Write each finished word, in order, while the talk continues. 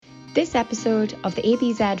This episode of the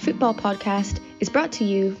ABZ Football Podcast is brought to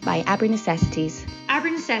you by Aber Necessities. Aber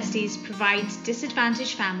Necessities provides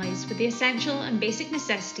disadvantaged families with the essential and basic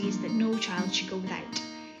necessities that no child should go without.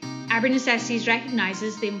 Aber Necessities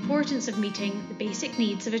recognises the importance of meeting the basic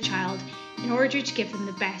needs of a child in order to give them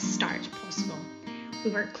the best start possible.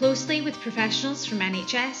 We work closely with professionals from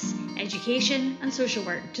NHS, education and social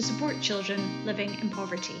work to support children living in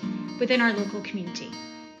poverty within our local community.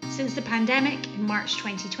 Since the pandemic in March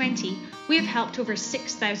 2020, we have helped over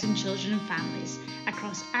 6,000 children and families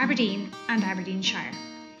across Aberdeen and Aberdeenshire.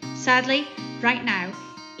 Sadly, right now,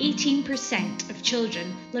 18% of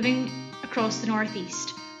children living across the North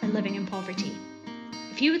East are living in poverty.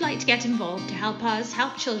 If you would like to get involved to help us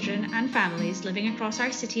help children and families living across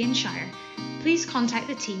our city and shire, please contact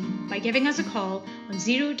the team by giving us a call on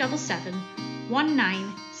 077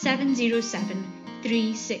 19707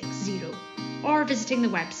 360 or visiting the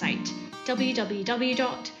website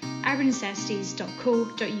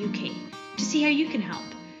www.abernecessities.co.uk to see how you can help,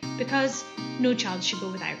 because no child should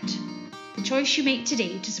go without. The choice you make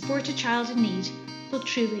today to support a child in need will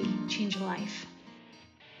truly change a life.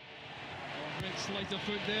 Great sleight of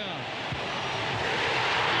foot there.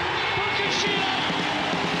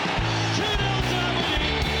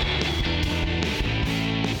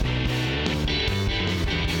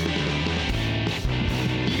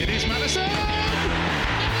 It is Madison!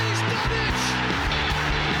 And he's done it!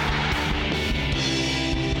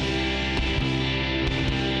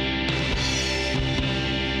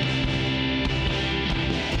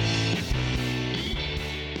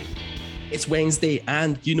 It's Wednesday,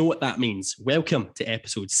 and you know what that means. Welcome to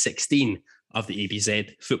episode 16 of the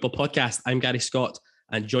ABZ Football Podcast. I'm Gary Scott,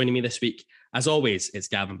 and joining me this week, as always, it's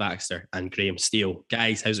Gavin Baxter and Graham Steele.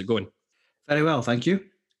 Guys, how's it going? Very well, thank you.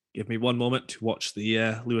 Give me one moment to watch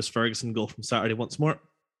the Lewis Ferguson goal from Saturday once more.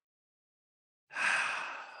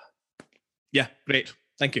 Yeah, great.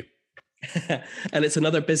 Thank you. And it's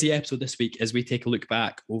another busy episode this week as we take a look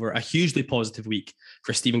back over a hugely positive week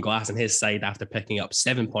for Stephen Glass and his side after picking up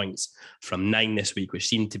 7 points from 9 this week, which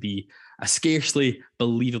seemed to be a scarcely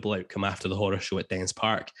believable outcome after the horror show at Dens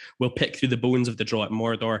Park. We'll pick through the bones of the draw at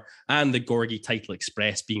Mordor and the Gorgie Title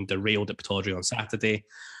Express being derailed at Pittodrie on Saturday.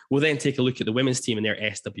 We'll then take a look at the women's team in their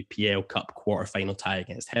SWPL Cup quarter-final tie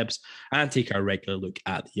against Hibs and take our regular look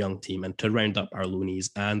at the young team and to round up our loanees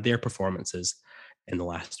and their performances in the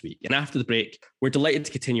last week. And after the break, we're delighted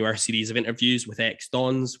to continue our series of interviews with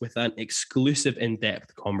ex-Dons with an exclusive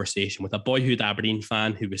in-depth conversation with a boyhood Aberdeen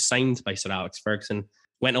fan who was signed by Sir Alex Ferguson,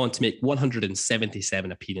 went on to make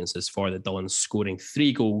 177 appearances for the Dons, scoring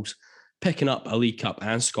 3 goals, picking up a League Cup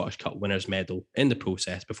and Scottish Cup winners' medal in the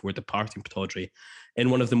process before departing Pittodrie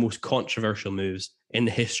in one of the most controversial moves in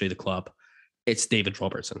the history of the club. It's David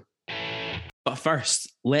Robertson. But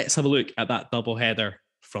first, let's have a look at that double header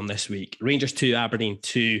from this week. Rangers 2, Aberdeen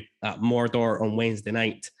 2 at Mordor on Wednesday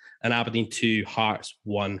night, and Aberdeen 2, Hearts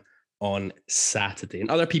 1 on Saturday.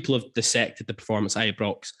 And other people have dissected the performance at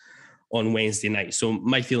Ibrox on Wednesday night. So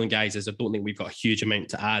my feeling, guys, is I don't think we've got a huge amount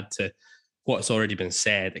to add to what's already been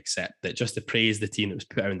said, except that just to praise the team that was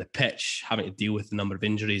put out on the pitch, having to deal with the number of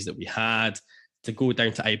injuries that we had, to go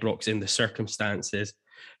down to Ibrox in the circumstances,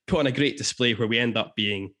 put on a great display where we end up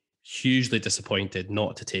being hugely disappointed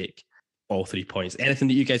not to take all 3 points. Anything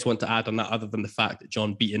that you guys want to add on that other than the fact that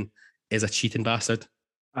John Beaton is a cheating bastard?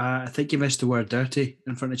 I think you missed the word dirty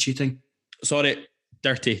in front of cheating. Sorry,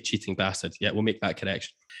 dirty cheating bastard. Yeah, we'll make that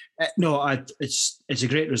correction. It's a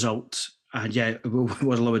great result. And yeah, it was a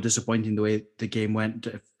little bit disappointing the way the game went.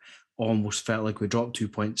 It almost felt like we dropped 2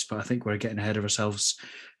 points, but I think we're getting ahead of ourselves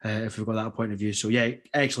if we've got that point of view. So yeah,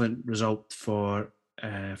 excellent result for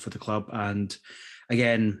the club. And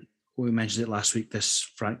again, we mentioned it last week, this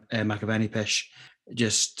Frank McAvenny pish,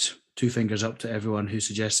 just 2 fingers up to everyone who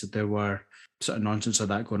suggested there were sort of nonsense of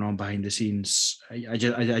that going on behind the scenes. I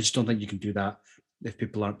just don't think you can do that if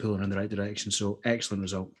people aren't pulling in the right direction. So excellent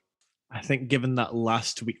result. I think given that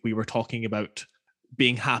last week we were talking about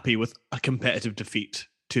being happy with a competitive defeat,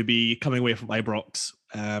 to be coming away from Ibrox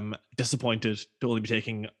disappointed to only be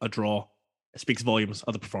taking a draw, it speaks volumes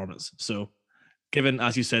of the performance. So given,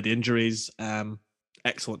 as you said, the injuries,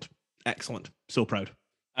 excellent. So proud.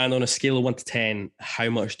 And on a scale of 1 to 10, how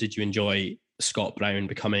much did you enjoy Scott Brown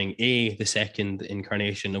becoming the second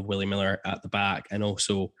incarnation of Willie Miller at the back, and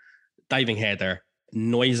also diving header,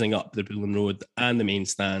 noising up the Boolan Road and the main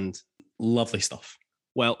stand? Lovely stuff.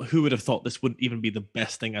 Well, who would have thought this wouldn't even be the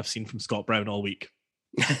best thing I've seen from Scott Brown all week?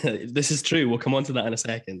 This is true. We'll come on to that in a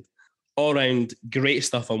second. All round, great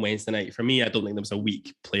stuff on Wednesday night. For me, I don't think there was a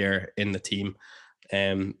weak player in the team.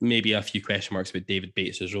 Maybe a few question marks about David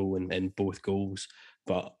Bates' role in both goals.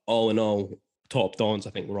 But all in all, top Dons, I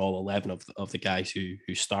think, were all 11 of the guys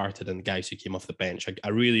who started and the guys who came off the bench.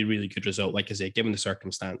 A really, really good result. Like I say, given the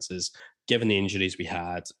circumstances, given the injuries we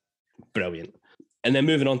had, brilliant. And then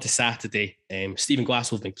moving on to Saturday, Stephen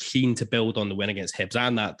Glassell has been keen to build on the win against Hibs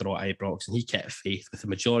and that draw at Ibrox, and he kept faith with the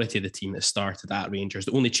majority of the team that started at Rangers.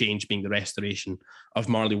 The only change being the restoration of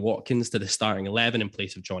Marley Watkins to the starting 11 in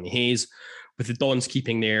place of Johnny Hayes, with the Dons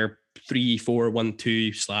keeping their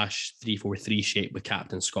 3-4-1-2 / 3-4-3 shape with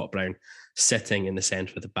captain Scott Brown sitting in the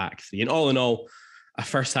centre of the back three. And all in all, a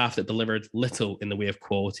first half that delivered little in the way of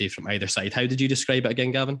quality from either side. How did you describe it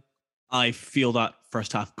again, Gavin? I feel that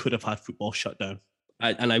first half could have had football shut down.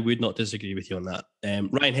 I would not disagree with you on that.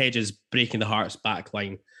 Ryan Hedges breaking the Hearts back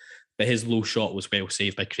line, but his low shot was well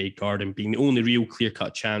saved by Craig Gordon, being the only real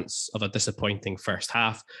clear-cut chance of a disappointing first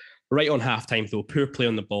half. Right on half-time, though, poor play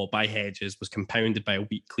on the ball by Hedges was compounded by a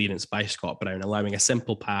weak clearance by Scott Brown, allowing a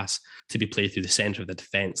simple pass to be played through the centre of the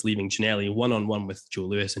defence, leaving Ginnelly one-on-one with Joe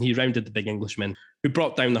Lewis, and he rounded the big Englishman, who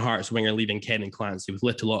brought down the Hearts winger, leaving Kenan Clancy with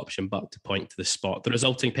little option but to point to the spot. The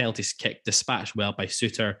resulting penalty kick dispatched well by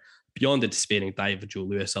Suter, beyond the despairing dive of Joe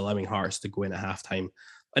Lewis, allowing Hearts to go in at halftime.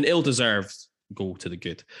 An ill-deserved goal to the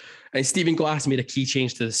good. And Stephen Glass made a key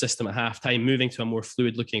change to the system at halftime, moving to a more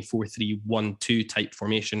fluid-looking 4-3-1-2 type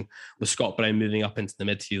formation, with Scott Brown moving up into the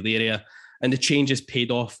midfield area. And the changes paid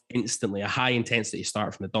off instantly. A high-intensity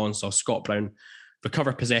start from the Dons saw Scott Brown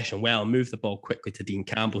recover possession well and move the ball quickly to Dean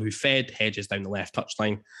Campbell, who fed Hedges down the left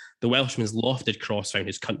touchline. The Welshman's lofted cross round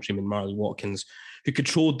his countryman Marley Watkins, who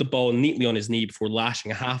controlled the ball neatly on his knee before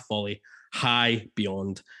lashing a half volley high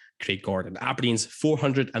beyond Craig Gordon. Aberdeen's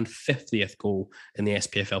 450th goal in the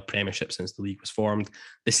SPFL Premiership since the league was formed,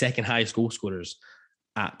 the second highest goal scorers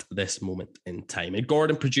at this moment in time. And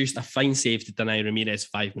Gordon produced a fine save to deny Ramirez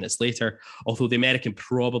 5 minutes later, although the American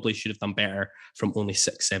probably should have done better from only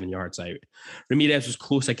 6-7 yards out. Ramirez was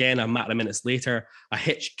close again a matter of minutes later, a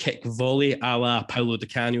hitch kick volley a la Paulo Di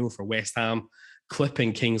Canio for West Ham,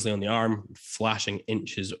 clipping Kingsley on the arm, flashing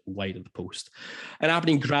inches wide of the post. And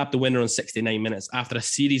Aberdeen grabbed the winner on 69 minutes. After a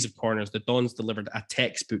series of corners, the Dons delivered a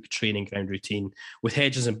textbook training ground routine, with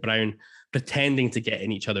Hedges and Brown pretending to get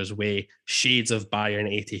in each other's way, shades of Bayern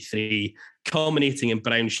 83, culminating in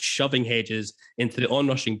Brown shoving Hedges into the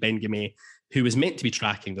onrushing Bengame, who was meant to be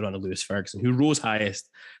tracking the run of Lewis Ferguson, who rose highest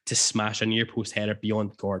to smash a near-post header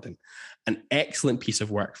beyond Gordon. An excellent piece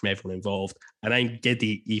of work from everyone involved, and I'm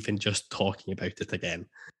giddy even just talking about it again.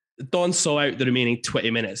 The Dons saw out the remaining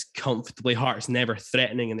 20 minutes comfortably, Hearts never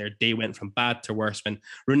threatening, and their day went from bad to worse when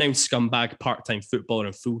renowned scumbag, part-time footballer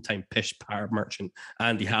and full-time pish power merchant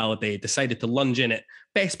Andy Halliday decided to lunge in at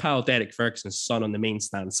best pal Derek Ferguson's son on the main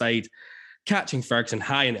stand side, catching Ferguson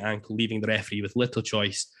high in the ankle, leaving the referee with little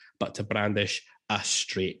choice but to brandish a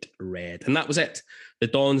straight red. And that was it. The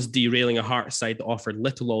Dons derailing a Hearts side that offered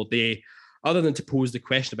little all day, other than to pose the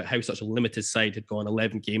question about how such a limited side had gone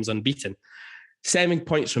 11 games unbeaten. 7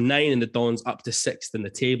 points from 9 in the Dons, up to 6th in the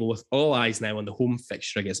table, with all eyes now on the home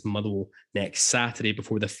fixture against Motherwell next Saturday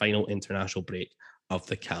before the final international break of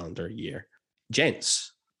the calendar year.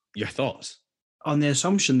 Gents, your thoughts? On the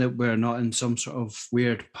assumption that we're not in some sort of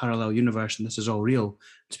weird parallel universe and this is all real,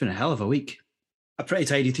 it's been a hell of a week. A pretty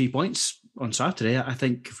tidy 3 points on Saturday. I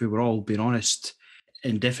think if we were all being honest,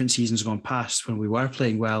 in different seasons gone past, when we were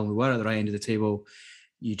playing well, we were at the right end of the table,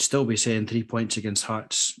 you'd still be saying 3 points against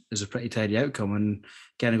Hearts is a pretty tidy outcome. And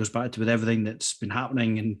again, it goes back to with everything that's been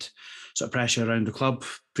happening and sort of pressure around the club.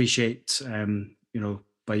 Appreciate,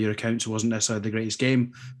 by your accounts, it wasn't necessarily the greatest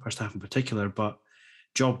game, first half in particular, but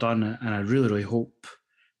job done. And I really, really hope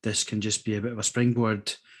this can just be a bit of a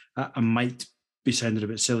springboard. I might be sounding a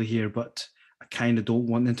bit silly here, but I kind of don't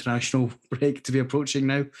want the international break to be approaching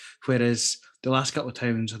now. Whereas the last couple of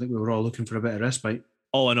times, I think we were all looking for a bit of respite.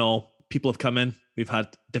 All in all, people have come in. We've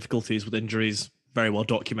had difficulties with injuries, very well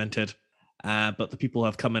documented. But the people who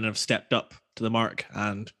have come in and have stepped up to the mark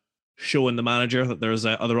and shown the manager that there's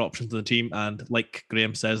other options in the team. And like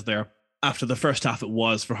Graham says there, after the first half it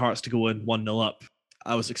was for Hearts to go in 1-0 up,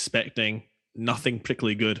 I was expecting nothing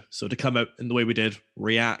particularly good. So to come out in the way we did,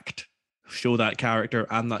 react, show that character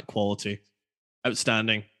and that quality,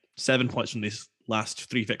 outstanding. 7 points from these last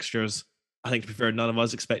 3 fixtures. I think, to be fair, none of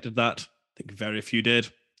us expected that. I think very few did.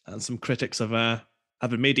 And some critics have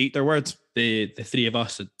been made to eat their words. The three of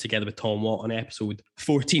us, together with Tom Watt on episode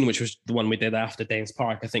 14, which was the one we did after Dens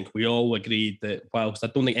Park, I think we all agreed that whilst I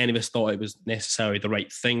don't think any of us thought it was necessarily the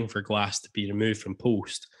right thing for Glass to be removed from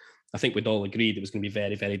post, I think we'd all agreed it was going to be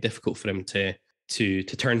very, very difficult for him to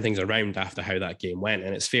turn things around after how that game went.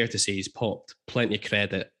 And it's fair to say he's popped plenty of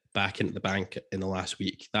credit back into the bank in the last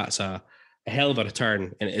week. That's a hell of a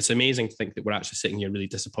return. And it's amazing to think that we're actually sitting here really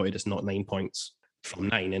disappointed it's not 9 points from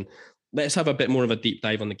 9. And let's have a bit more of a deep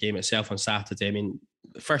dive on the game itself on Saturday. I mean,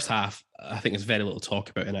 the first half, I think there's very little talk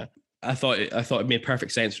about in it. I thought it made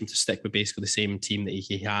perfect sense for him to stick with basically the same team that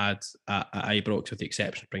he had at Ibrox, with the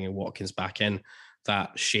exception of bringing Watkins back in.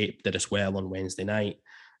 That shape did us well on Wednesday night.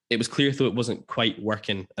 It was clear, though, it wasn't quite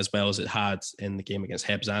working as well as it had in the game against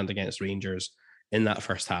Hibs and against Rangers in that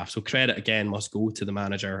first half. So credit again must go to the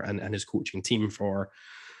manager and his coaching team for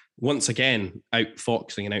once again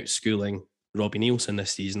outfoxing and outschooling Robbie Nielsen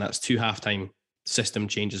this season. That's 2 halftime system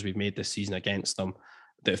changes we've made this season against them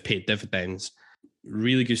that have paid dividends.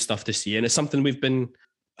 Really good stuff to see. And it's something we've been,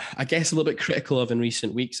 I guess, a little bit critical of in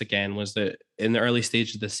recent weeks again, was that in the early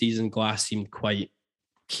stages of the season, Glass seemed quite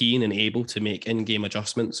keen and able to make in-game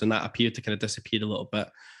adjustments, and that appeared to kind of disappear a little bit.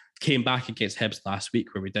 Came back against Hibs last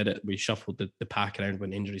week where we did it. We shuffled the pack around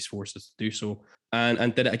when injuries forced us to do so,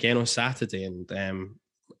 and did it again on Saturday. And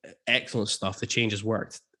excellent stuff. The changes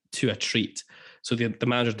worked to a treat. So the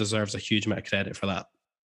manager deserves a huge amount of credit for that.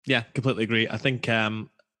 Yeah, completely agree. I think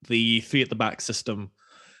the 3 at the back system,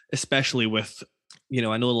 especially with, I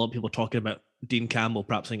know a lot of people talking about Dean Campbell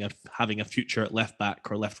perhaps having a future at left back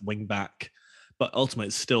or left wing back, but ultimately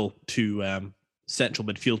it's still 2 central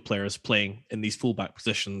midfield players playing in these fullback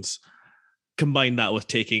positions. Combine that with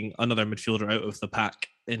taking another midfielder out of the pack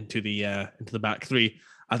into the back 3,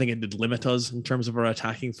 I think it did limit us in terms of our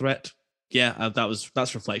attacking threat. Yeah,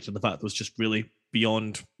 that's reflected in the fact that it was just really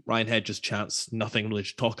beyond Ryan Hedges' chance, nothing really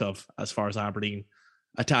to talk of as far as Aberdeen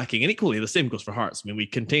attacking. And equally, the same goes for Hearts. I mean, we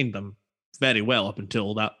contained them very well up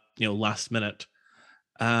until that last minute.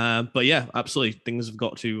 But yeah, absolutely, things have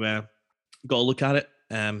got to look at it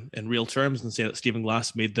in real terms and say that Stephen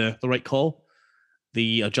Glass made the right call.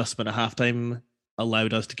 The adjustment at halftime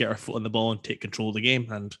allowed us to get our foot on the ball and take control of the game.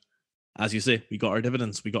 And as you say, we got our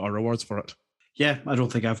dividends, we got our rewards for it. Yeah, I don't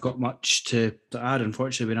think I've got much to add.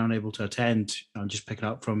 Unfortunately, we're unable to attend. I'm just picking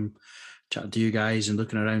up from chatting to you guys and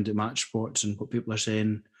looking around at Match Sports and what people are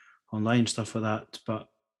saying online, stuff like that. But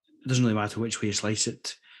it doesn't really matter which way you slice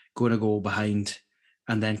it. Going a goal behind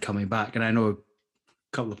and then coming back. And I know a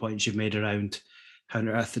couple of points you've made around how on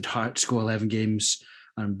earth did Hearts go 11 games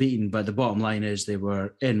unbeaten, but the bottom line is they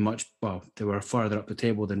were they were further up the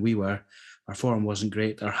table than we were. Our form wasn't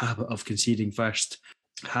great. Our habit of conceding first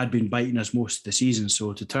had been biting us most of the season.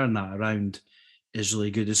 So to turn that around is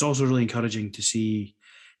really good. It's also really encouraging to see,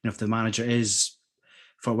 if the manager is,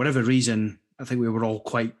 for whatever reason, I think we were all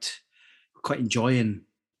quite enjoying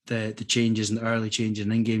the changes and the early changes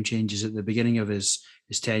and in-game changes at the beginning of his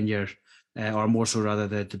tenure, or more so rather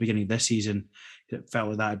the beginning of this season. It felt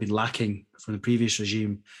like that had been lacking from the previous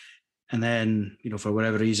regime. And then, for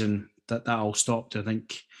whatever reason, that all stopped. I don't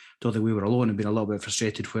think we were alone and been a little bit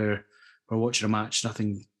frustrated where we're watching a match,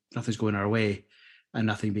 nothing's going our way and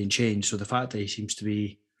nothing being changed. So the fact that he seems to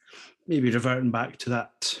be maybe reverting back to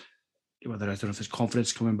that, whether I don't know if it's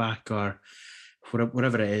confidence coming back or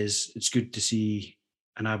whatever it is, it's good to see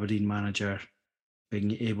an Aberdeen manager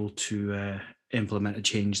being able to implement a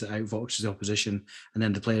change that outfoxes the opposition, and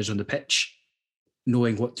then the players on the pitch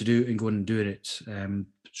knowing what to do and going and doing it.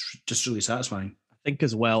 It's just really satisfying. I think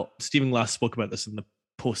as well, Stephen Glass spoke about this in the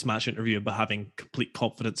post-match interview about having complete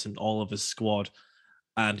confidence in all of his squad.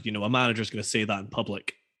 And, a manager's going to say that in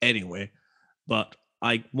public anyway. But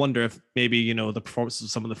I wonder if maybe, the performances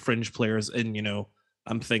of some of the fringe players in,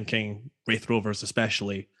 I'm thinking Wraith Rovers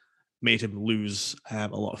especially, made him lose a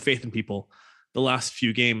lot of faith in people. The last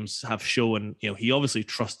few games have shown, he obviously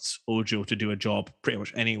trusts Ojo to do a job pretty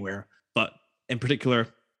much anywhere. But in particular,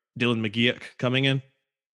 Dylan McGeoch coming in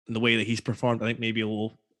and the way that he's performed, I think maybe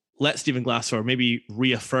will let Stephen Glass or maybe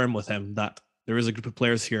reaffirm with him that there is a group of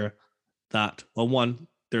players here that, well, one,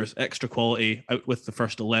 there's extra quality out with the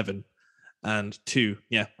first 11, and 2,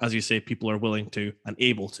 yeah, as you say, people are willing to and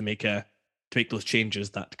able to make those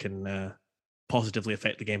changes that can positively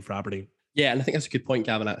affect the game for Aberdeen. Yeah, and I think that's a good point,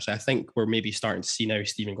 Gavin, actually. I think we're maybe starting to see now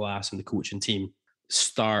Stephen Glass and the coaching team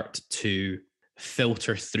start to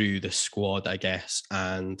filter through the squad, I guess,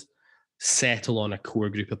 and settle on a core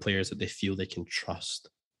group of players that they feel they can trust.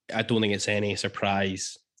 I don't think it's any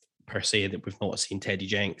surprise per se that we've not seen Teddy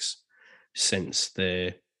Jenks since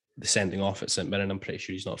the sending off at St Mirren. I'm pretty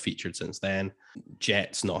sure he's not featured since then.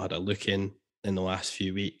 Jet's not had a look in the last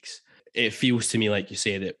few weeks. It feels to me, like you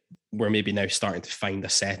say, that we're maybe now starting to find a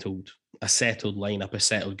settled lineup, a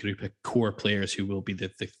settled group of core players who will be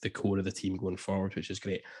the core of the team going forward, which is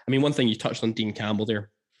great. I mean, one thing you touched on Dean Campbell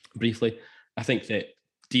there briefly. I think that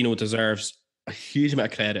Dino deserves a huge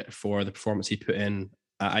amount of credit for the performance he put in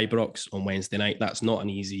at Ibrox on Wednesday night. That's not an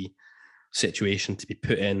easy situation to be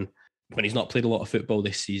put in when he's not played a lot of football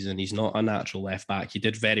this season. He's not a natural left back. He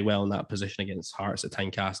did very well in that position against Hearts at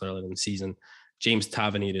Tynecastle earlier in the season. James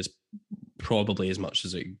Tavernier is probably, as much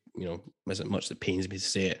as it pains me to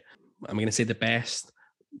say it, I'm going to say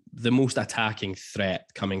the most attacking threat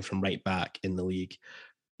coming from right back in the league.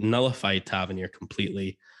 Nullified Tavernier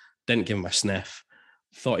completely, didn't give him a sniff.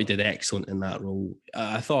 Thought he did excellent in that role.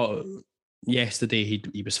 I thought yesterday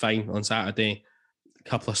he was fine. On Saturday, a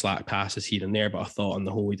couple of slack passes here and there, but I thought on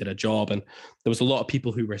the whole he did a job. And there was a lot of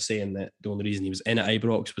people who were saying that the only reason he was in at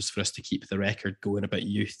Ibrox was for us to keep the record going about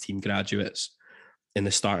youth team graduates in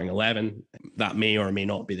the starting 11. That may or may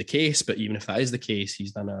not be the case, but even if that is the case,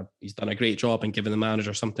 he's done a great job and given the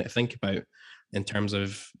manager something to think about in terms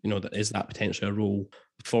of, is that potentially a role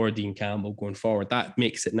for Dean Campbell going forward. That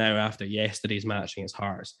makes it now, after yesterday's match against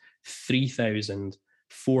Hearts,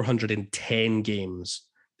 3,410 games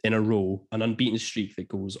in a row, an unbeaten streak that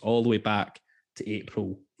goes all the way back to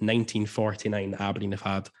April 1949. Aberdeen have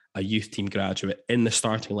had a youth team graduate in the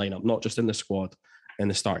starting lineup, not just in the squad, in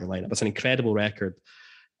the starting lineup. It's an incredible record.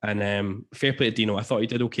 And fair play to Dino. I thought he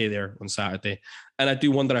did okay there on Saturday. And I do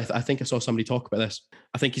wonder, I think I saw somebody talk about this.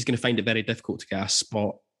 I think he's going to find it very difficult to get a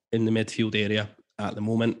spot in the midfield area at the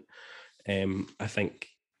moment. I think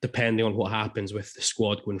depending on what happens with the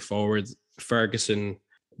squad going forward, Ferguson,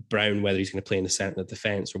 Brown, whether he's going to play in the centre of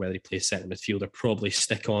defence or whether he plays centre midfield, are probably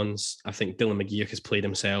stick-ons. I think Dylan McGeoch has played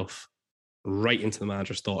himself right into the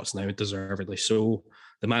manager's thoughts now, deservedly so.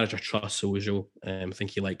 The manager trusts Ojo. I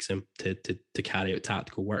think he likes him to carry out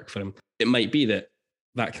tactical work for him. It might be that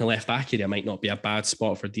kind of left back area might not be a bad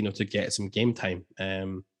spot for Dino to get some game time.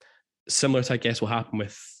 Similar to, I guess, what happened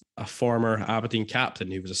with a former Aberdeen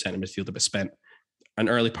captain who was a centre midfielder but spent an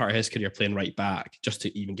early part of his career playing right back just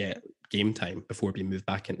to even get game time before being moved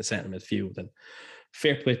back into centre midfield. And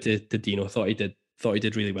fair play to Dino. Thought he did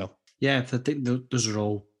really well. Yeah, I think those are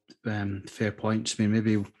all fair points. I mean,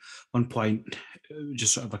 maybe one point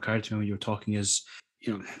just sort of occurred to me when you were talking is,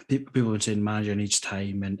 people have been saying manager needs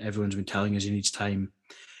time and everyone's been telling us he needs time.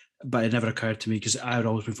 But it never occurred to me, because I had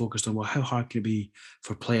always been focused on, well, how hard can it be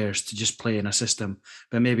for players to just play in a system?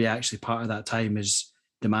 But maybe actually part of that time is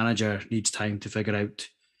the manager needs time to figure out,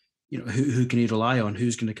 who can he rely on,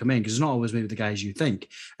 who's going to come in, because it's not always maybe the guys you think.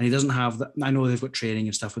 And he doesn't have that. I know they've got training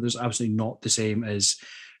and stuff, but it's absolutely not the same as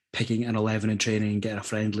picking an 11 in training and getting a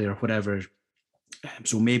friendly or whatever.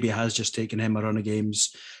 So maybe it has just taken him a run of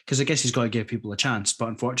games, because I guess he's got to give people a chance. But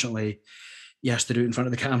unfortunately, he has to do it in front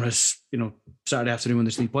of the cameras, Saturday afternoon when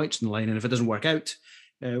there's 3 points in the line. And if it doesn't work out,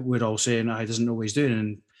 we're all saying, he doesn't know what he's doing.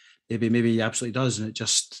 And maybe he absolutely does. And it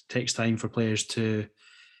just takes time for players to,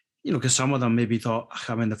 because some of them maybe thought,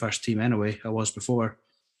 I'm in the first team anyway, I was before,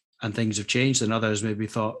 and things have changed. And others maybe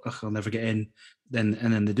thought, I'll never get in. And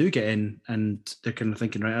then they do get in, and they're kind of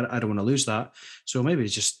thinking, right, I don't want to lose that. So maybe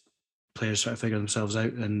it's just players try to figure themselves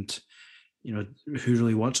out and, who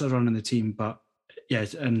really wants a run in the team. But yeah,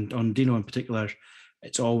 and on Dino in particular,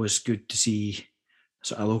 it's always good to see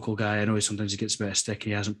sort of a local guy. I know sometimes he gets a bit of stick,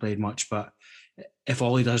 he hasn't played much, but if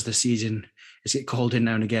all he does this season is get called in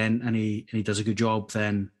now and again and he does a good job,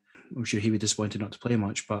 then I'm sure he'd be disappointed not to play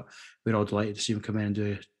much, but we're all delighted to see him come in and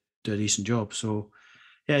do a decent job. So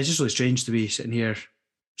yeah, it's just really strange to be sitting here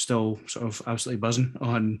still sort of absolutely buzzing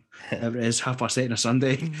on whatever it is, 8:30 on a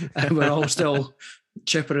Sunday, and we're all still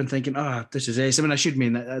chipper and thinking, this is ace. I mean, I should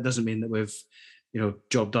mean that doesn't mean that we've,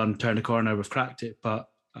 job done, turned the corner, we've cracked it, but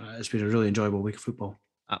it's been a really enjoyable week of football.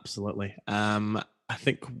 Absolutely. I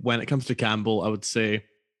think when it comes to Campbell, I would say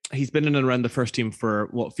he's been in and around the first team for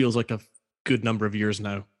what feels like a good number of years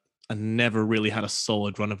now and never really had a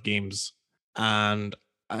solid run of games. And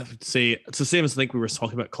I would say it's the same as I think we were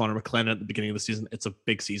talking about Conor McLennan at the beginning of the season. It's a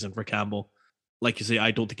big season for Campbell. Like you say,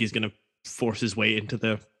 I don't think he's going to force his way into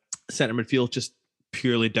the centre midfield just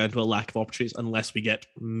purely down to a lack of opportunities unless we get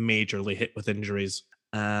majorly hit with injuries.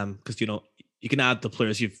 Because, you can add the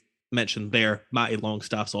players you've mentioned there. Matty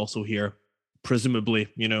Longstaff's also here, presumably,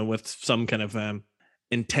 with some kind of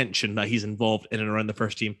intention that he's involved in and around the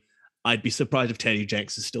first team. I'd be surprised if Teddy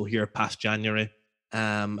Jenks is still here past January.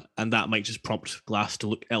 And that might just prompt Glass to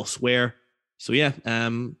look elsewhere. So yeah,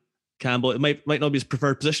 Campbell, it might not be his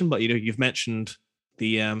preferred position, but you've mentioned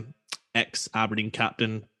the ex-Aberdeen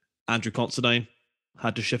captain Andrew Considine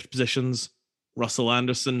had to shift positions. Russell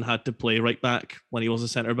Anderson had to play right back when he was a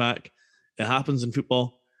centre back. It happens in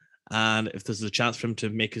football, and if there's a chance for him to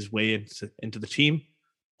make his way into the team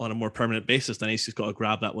on a more permanent basis, then he's just got to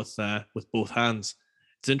grab that with both hands.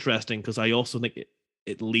 It's interesting because I also think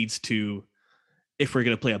it leads to, if we're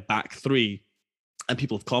going to play a back three, and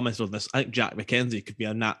people have commented on this, I think Jack McKenzie could be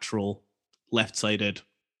a natural left-sided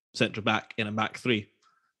centre back in a back three.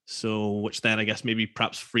 So, which then I guess maybe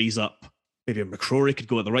perhaps frees up maybe McCrory could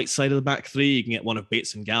go at the right side of the back three. You can get one of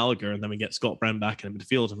Bates and Gallagher, and then we get Scott Brown back in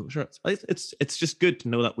midfield. I'm sure it's just good to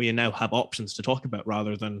know that we now have options to talk about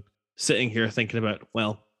rather than sitting here thinking about,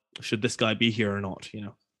 well, should this guy be here or not? You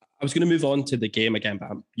know. I was going to move on to the game again,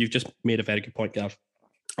 but you've just made a very good point, Gav,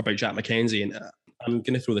 about Jack McKenzie, and I'm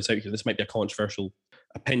going to throw this out here. This might be a controversial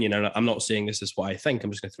opinion, and I'm not saying this is what I think.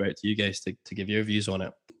 I'm just going to throw it to you guys to give your views on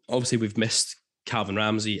it. Obviously, we've missed Calvin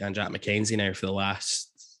Ramsey and Jack McKenzie now for the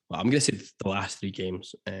last, I'm going to say the last 3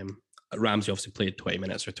 games. Ramsey obviously played 20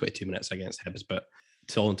 minutes or 22 minutes against Hibs, but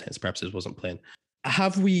to all intents and purposes wasn't playing.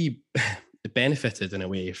 Have we benefited in a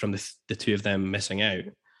way from the two of them missing out?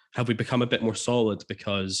 Have we become a bit more solid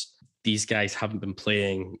because these guys haven't been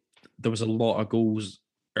playing? There was a lot of goals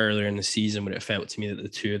earlier in the season when it felt to me that the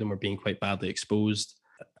two of them were being quite badly exposed.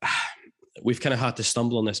 We've kind of had to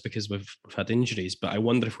stumble on this because we've had injuries, but I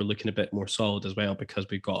wonder if we're looking a bit more solid as well because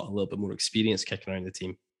we've got a little bit more experience kicking around the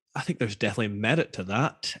team. I think there's definitely merit to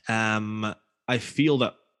that. I feel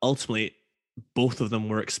that ultimately both of them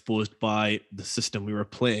were exposed by the system we were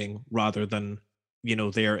playing rather than,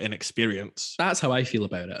 their inexperience. That's how I feel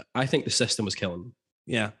about it. I think the system was killing them.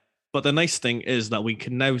 Yeah. But the nice thing is that we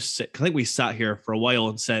can now sit, I think we sat here for a while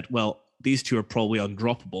and said, well, these two are probably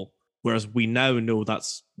undroppable. Whereas we now know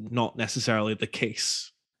that's not necessarily the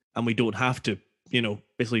case. And we don't have to,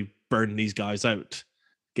 basically burn these guys out,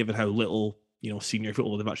 given how little, senior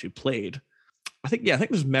football they've actually played. I think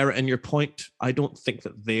there's merit in your point. I don't think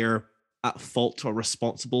that they're at fault or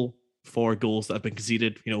responsible for goals that have been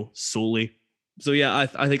conceded, solely. So yeah,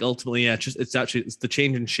 I think ultimately, it's the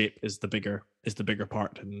change in shape is the bigger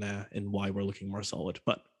part in why we're looking more solid.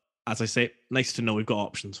 But as I say, nice to know we've got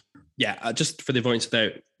options. Yeah, just for the avoidance of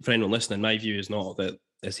doubt, for anyone listening, my view is not that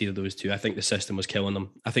it's either of those two. I think the system was killing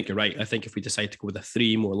them. I think you're right. I think if we decide to go with a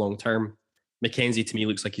 3 more long term, McKenzie to me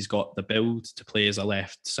looks like he's got the build to play as a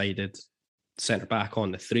left-sided centre back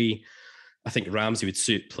on the 3. I think Ramsey would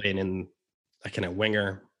suit playing in a kind of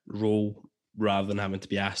winger role rather than having to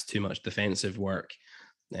be asked too much defensive work.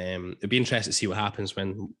 It'd be interesting to see what happens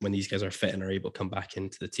when these guys are fit and are able to come back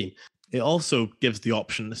into the team. It also gives the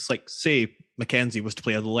option. It's like, say McKenzie was to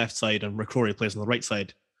play on the left side and McCrory plays on the right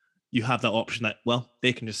side. You have that option that, well,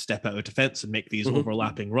 they can just step out of defence and make these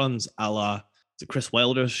overlapping runs, a la Chris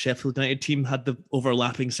Wilder's Sheffield United team had the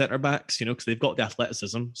overlapping centre backs, because they've got the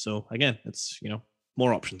athleticism. So again, it's,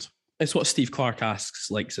 more options. It's what Steve Clarke asks,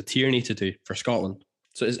 like, so Tierney to do for Scotland.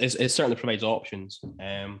 So it certainly provides options,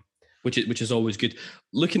 which is always good.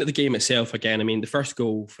 Looking at the game itself again, I mean, the first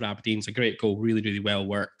goal for Aberdeen's a great goal, really, really well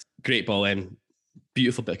worked. Great ball in,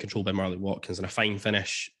 beautiful bit of control by Marley Watkins and a fine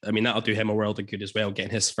finish. I mean, that'll do him a world of good as well,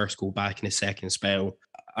 getting his first goal back in his second spell.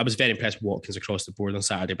 I was very impressed with Watkins across the board on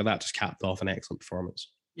Saturday, but that just capped off an excellent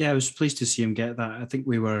performance. Yeah, I was pleased to see him get that. I think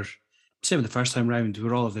we were, same the first time round, we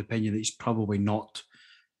were all of the opinion that he's probably not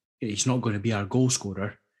going to be our goal scorer.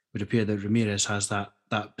 It would appear that Ramirez has that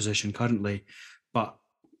position currently, but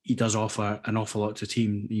he does offer an awful lot to the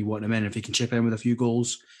team. You want him in. If he can chip in with a few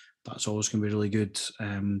goals, that's always going to be really good.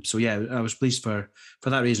 So yeah, I was pleased for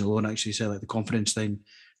that reason alone. Actually, say like the confidence thing.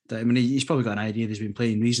 He's probably got an idea that he's been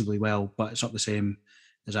playing reasonably well, but it's not the same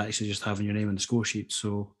as actually just having your name on the score sheet.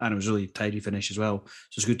 So, and it was a really tidy finish as well.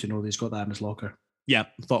 So it's good to know that he's got that in his locker. Yeah,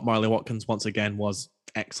 I thought Marley Watkins once again was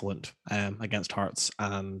excellent against Hearts,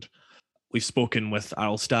 and we've spoken with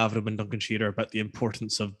Errol Stavrum and Duncan Shearer about the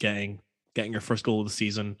importance of getting your first goal of the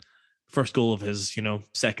season, first goal of his,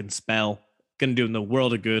 second spell. Going to do him the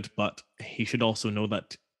world of good, but he should also know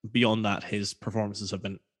that beyond that, his performances have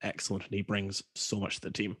been excellent and he brings so much to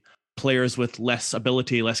the team. Players with less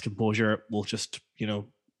ability, less composure will just,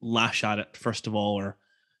 lash at it first of all, or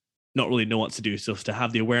not really know what to do. So to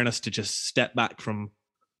have the awareness to just step back from,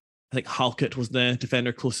 I think Halkett was the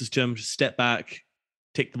defender closest to him, just step back,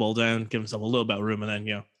 take the ball down, give himself a little bit of room, and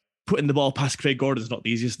then, putting the ball past Craig Gordon is not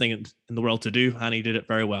the easiest thing in the world to do, and he did it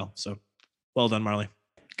very well. So well done, Marley.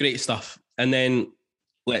 Great stuff. And then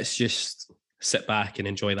let's just sit back and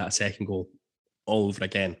enjoy that second goal all over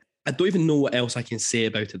again. I don't even know what else I can say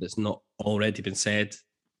about it that's not already been said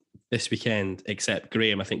this weekend, except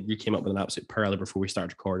Graham, I think you came up with an absolute pearler before we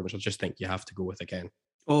started recording, which I just think you have to go with again.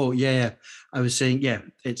 Oh, yeah. I was saying,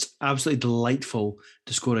 it's absolutely delightful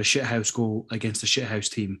to score a shithouse goal against a shithouse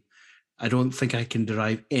team. I don't think I can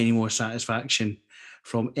derive any more satisfaction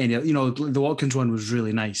from any. The Watkins one was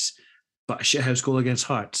really nice, but a shithouse goal against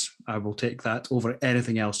Hearts, I will take that over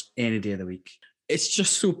anything else any day of the week. It's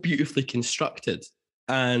just so beautifully constructed,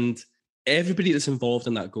 and everybody that's involved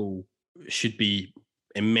in that goal should be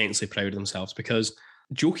immensely proud of themselves, because,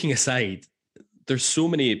 joking aside, there's so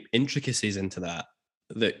many intricacies into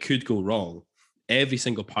that could go wrong. Every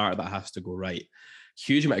single part of that has to go right.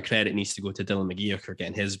 huge amount of credit needs to go to Dylan McGeoch for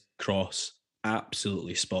getting his cross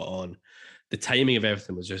absolutely spot on. The timing of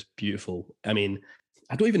everything was just beautiful. I mean,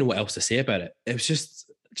 I don't even know what else to say about it. It was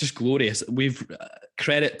just glorious. We've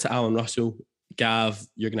credit to Alan Russell. Gav,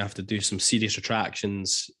 you're going to have to do some serious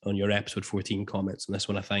retractions on your episode 14 comments on this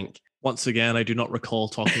one, I think. Once again, I do not recall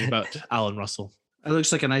talking about Alan Russell. It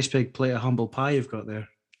looks like a nice big plate of humble pie you've got there.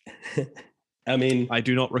 I mean, I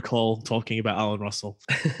do not recall talking about Alan Russell.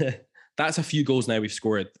 That's a few goals now we've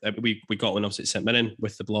scored. We got one obviously at St Mirren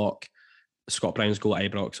with the block. Scott Brown's goal at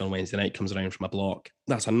Ibrox on Wednesday night comes around from a block.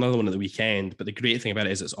 That's another one at the weekend. But the great thing about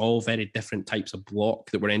it is it's all very different types of block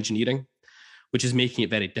that we're engineering, which is making it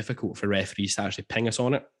very difficult for referees to actually ping us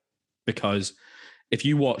on it. Because if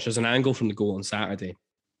you watch, there's an angle from the goal on Saturday,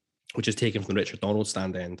 which is taken from the Richard Donald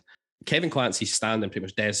stand end. Kevin Clancy's standing pretty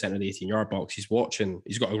much dead centre of the 18-yard box. He's watching.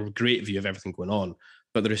 He's got a great view of everything going on.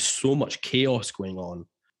 But there is so much chaos going on.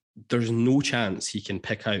 There's no chance he can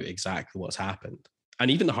pick out exactly what's happened. And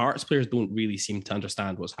even the Hearts players don't really seem to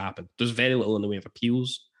understand what's happened. There's very little in the way of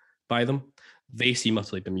appeals by them. They seem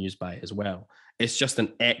utterly bemused by it as well. It's just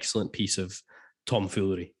an excellent piece of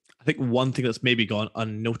tomfoolery. I think one thing that's maybe gone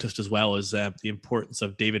unnoticed as well is the importance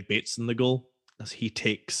of David Bates in the goal, as he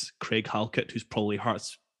takes Craig Halkett, who's probably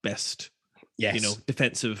Hearts' best,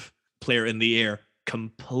 defensive player in the air,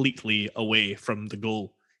 completely away from the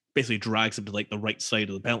goal. Basically drags him to like the right side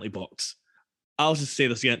of the penalty box. I'll just say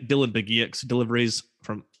this again. Dylan McGeoch's deliveries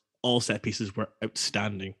from all set pieces were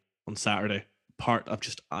outstanding on Saturday. Part of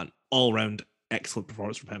just an all-round excellent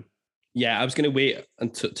performance from him. Yeah, I was going to wait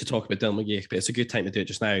to talk about Dylan McGeoch, but it's a good time to do it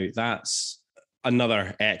just now. That's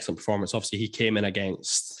another excellent performance. Obviously, he came in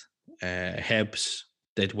against Hibs,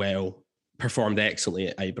 did well, performed excellently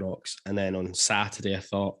at Ibrox, and then on Saturday, I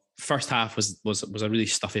thought first half was a really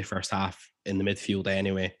stuffy first half in the midfield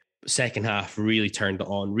anyway. Second half really turned it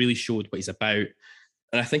on, really showed what he's about.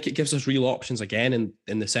 And I think it gives us real options again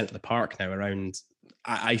in the centre of the park now around.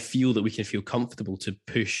 I feel that we can feel comfortable to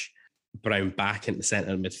push Brown back into the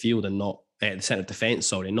centre of midfield and not the centre of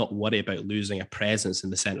defence, not worry about losing a presence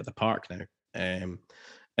in the centre of the park now. And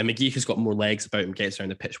McGeoch has got more legs about him, gets around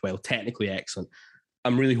the pitch well, technically excellent.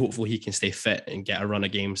 I'm really hopeful he can stay fit and get a run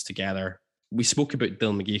of games together. We spoke about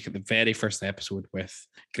Dylan McGeoch at the very first episode with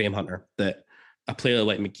Graham Hunter, that a player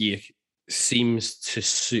like McGeoch seems to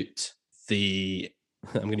suit the,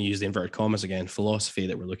 I'm going to use the inverted commas again, philosophy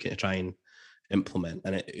that we're looking to try and implement.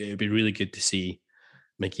 And it would be really good to see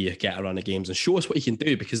McGeoch get a run of games and show us what he can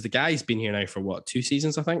do, because the guy's been here now for 2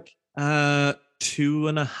 seasons, I think?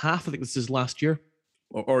 2.5. I think this is last year.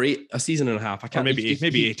 Or a season and a half. I can't. Or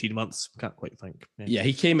maybe 18 months. Can't quite think. Yeah,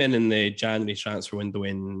 he came in the January transfer window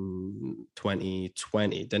in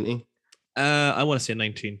 2020, didn't he? I want to say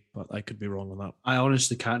 19, but I could be wrong on that. I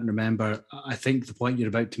honestly can't remember. I think the point you're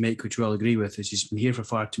about to make, which we all agree with, is he's been here for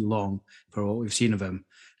far too long for what we've seen of him,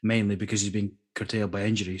 mainly because he's been curtailed by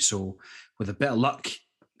injury. So with a bit of luck,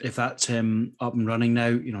 if that's him up and running now,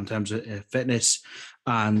 in terms of fitness,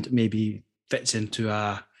 and maybe fits into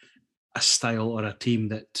a style or a team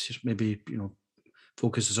that maybe,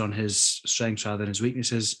 focuses on his strengths rather than his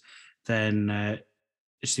weaknesses, then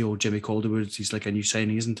it's the old Jimmy Calderwood. He's like a new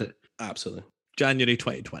signing, isn't it? Absolutely. January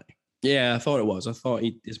 2020. Yeah, I thought it was. I thought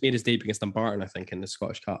he's made his debut against Dumbarton, I think, in the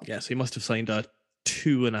Scottish Cup. Yeah, so he must have signed a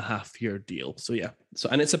 2.5-year deal. So yeah.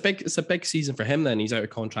 And it's a big season for him then. He's out of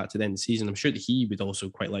contract to the end of the season. I'm sure that he would also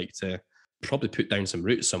quite like to probably put down some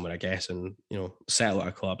roots somewhere, I guess, and settle at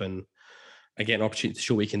a club and get an opportunity to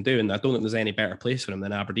show what he can do. And I don't think there's any better place for him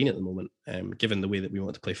than Aberdeen at the moment, given the way that we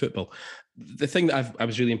want to play football. The thing that I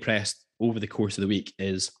was really impressed over the course of the week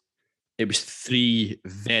is it was 3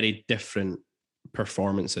 very different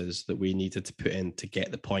performances that we needed to put in to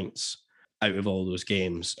get the points out of all those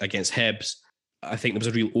games. Against Hibs, I think there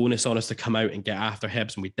was a real onus on us to come out and get after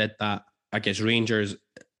Hibs, and we did that. Against Rangers,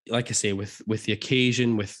 like I say, with the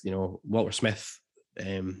occasion, with Walter Smith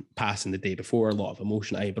passing the day before, a lot of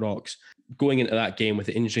emotion at Ibrox. Going into that game with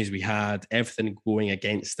the injuries we had, everything going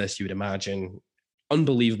against us, you would imagine,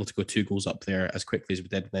 unbelievable to go 2 goals up there as quickly as we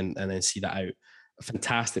did and then see that out. A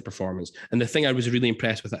fantastic performance. And the thing I was really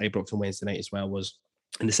impressed with at Ibrox on Wednesday night as well was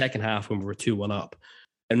in the second half when we were 2-1 up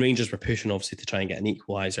and Rangers were pushing obviously to try and get an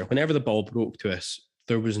equaliser. Whenever the ball broke to us,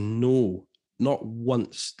 there was not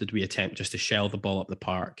once did we attempt just to shell the ball up the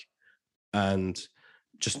park and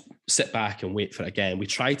just sit back and wait for it again. We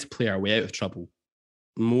tried to play our way out of trouble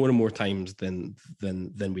more and more times than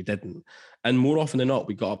we didn't. And more often than not,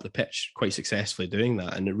 we got up the pitch quite successfully doing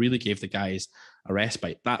that. And it really gave the guys a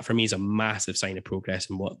respite. That for me is a massive sign of progress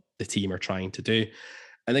in what the team are trying to do.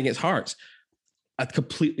 I think it's Hearts, a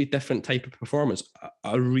completely different type of performance,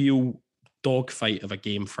 a real dogfight of a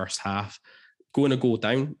game first half, going a goal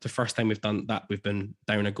down. The first time we've done that, we've been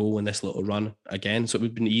down a goal in this little run again. So it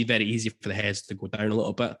would have been very easy for the Heads to go down a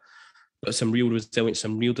little bit, but some real resilience,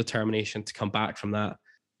 some real determination to come back from that.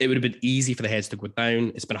 It would have been easy for the Heads to go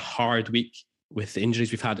down. It's been a hard week with the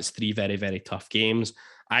injuries we've had. It's 3 very, very tough games.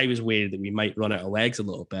 I was worried that we might run out of legs a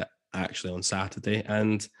little bit actually on Saturday.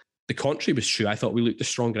 And the contrary was true. I thought we looked a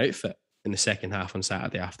stronger outfit in the second half on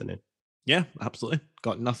Saturday afternoon. Yeah, absolutely.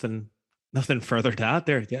 Got nothing further to add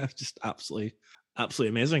there. Yeah, just absolutely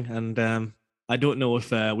amazing. And I don't know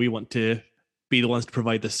if we want to be the ones to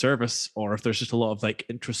provide this service or if there's just a lot of like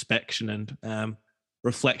introspection and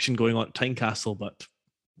reflection going on at Tynecastle, but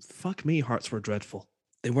fuck me, Hearts were dreadful.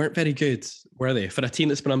 They weren't very good, were they? For a team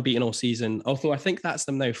that's been unbeaten all season, although I think that's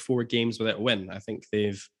them now 4 games without a win. I think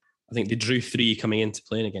they drew 3 coming into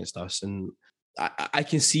playing against us, and I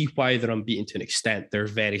can see why they're unbeaten to an extent. They're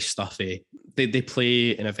very stuffy. They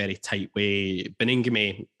play in a very tight way.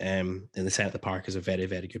 Beningame in the centre of the park is a very,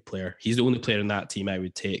 very good player. He's the only player in that team I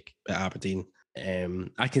would take at Aberdeen.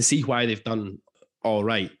 I can see why they've done all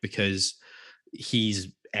right because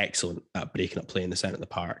he's excellent at breaking up play in the centre of the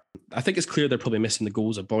park. I think it's clear they're probably missing the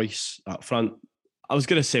goals of Boyce up front. I was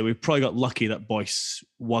going to say we probably got lucky that Boyce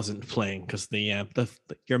wasn't playing because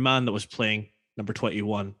your man that was playing, number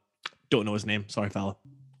 21, don't know his name, sorry fella,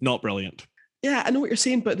 not brilliant. Yeah, I know what you're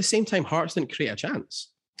saying, but at the same time, Hearts didn't create a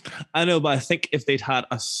chance. I know, but I think if they'd had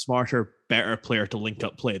a smarter, better player to link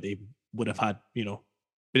up play, they would have had, been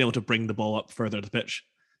able to bring the ball up further to the pitch.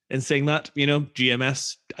 In saying that,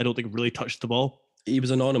 GMS, I don't think really touched the ball. He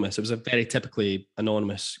was anonymous. It was a very typically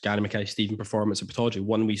anonymous Gary Mackay-Steven performance at Pittodrie,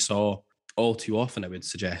 one we saw all too often, I would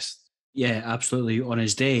suggest. Yeah, absolutely. On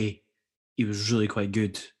his day, he was really quite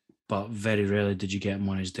good, but very rarely did you get him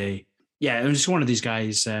on his day. Yeah, it was just one of these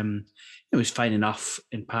guys. It was fine enough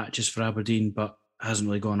in patches for Aberdeen, but hasn't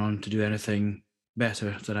really gone on to do anything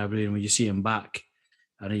better than Aberdeen. When you see him back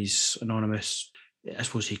and he's anonymous, I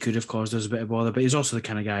suppose he could have caused us a bit of bother, but he's also the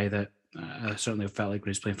kind of guy that I certainly felt like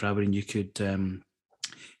when he's playing for Aberdeen, you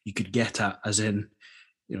could get at, as in,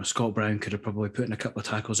 Scott Brown could have probably put in a couple of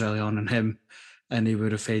tackles early on him and he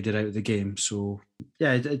would have faded out of the game. So,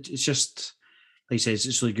 yeah, it's just, like I say,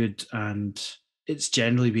 it's really good. And it's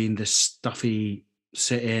generally been the stuffy,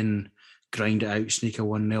 sit in, grind it out, sneak a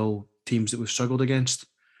 1-0 teams that we've struggled against.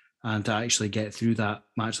 And to actually get through that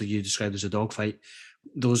match like you described as a dogfight,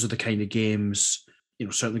 those are the kind of games,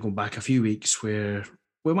 certainly going back a few weeks where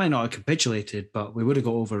we might not have capitulated, but we would have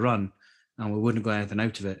got overrun and we wouldn't have got anything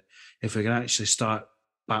out of it. If we can actually start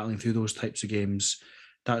battling through those types of games,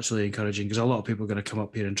 that's really encouraging because a lot of people are going to come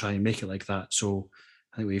up here and try and make it like that. So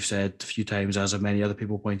I think we've said a few times, as have many other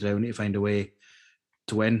people pointed out, we need to find a way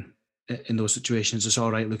to win in those situations. It's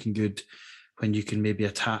all right looking good when you can maybe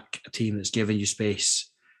attack a team that's giving you space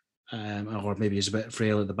or maybe is a bit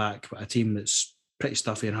frail at the back, but a team that's pretty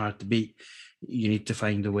stuffy and hard to beat, you need to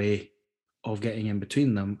find a way of getting in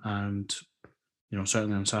between them. And,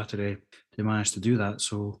 certainly on Saturday, they managed to do that.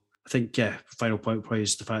 So I think, final point probably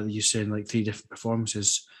is the fact that you're saying like 3 different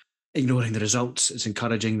performances, ignoring the results. It's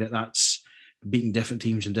encouraging that that's beating different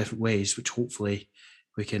teams in different ways, which hopefully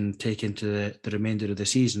we can take into the remainder of the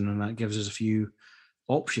season. And that gives us a few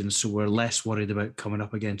options. So we're less worried about coming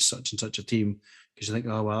up against such and such a team because you think,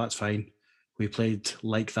 oh, well, that's fine. We played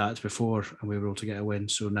like that before and we were able to get a win.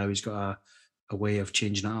 So now he's got a way of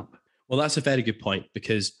changing it up. Well, that's a very good point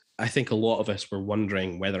because I think a lot of us were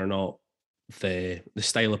wondering whether or not the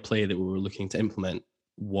style of play that we were looking to implement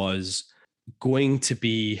was going to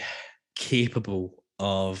be capable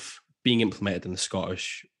of being implemented in the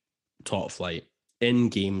Scottish top flight in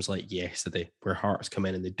games like yesterday, where Hearts come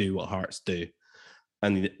in and they do what Hearts do.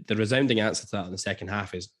 And the resounding answer to that in the second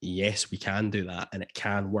half is, yes, we can do that and it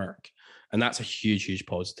can work. And that's a huge, huge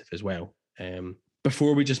positive as well.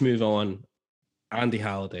 Before we just move on, Andy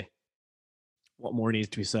Halliday. What more needs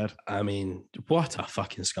to be said? I mean, what a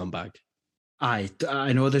fucking scumbag. I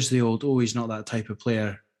know there's the old, he's not that type of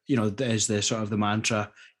player. There's the sort of the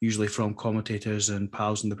mantra, usually from commentators and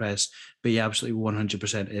pals in the press, but he absolutely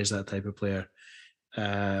 100% is that type of player.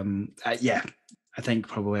 I think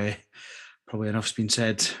probably enough's been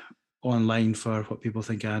said online for what people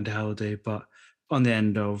think of Andy Halliday, but on the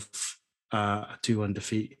end of a 2-1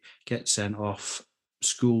 defeat, gets sent off,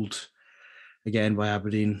 schooled again by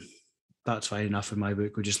Aberdeen. That's fine enough in my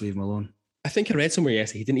book. We'll just leave him alone. I think I read somewhere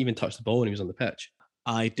yesterday he didn't even touch the ball when he was on the pitch.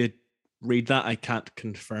 I did read that. I can't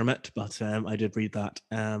confirm it, but I did read that.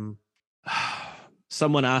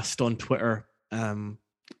 Someone asked on Twitter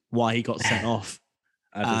why he got sent off.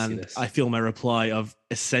 And I feel my reply of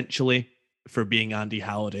essentially for being Andy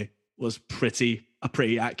Halliday was a pretty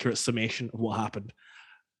accurate summation of what happened.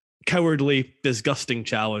 Cowardly, disgusting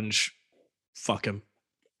challenge. Fuck him.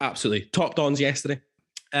 Absolutely. Top Dons yesterday.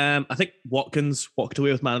 I think Watkins walked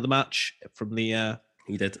away with man of the match from the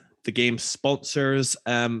He did. The game sponsors.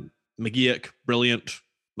 McGeoch, brilliant.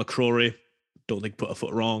 McCrory, don't think put a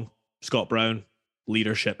foot wrong. Scott Brown,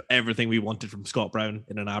 leadership, everything we wanted from Scott Brown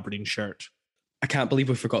in an Aberdeen shirt. I can't believe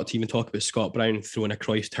we forgot to even talk about Scott Brown throwing a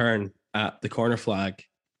Cruyff turn at the corner flag.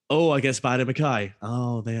 Oh, I guess Barry Mackay.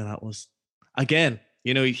 Oh, there, that was. Again,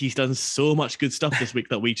 he's done so much good stuff this week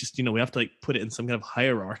that we just, we have to like put it in some kind of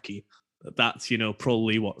hierarchy. That's,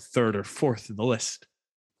 probably third or fourth in the list.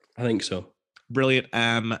 I think so. Brilliant.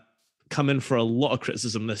 Come in for a lot of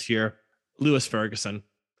criticism this year. Lewis Ferguson,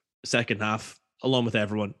 second half, along with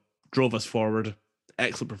everyone, drove us forward.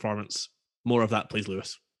 Excellent performance. More of that, please,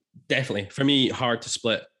 Lewis. Definitely. For me, hard to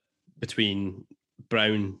split between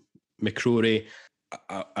Brown, McCrory.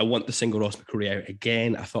 I want the single Ross McCrory out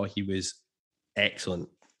again. I thought he was excellent.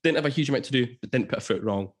 Didn't have a huge amount to do, but didn't put a foot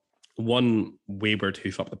wrong. One wayward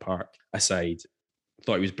hoof up the park aside,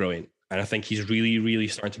 thought he was brilliant. And I think he's really, really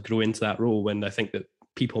starting to grow into that role, and I think that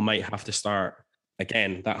people might have to start,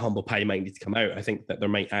 again, that humble pie might need to come out. I think that there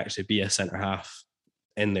might actually be a centre-half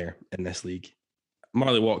in there in this league.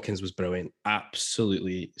 Marley Watkins was brilliant.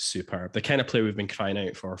 Absolutely superb. The kind of player we've been crying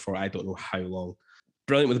out for I don't know how long.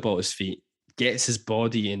 Brilliant with the ball at his feet. Gets his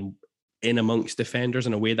body in amongst defenders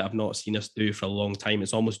in a way that I've not seen us do for a long time.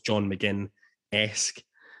 It's almost John McGinn-esque,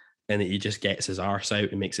 in that he just gets his arse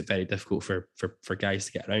out and makes it very difficult for guys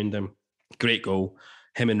to get around him. Great goal.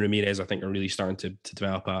 Him and Ramirez, I think, are really starting to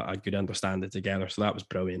develop a good understanding together. So that was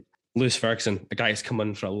brilliant. Lewis Ferguson, a guy who's come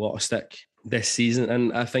in for a lot of stick this season,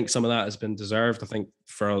 and I think some of that has been deserved. I think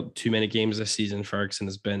for too many games this season, Ferguson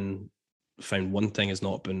has been found one thing has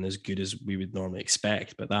not been as good as we would normally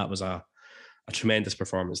expect, but that was a tremendous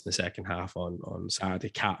performance in the second half on Saturday,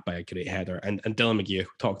 capped by a great header. And Dylan McGeoch, we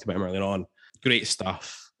talked about him earlier on. Great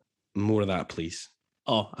stuff. More of that, please.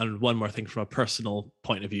 Oh, and one more thing from a personal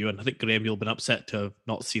point of view, and I think Graham, you'll have been upset to have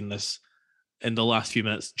not seen this in the last few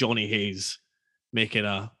minutes. Johnny Hayes making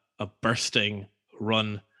a bursting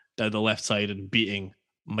run down the left side and beating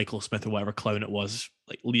Michael Smith or whatever clown it was,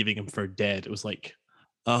 like leaving him for dead. It was like,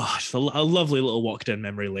 just a lovely little walk down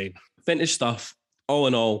memory lane. Vintage stuff. All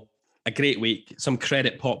in all, a great week. Some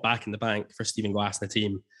credit popped back in the bank for Stephen Glass and the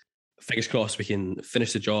team. Fingers crossed we can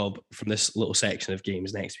finish the job from this little section of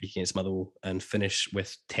games next week against Motherwell and finish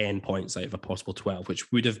with 10 points out of a possible 12,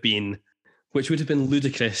 which would have been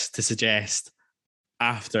ludicrous to suggest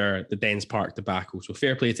after the Dens Park debacle. So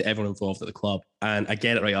fair play to everyone involved at the club, and I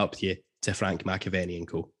get it right up to you, to Frank McAvenny and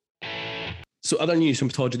co. So other news from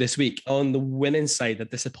Pittodrie this week. On the women's side, a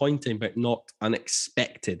disappointing but not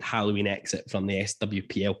unexpected Halloween exit from the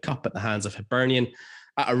SWPL Cup at the hands of Hibernian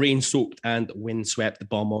at a rain-soaked and wind-swept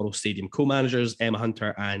Balmoral Stadium. Co-managers Emma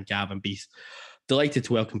Hunter and Gavin Beath delighted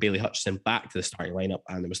to welcome Bailey Hutchison back to the starting lineup,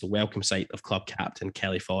 and there was the welcome sight of club captain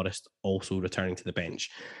Kelly Forrest also returning to the bench.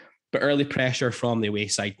 But early pressure from the away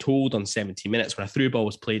side told on 17 minutes when a through ball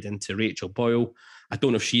was played into Rachel Boyle. I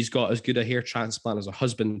don't know if she's got as good a hair transplant as her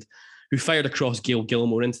husband, who fired across Gail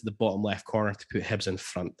Gilmore into the bottom left corner to put Hibs in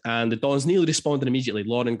front. And the Dons nearly responded immediately.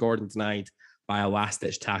 Lauren Gordon denied by a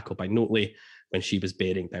last-ditch tackle by Notley when she was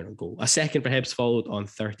bearing down on goal. A second for Hibs followed on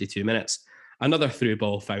 32 minutes. Another through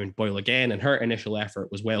ball found Boyle again, and her initial effort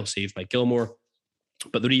was well saved by Gilmore.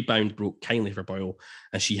 But the rebound broke kindly for Boyle,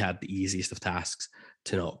 and she had the easiest of tasks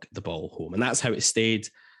to knock the ball home. And that's how it stayed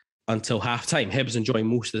until half-time. Hibs enjoying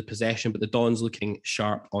most of the possession, but the Dons looking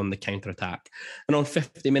sharp on the counter-attack. And on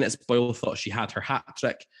 50 minutes, Boyle thought she had her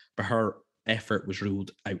hat-trick, but her effort was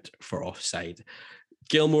ruled out for offside.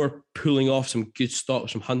 Gilmore pulling off some good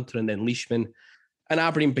stops from Hunter and then Leishman. And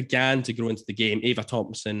Aberdeen began to grow into the game. Ava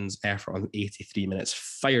Thompson's effort on 83 minutes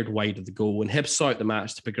fired wide of the goal, and Hibs saw out the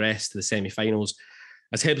match to progress to the semi-finals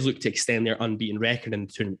as Hibs looked to extend their unbeaten record in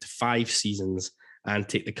the tournament to 5 seasons and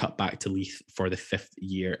take the cup back to Leith for the 5th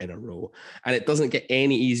year in a row. And it doesn't get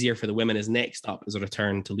any easier for the women, as next up is a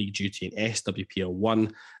return to league duty in SWPL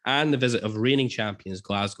 1 and the visit of reigning champions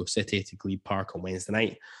Glasgow City to Glebe Park on Wednesday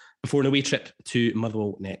night, before an away trip to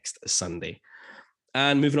Motherwell next Sunday.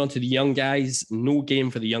 And moving on to the young guys, no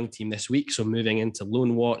game for the young team this week. So moving into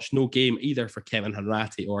loan watch, no game either for Kevin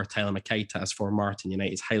Hanratty or Tyler Makaita, as for Martin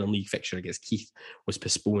United's Highland League fixture against Keith was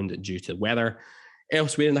postponed due to weather.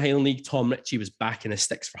 Elsewhere in the Highland League, Tom Ritchie was back in the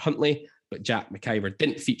sticks for Huntly, but Jack McIver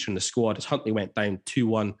didn't feature in the squad as Huntly went down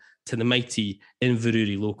 2-1 to the mighty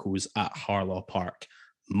Inverurie locals at Harlaw Park.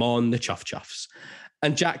 Mon the Chuff Chuffs.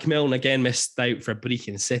 And Jack Milne again missed out for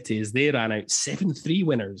Brechin City as they ran out 7-3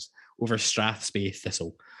 winners over Strathspey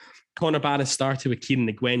Thistle. Connor Barnes started with Kieran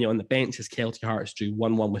Nguyen on the bench as Celtic Hearts drew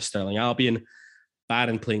 1-1 with Stirling Albion.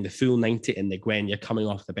 Barron playing the full 90 and Nguyen coming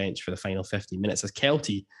off the bench for the final 15 minutes as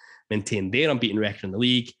Kelty maintained their unbeaten record in the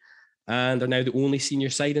league and are now the only senior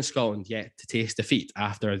side in Scotland yet to taste defeat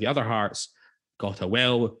after the other Hearts got a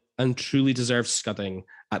well and truly deserved scudding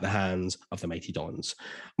at the hands of the mighty Dons.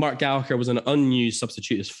 Mark Gallagher was an unused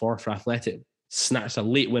substitute as for Athletic, snatched a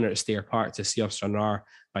late winner at Stair Park to see off Stranraer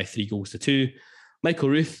by 3-2. Michael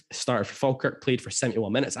Ruth started for Falkirk, played for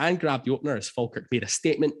 71 minutes and grabbed the opener as Falkirk made a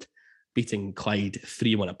statement, beating Clyde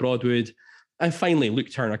 3-1 at Broadwood. And finally,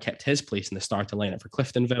 Luke Turner kept his place in the starting lineup for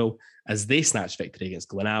Cliftonville as they snatched victory against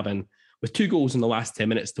Glenavon with 2 goals in the last 10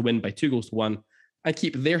 minutes to win by 2-1 and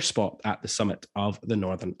keep their spot at the summit of the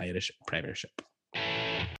Northern Irish Premiership.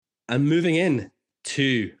 And moving in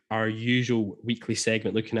to our usual weekly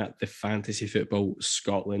segment, looking at the Fantasy Football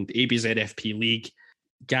Scotland ABZ FP League.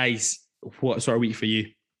 Guys, what sort of week for you?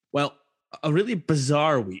 Well, a really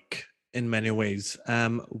bizarre week in many ways.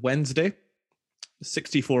 Wednesday,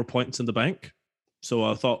 64 points in the bank. So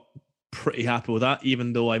I thought pretty happy with that,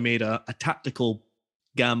 even though I made a tactical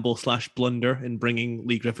gamble / blunder in bringing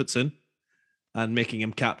Lee Griffiths in and making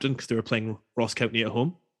him captain because they were playing Ross County at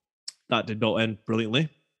home. That did not end brilliantly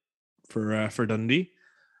for Dundee.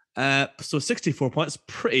 So 64 points,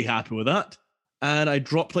 pretty happy with that. And I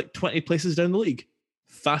dropped like 20 places down the league.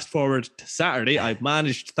 Fast forward to Saturday, I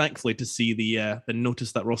managed, thankfully, to see the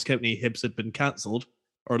notice that Ross County Hibs had been cancelled,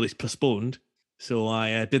 or at least postponed. So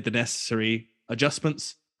I did the necessary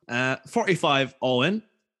adjustments. 45 all in,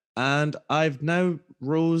 and I've now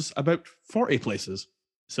rose about 40 places.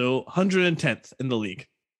 So 110th in the league.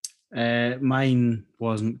 Mine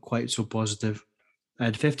wasn't quite so positive. I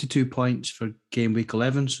had 52 points for game week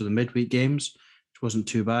 11, so the midweek games, which wasn't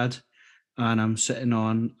too bad. And I'm sitting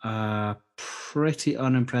on a pretty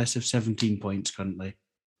unimpressive 17 points currently.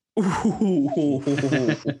 Well,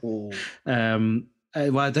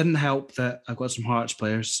 it didn't help that I've got some Hearts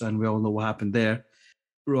players, and we all know what happened there.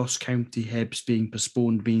 Ross County Hibs being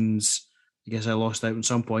postponed means I guess I lost out on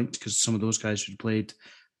some points because some of those guys had played.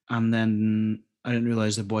 And then I didn't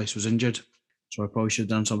realise the Boyce was injured. So I probably should have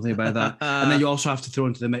done something about that. And then you also have to throw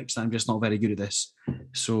into the mix that I'm just not very good at this.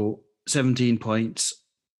 So 17 points.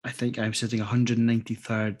 I think I'm sitting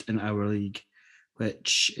 193rd in our league,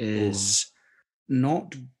 which is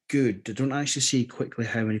not good. I don't actually see quickly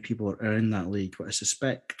how many people are in that league, but I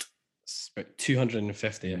suspect it's about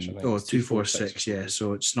 250-ish, I think. Oh, 246, yeah.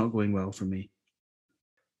 So it's not going well for me.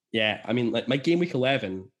 Yeah, I mean, like my game week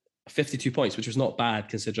 11, 52 points, which was not bad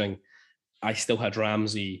considering I still had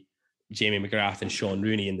Ramsey, Jamie McGrath and Sean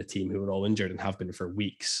Rooney in the team who were all injured and have been for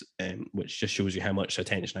weeks, which just shows you how much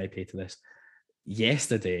attention I pay to this.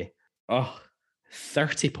 Yesterday,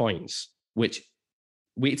 30 points, which,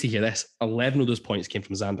 wait to hear this, 11 of those points came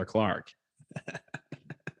from Xander Clark.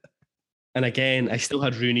 And again, I still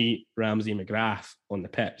had Rooney, Ramsey, McGrath on the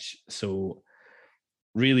pitch. So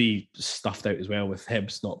really stuffed out as well with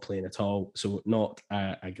Hibs not playing at all. So not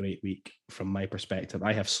a great week from my perspective.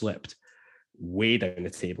 I have slipped way down the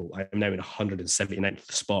table. I'm now in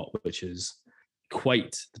 179th spot, which is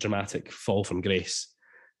quite the dramatic fall from grace.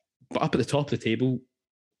 But up at the top of the table,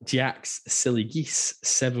 Jack's Silly Geese,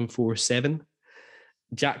 747.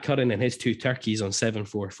 Jack Curran and his 2 turkeys on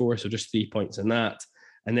 744, so just 3 points in that.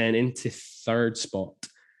 And then into third spot,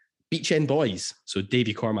 Beach End Boys. So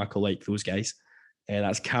Davy Cormack will like those guys.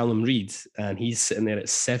 That's Callum Reid, and he's sitting there at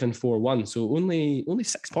 741. So only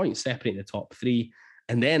 6 points separating the top 3.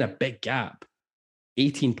 And then a big gap,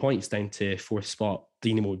 18 points down to fourth spot,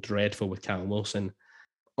 Dynamo Dreadful with Callum Wilson.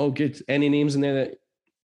 Oh, good. Any names in there that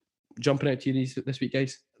jumping out to you this week,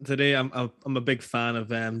 guys? Today, I'm a big fan of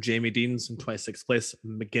Jamie Deans in 26th place,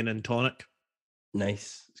 McGinn and Tonic.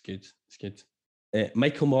 Nice. It's good. It's good.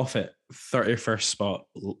 Michael Moffat, 31st spot.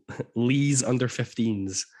 Lee's under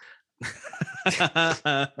 15s.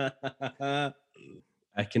 I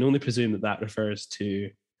can only presume that refers to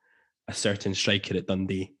a certain striker at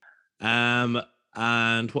Dundee. And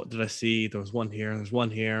what did I see? There's one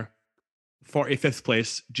here. 45th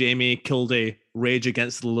place, Jamie Kilday, Rage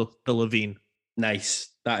Against the Levine. Nice.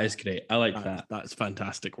 That is great. I like that. That's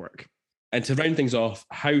fantastic work. And to round things off,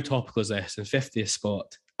 how topical is this? In 50th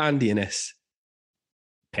spot, Andy Innes,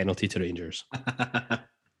 penalty to Rangers.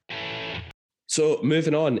 So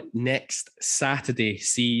moving on, next Saturday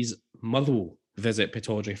sees Motherwell visit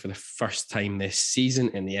Pittodrie for the first time this season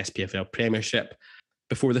in the SPFL Premiership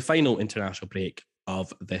before the final international break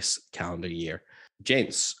of this calendar year.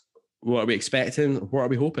 Gents, what are we expecting? What are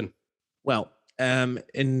we hoping? Well,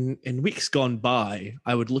 in weeks gone by,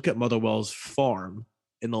 I would look at Motherwell's form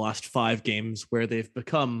in the last 5 games where they've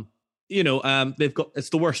become, it's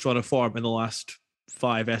the worst run of form in the last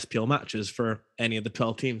 5 SPL matches for any of the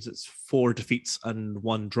 12 teams. It's 4 defeats and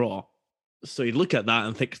 1 draw. So you look at that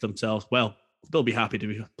and think to themselves, well, they'll be happy to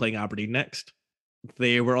be playing Aberdeen next.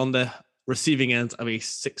 They were on the receiving end of a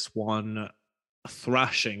 6-1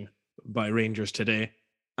 thrashing by Rangers today.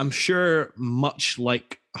 I'm sure, much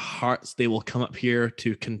like Hearts, they will come up here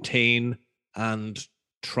to contain and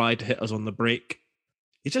try to hit us on the break.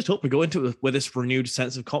 You just hope we go into it with this renewed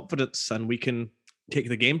sense of confidence and we can take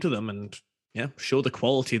the game to them and show the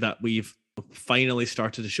quality that we've finally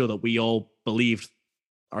started to show that we all believed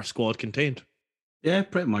our squad contained. Yeah,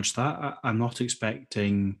 pretty much that. I'm not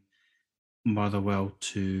expecting Motherwell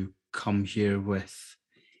to come here with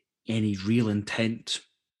any real intent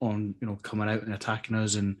on, coming out and attacking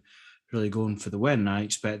us and really going for the win. I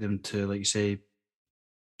expect them to, like you say,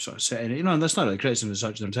 sort of sit in, and that's not really criticism as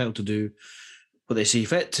such. They're entitled to do what they see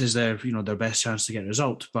fit is their best chance to get a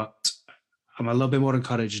result. But I'm a little bit more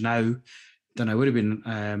encouraged now than I would have been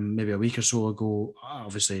maybe a week or so ago.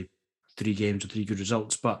 Obviously, 3 games with 3 good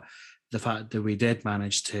results, but the fact that we did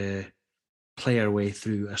manage to play our way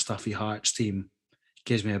through a stuffy Hearts team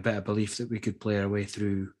gives me a bit of belief that we could play our way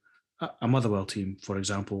through a Motherwell team, for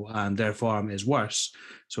example, and their form is worse.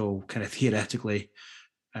 So kind of theoretically,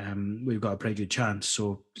 we've got a pretty good chance.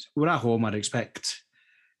 So we're at home. I'd expect,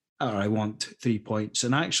 or I want 3 points.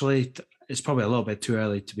 And actually, it's probably a little bit too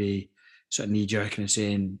early to be sort of knee-jerking and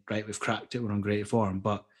saying, right, we've cracked it, we're on great form.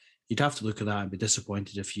 But you'd have to look at that and be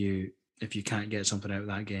disappointed if you can't get something out of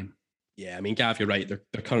that game. Yeah, I mean, Gav, you're right.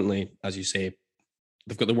 They're currently, as you say,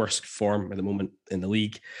 they've got the worst form at the moment in the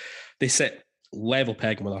league. They sit level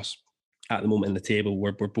pegging with us at the moment in the table.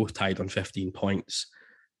 We're both tied on 15 points,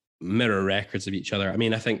 mirror records of each other. I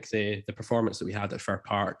mean, I think the performance that we had at Fir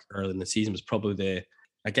Park early in the season was probably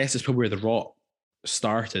it's probably where the rot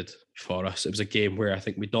started for us. It was a game where I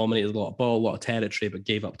think we dominated a lot of ball, a lot of territory, but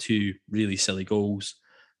gave up 2 really silly goals.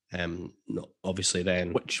 Not obviously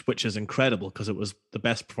then, which is incredible because it was the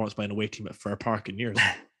best performance by an away team at Fir Park in years.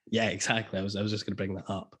 Yeah, exactly. I was just going to bring that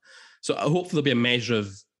up. So hopefully there'll be a measure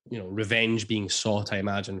of revenge being sought, I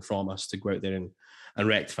imagine, from us to go out there and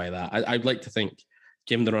rectify that. I'd like to think,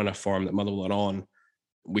 given the run of form that Motherwell are on,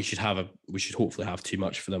 we should hopefully have too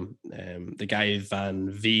much for them. The guy Van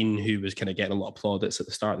Veen, who was kind of getting a lot of plaudits at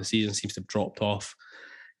the start of the season, seems to have dropped off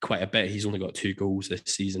quite a bit. He's only got 2 goals this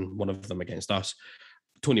season, one of them against us.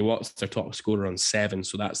 Tony Watt's their top scorer on 7,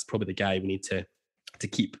 so that's probably the guy we need to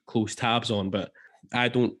keep close tabs on. But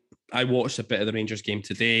I watched a bit of the Rangers game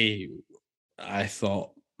today. I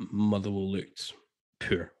thought Motherwell looked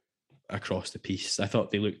poor across the piece. I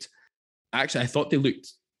thought they looked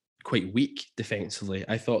quite weak defensively.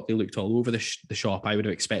 I thought they looked all over the shop. I would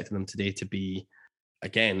have expected them today to be,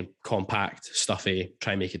 again, compact, stuffy,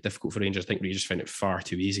 try and make it difficult for Rangers. I think Rangers found it far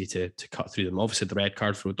too easy to cut through them. Obviously, the red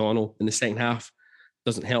card for O'Donnell in the second half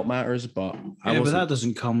doesn't help matters, but but that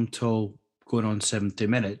doesn't come till going on 70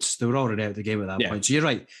 minutes. They were already out of the game at that point. So you're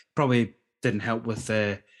right, probably didn't help with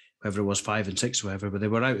whoever it was, 5 and 6 or whatever, but they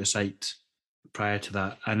were out of sight prior to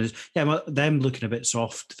that. And them looking a bit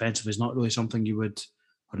soft defensively is not really something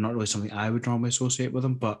not really something I would normally associate with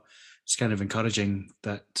them, but it's kind of encouraging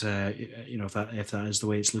that if that is the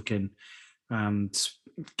way it's looking, and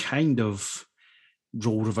kind of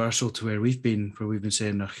role reversal to where we've been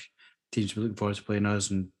saying teams will be looking forward to playing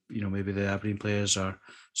us, and maybe the Aberdeen players are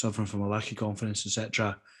suffering from a lack of confidence,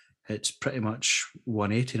 etc. It's pretty much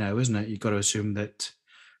 180 now, isn't it? You've got to assume that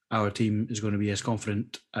our team is going to be as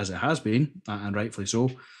confident as it has been, and rightfully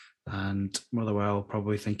so. And Motherwell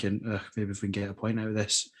probably thinking, maybe if we can get a point out of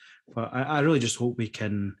this. But I really just hope we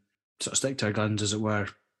can sort of stick to our guns, as it were,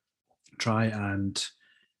 try and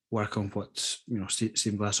work on what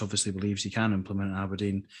Stephen Glass obviously believes he can implement at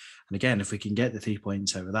Aberdeen. And again, if we can get the 3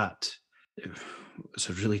 points out of that, it's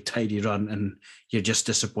a really tidy run, and you're just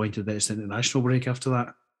disappointed that it's an international break after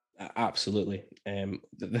that. Absolutely.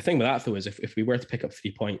 The thing with that, though, is if we were to pick up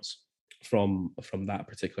 3 points from that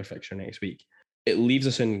particular fixture next week, it leaves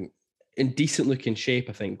us in decent looking shape,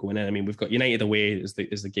 I think, going in. I mean, we've got United away is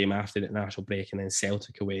the game after the international break, and then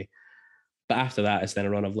Celtic away. But after that, it's then a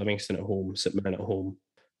run of Livingston at home, St Mirren at home,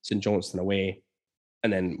 St Johnstone away,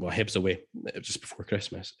 and then Hibs away just before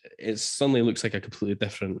Christmas. It suddenly looks like a completely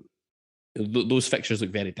different. Those fixtures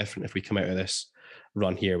look very different if we come out of this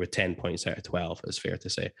run here with 10 points out of 12. It's fair to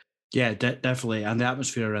say. Yeah, definitely, and the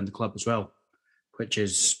atmosphere around the club as well, which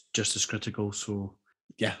is just as critical. So.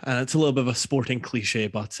 Yeah, and it's a little bit of a sporting cliche,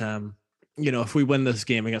 but if we win this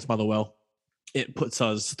game against Motherwell, it puts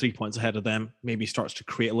us 3 points ahead of them. Maybe starts to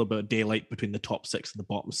create a little bit of daylight between the top 6 and the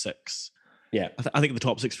bottom 6. Yeah, I think the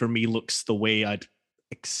top 6 for me looks the way I'd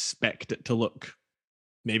expect it to look.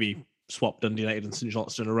 Maybe swap Dundee United and St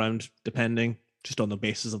Johnstone around, depending. just on the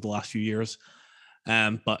basis of the last few years.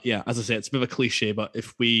 But yeah, as I say, it's a bit of a cliche, but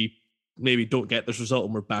if we maybe don't get this result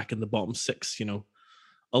and we're back in the bottom 6,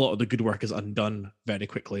 a lot of the good work is undone very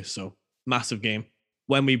quickly. So massive game.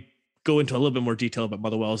 When we go into a little bit more detail about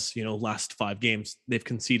Motherwell's, last 5 games, they've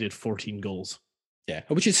conceded 14 goals. Yeah,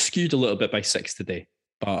 which is skewed a little bit by 6 today,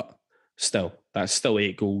 but still, that's still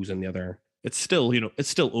 8 goals in the other. It's still, it's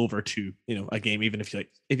still over 2, a game, even if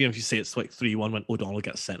you say it's like 3-1 when O'Donnell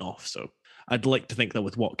gets sent off. So I'd like to think that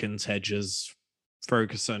with Watkins, Hedges,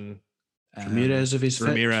 Ferguson, Ramirez, if he's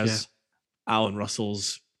fit, Alan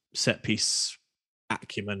Russell's set piece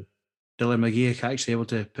acumen, Dylan McGeoch actually able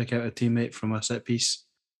to pick out a teammate from a set piece.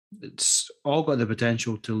 It's all got the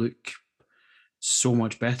potential to look so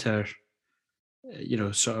much better,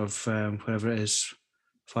 whatever it is,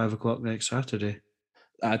 5 o'clock next Saturday.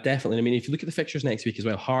 Definitely. I mean, if you look at the fixtures next week as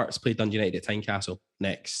well, Hearts play Dundee United at Tynecastle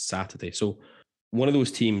next Saturday. So one of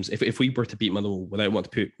those teams, if we were to beat Motherwell, without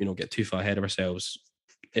wanting to get too far ahead of ourselves,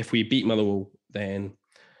 if we beat Motherwell, then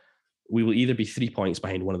we will either be 3 points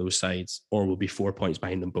behind one of those sides or we'll be 4 points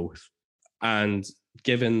behind them both. And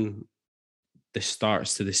given the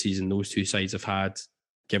starts to the season those two sides have had,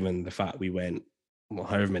 given the fact we went,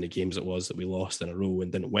 however many games it was that we lost in a row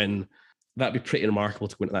and didn't win, that'd be pretty remarkable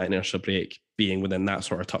to go into that inertia break being within that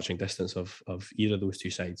sort of touching distance of either of those two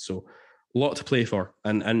sides. So a lot to play for.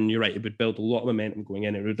 And you're right, it would build a lot of momentum going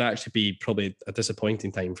in. It would actually be probably a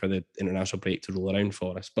disappointing time for the international break to roll around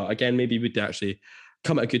for us. But again, maybe we'd actually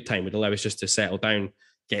come at a good time. Would allow us just to settle down,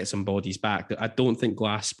 get some bodies back. I don't think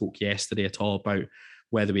Glass spoke yesterday at all about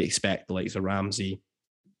whether we expect the likes of Ramsey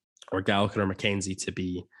or Gallagher or McKenzie to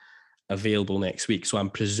be available next week. So I'm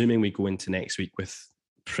presuming we go into next week with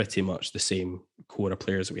pretty much the same core of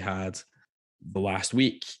players that we had the last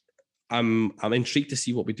week. I'm intrigued to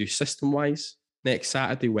see what we do system-wise next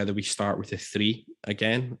Saturday, whether we start with a 3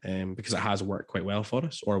 again, because it has worked quite well for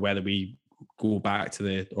us, or whether we go back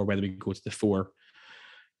to whether we go to the 4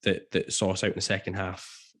 that saw us out in the second half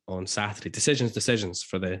on Saturday. Decisions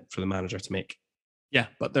for the manager to make. Yeah,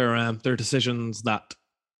 but they're decisions that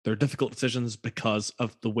they're difficult decisions because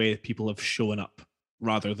of the way people have shown up,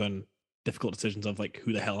 rather than difficult decisions of like,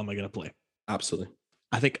 who the hell am I going to play? Absolutely.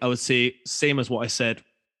 I think I would say same as what I said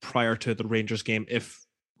prior to the Rangers game. If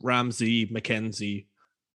Ramsey, McKenzie,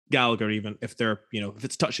 Gallagher, even if they're, if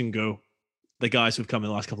it's touch and go, the guys who've come in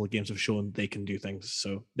the last couple of games have shown they can do things,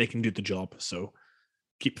 so they can do the job. So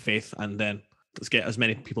keep faith, and then let's get as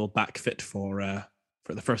many people back fit for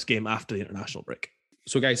the first game after the international break.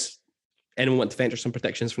 So guys, anyone want to venture some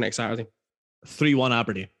predictions for next Saturday? 3-1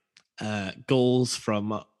 Aberdeen. Goals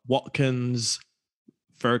from Watkins,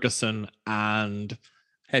 Ferguson, and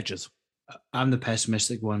Hedges. I'm the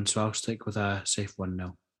pessimistic one, so I'll stick with a safe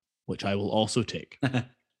 1-0. Which I will also take.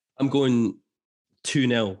 I'm going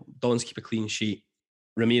 2-0. Dons keep a clean sheet.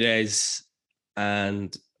 Ramirez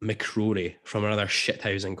and McCrory from another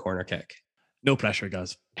shithousing corner kick. No pressure,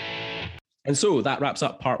 guys. And so that wraps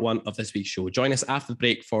up part 1 of this week's show. Join us after the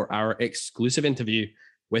break for our exclusive interview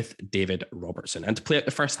with David Robertson. And to play out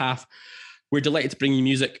the first half, we're delighted to bring you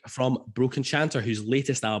music from Broken Chanter, whose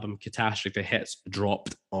latest album, Catastrophe Hits,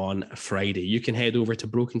 dropped on Friday. You can head over to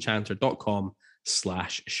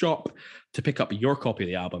brokenchanter.com/shop to pick up your copy of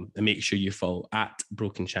the album, and make sure you follow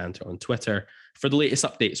 @BrokenChanter on Twitter for the latest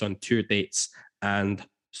updates on tour dates and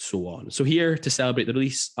so on. So here to celebrate the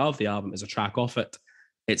release of the album is a track off it.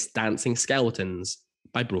 It's Dancing Skeletons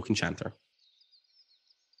by Broken Chanter.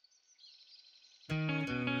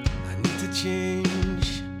 I need to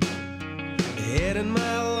change the air in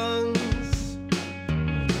my lungs,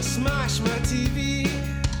 smash my TV,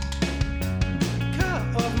 cut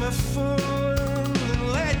off my phone and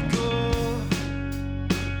let go.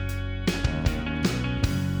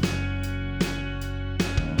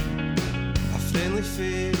 A friendly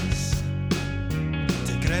face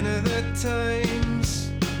to grin at the times,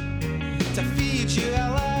 to feed you a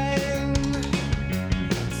line,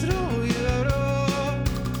 throw you a rope,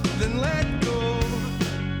 then let go.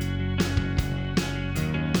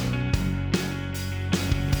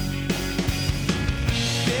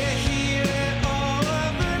 They're here all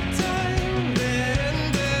of the time, they're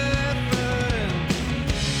indifferent.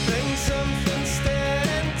 Bring something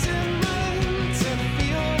steady to mind to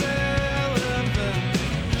feel relevant.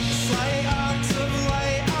 Slight arcs of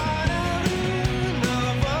light on a rune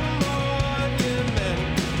of a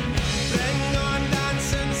monument.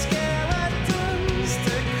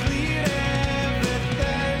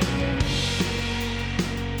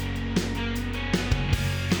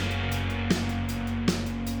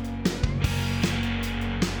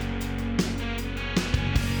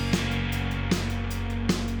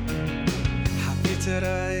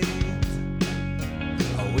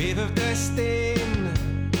 resting.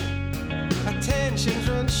 Attention's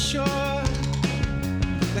run short.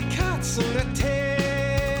 The cat's on the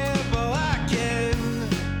table again.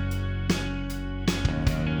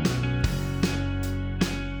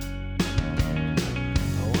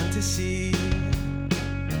 I want to see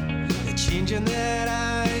the change in their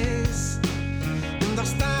eyes,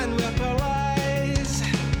 understand where our lies,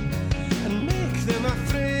 and make them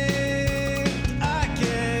afraid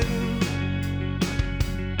again.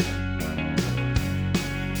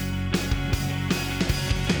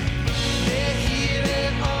 They hear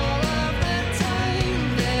it all of the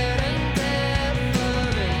time, they're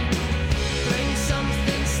indifferent. Bring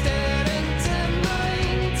something stirring to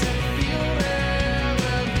mind to feel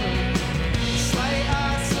relevant. Slight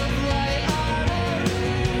arts of light on a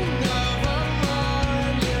ring of a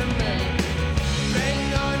monument. Bring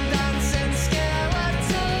on dancing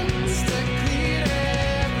skeletons to clear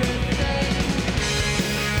everything.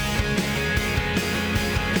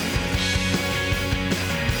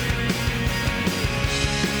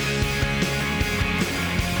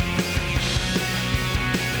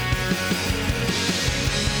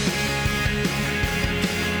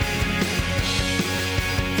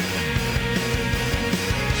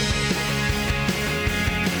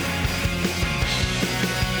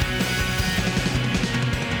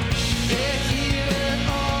 They hear it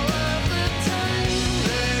all of the time,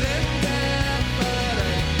 they're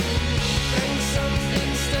indifferent. Bring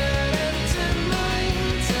something stirring to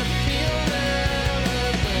mind to feel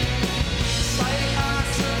relevant. Slight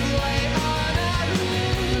arts of light on a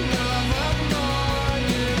ring of a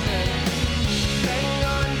monument. Bring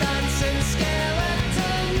on dancing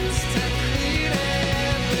skeletons to clear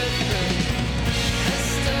everything.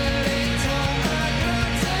 History taught a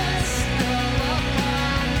grotesque of a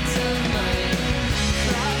pantomime.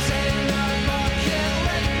 Crabs in our bucket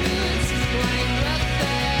liquids lined with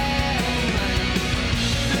thermite.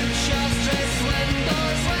 Butchers dress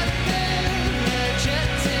windows with their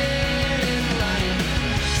vegetarian line.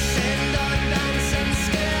 Send on dancing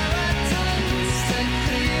skeletons to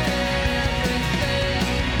clear everything.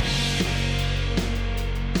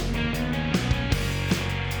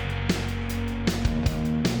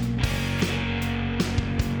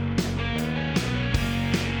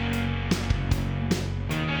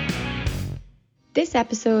 This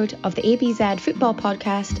episode of the ABZ Football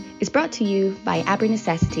Podcast is brought to you by Aber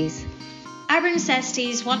Necessities. Aber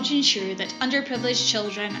Necessities want to ensure that underprivileged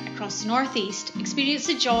children across the North East experience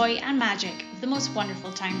the joy and magic of the most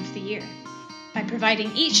wonderful time of the year by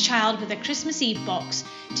providing each child with a Christmas Eve box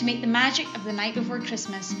to make the magic of the night before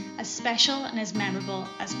Christmas as special and as memorable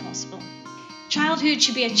as possible. Childhood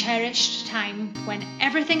should be a cherished time when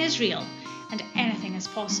everything is real and anything is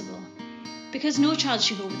possible, because no child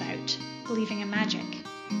should go without believing in magic.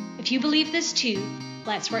 If you believe this too,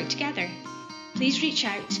 let's work together. Please reach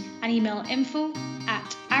out and email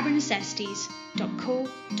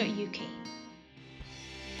info@abernecessities.co.uk.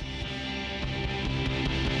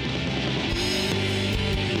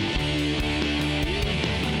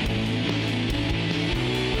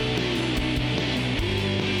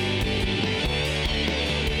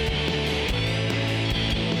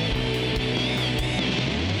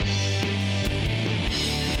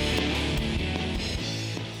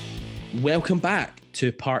 Welcome back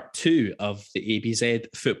to part 2 of the ABZ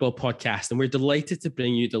Football Podcast, and we're delighted to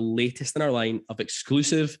bring you the latest in our line of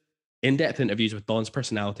exclusive, in-depth interviews with Don's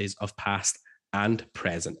personalities of past and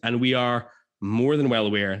present. And we are more than well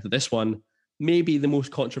aware that this one may be the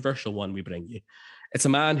most controversial one we bring you. It's a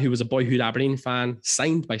man who was a boyhood Aberdeen fan,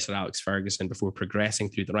 signed by Sir Alex Ferguson before progressing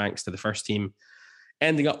through the ranks to the first team,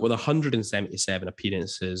 ending up with 177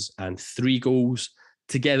 appearances and 3 goals,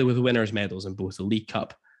 together with winners' medals in both the League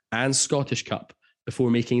Cup and Scottish Cup,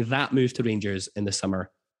 before making that move to Rangers in the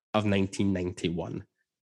summer of 1991,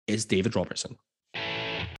 is David Robertson.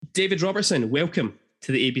 David Robertson, welcome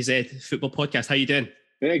to the ABZ Football Podcast. How are you doing?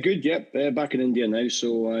 Good, yep. Back in India now,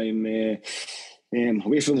 so I'm away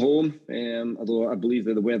from home, although I believe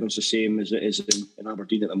that the weather's the same as it is in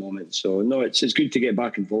Aberdeen at the moment. So, no, it's good to get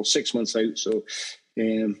back involved. 6 months out, so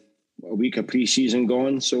a week of pre-season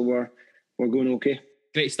gone, so we're going okay.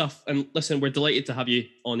 Great stuff. And listen, we're delighted to have you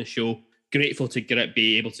on the show. Grateful to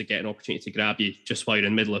be able to get an opportunity to grab you just while you're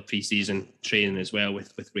in the middle of pre-season training as well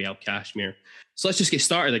with Real Kashmir. So let's just get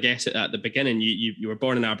started, I guess, at the beginning. You were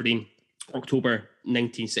born in Aberdeen, October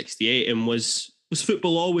 1968, and was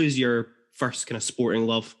football always your first kind of sporting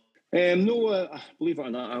love? No, believe it or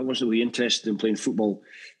not, I wasn't really interested in playing football.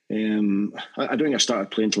 I don't think I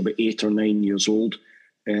started playing until about 8 or 9 years old.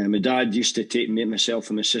 My dad used to take me, myself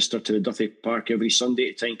and my sister to the Duthie Park every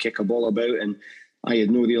Sunday to try and kick a ball about and I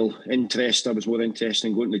had no real interest. I was more interested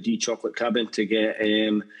in going to the D chocolate cabin to get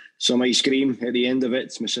some ice cream at the end of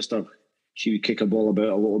it. My sister, she would kick a ball about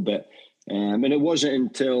a little bit. And it wasn't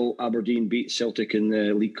until Aberdeen beat Celtic in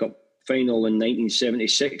the League Cup final in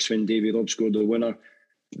 1976 when David Robertson scored the winner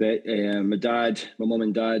that my mum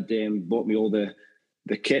and dad bought me all the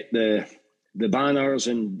kit, the banners,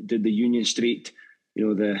 and did the Union Street,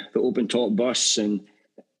 the open top bus, and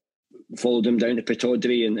followed him down to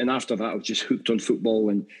Pittodrie. And after that, I was just hooked on football.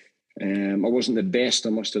 And I wasn't the best, I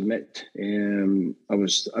must admit. I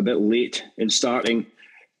was a bit late in starting.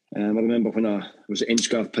 I remember when I was at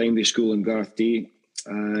Inchgarth Primary School in Garthdee,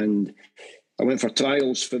 and I went for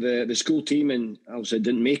trials for the school team, and obviously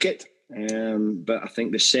didn't make it. But I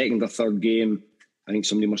think the second or third game, I think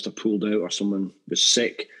somebody must have pulled out or someone was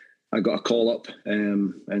sick. I got a call up,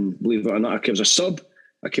 and believe it or not, I was a sub.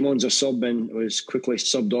 I came on as a sub and was quickly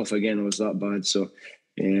subbed off again. It was that bad. So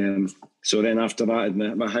then after that,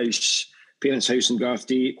 at my parents' house in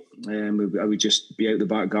Garthdee, I would just be out the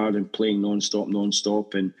back garden playing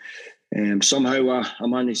non-stop. And somehow I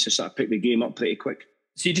managed to sort of pick the game up pretty quick.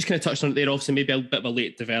 So you just kind of touched on it there, obviously maybe a bit of a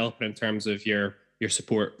late developer in terms of your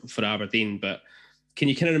support for Aberdeen, but can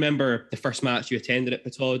you kind of remember the first match you attended at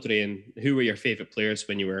Pittodrie, and who were your favourite players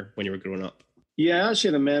when you were growing up? Yeah, I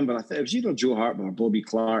actually remember. I think it was either Joe Harper or Bobby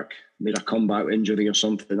Clark made a comeback injury or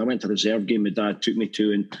something. I went to a reserve game my dad took me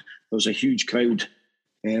to, and there was a huge crowd.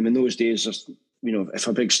 In those days, if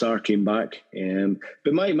a big star came back.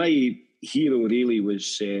 But my hero really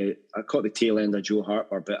was, I caught the tail end of Joe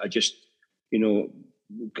Harper, but I just,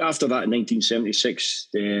 after that 1976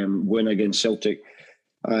 win against Celtic,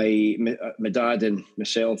 my dad and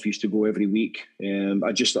myself used to go every week.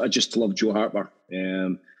 I just loved Joe Harper.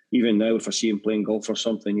 Even now, if I see him playing golf or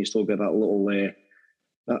something, you still get that little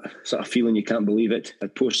that sort of feeling you can't believe it. I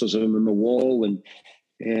had posters of him on the wall, and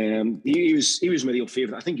he was my real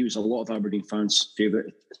favourite. I think he was a lot of Aberdeen fans'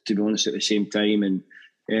 favourite, to be honest, at the same time.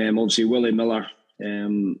 And obviously Willie Miller,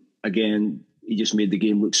 again, he just made the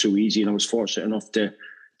game look so easy, and I was fortunate enough to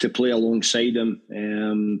play alongside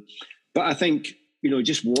him. But I think,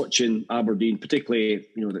 just watching Aberdeen, particularly,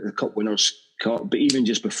 the Cup Winners' Cup, but even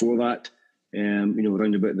just before that,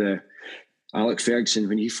 around about the Alec Ferguson,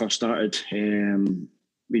 when he first started,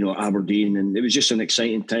 Aberdeen, and it was just an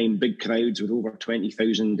exciting time, big crowds with over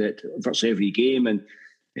 20,000 at virtually every game, and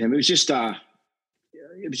it was just a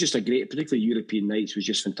great, particularly European nights, was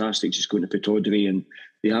just fantastic, just going to Pittodrie, and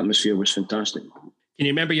the atmosphere was fantastic. Can you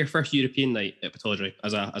remember your first European night at Pittodrie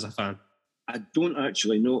as a fan? I don't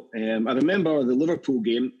actually know. I remember the Liverpool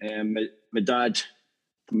game.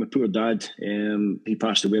 My poor dad, he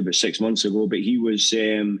passed away about 6 months ago, but he was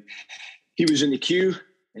in the queue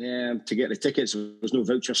to get the tickets. There was no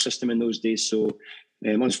voucher system in those days, so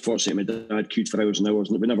unfortunately my dad queued for hours and hours,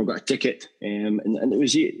 and we never got a ticket. And it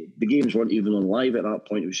was, the games weren't even on live at that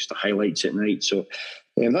point. It was just the highlights at night. So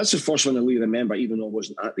that's the first one I really remember, even though I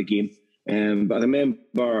wasn't at the game. But I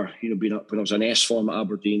remember, being up when I was an S form at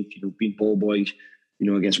Aberdeen, being ball boy,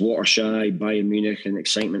 against Watershire, Bayern Munich, and the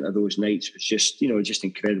excitement of those nights was just, just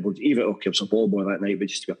incredible. Even I was a ball boy that night, but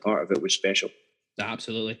just to be a part of it was special.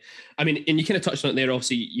 Absolutely. I mean, and you kind of touched on it there.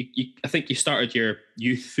 Obviously, I think you started your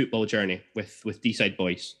youth football journey with D-side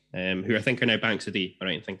boys, who I think are now Banks of D,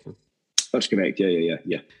 right in thinking? That's correct. Yeah.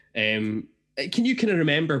 Can you kind of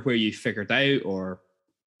remember where you figured out or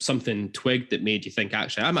something twigged that made you think,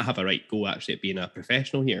 actually, I might have a right go actually at being a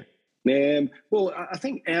professional here? Well, I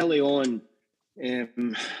think early on, I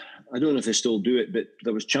don't know if they still do it, but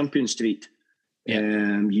there was Champion Street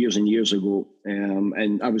years and years ago,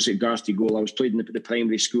 and I was at Garthdee Goal. I was playing in the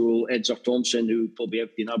primary school. Edzer Thompson, who probably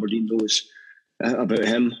everybody in Aberdeen knows about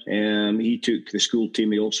him, he took the school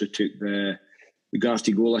team. He also took the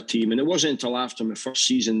Garthdee Goal team, and it wasn't until after my first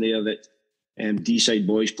season there that D-side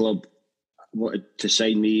Boys Club wanted to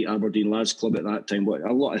sign me. Aberdeen Lads Club at that time,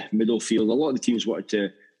 a lot of Middlefield, a lot of the teams wanted to.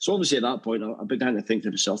 So obviously at that point, I began to think to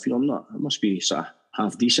myself, I must be sort of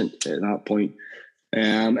half decent at that point.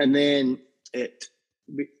 And then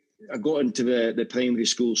I got into the primary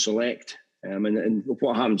school select. And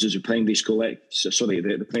what happens is the primary school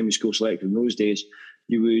select in those days,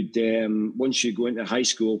 you would, once you go into high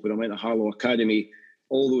school, when I went to Harlow Academy,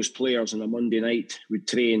 all those players on a Monday night would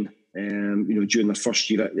train, during their first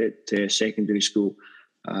year at secondary school.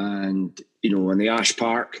 And, in the Ash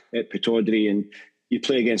Park at Pittodrie, and you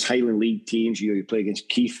play against Highland League teams, you play against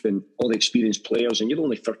Keith and all the experienced players, and you're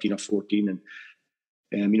only 13 or 14,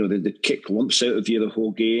 and they'd kick lumps out of you the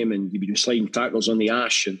whole game, and you'd be doing sliding tackles on the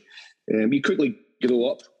ash, and you quickly grow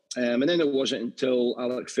up. And then it wasn't until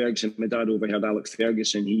Alec Ferguson, my dad overheard Alec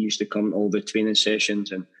Ferguson, he used to come to all the training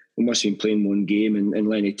sessions, and we must have been playing one game, and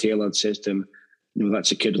Lenny Taylor says to him,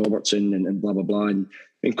 that's a kid Robertson and blah, blah, blah.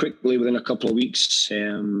 And quickly, within a couple of weeks,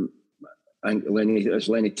 I think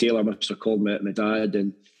Lenny Taylor must have called my dad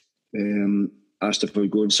and asked if I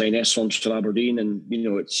would go and sign S forms for Aberdeen. And,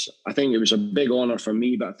 I think it was a big honour for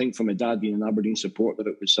me, but I think for my dad being an Aberdeen supporter,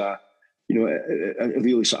 it was, a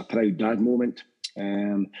really sort of proud dad moment.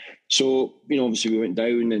 So, obviously we went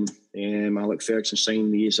down and Alex Ferguson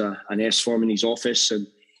signed me as an S form in his office.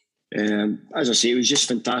 And as I say, it was just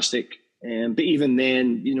fantastic. But even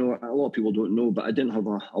then, a lot of people don't know, but I didn't have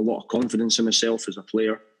a lot of confidence in myself as a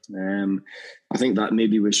player. I think that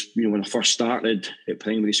maybe was, when I first started at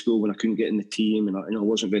primary school, when I couldn't get in the team and I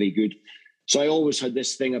wasn't very good. So I always had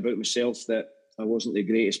this thing about myself that I wasn't the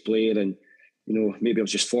greatest player, and maybe I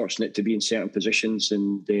was just fortunate to be in certain positions.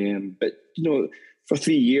 And but for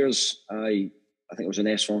 3 years, I think I was an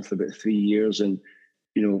S form for about 3 years, and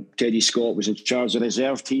Teddy Scott was in charge of the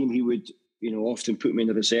reserve team. He would often put me in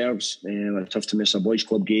the reserves. I'd have to miss a boys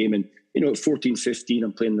club game, and at 14, 15,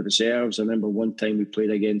 I'm playing the reserves. I remember one time we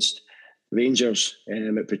played against Rangers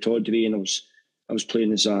at Pittodrie, and I was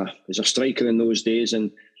playing as a striker in those days,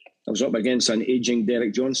 and I was up against an ageing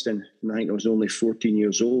Derek Johnston, and I think I was only 14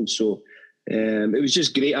 years old. So it was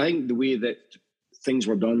just great. I think the way that things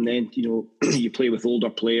were done then, you play with older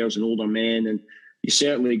players and older men, and you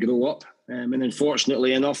certainly grow up. And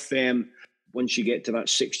unfortunately enough, once you get to that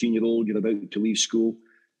 16-year-old, you're about to leave school,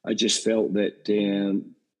 I just felt that,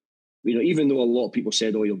 even though a lot of people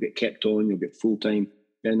said, "Oh, you'll get kept on, you'll get full time,"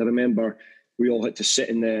 and I remember we all had to sit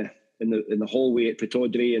in the hallway at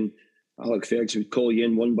Pittodrie, and Alex Ferguson would call you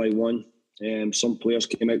in one by one. Some players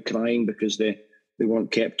came out crying because they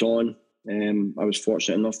weren't kept on. I was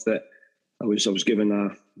fortunate enough that I was given I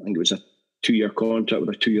think it was a 2-year contract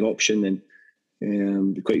with a 2-year option,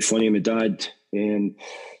 and quite funny, my dad.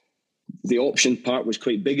 The option part was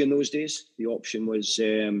quite big in those days. The option was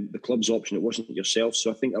the club's option. It wasn't yourself.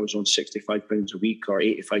 So I think I was on £65 a week or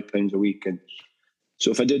 £85 a week. And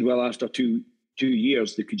so if I did well after two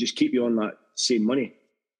years, they could just keep you on that same money.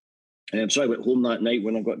 So I went home that night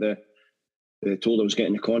when I got told I was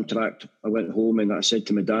getting the contract. I went home and I said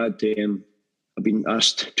to my dad, I've been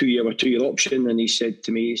asked 2-year option. And he said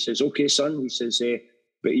to me, he says, "Okay, son," he says,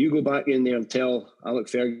 "but you go back in there and tell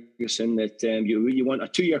Alex Ferguson that you want a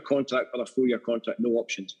 2-year contract or a 4-year contract, no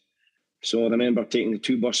options." So I remember taking the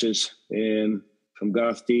 2 buses from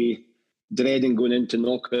Garthdale, dreading going in to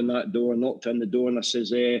knock on that door. Knocked on the door, and I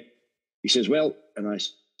says, he says, "Well," and I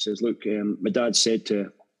says, "Look, my dad said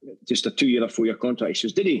to just a 2-year or 4-year contract." He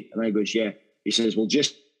says, "Did he?" And I goes, "Yeah." He says, "Well,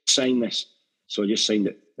 just sign this." So I just signed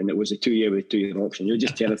it, and it was a 2-year with a 2-year option. You're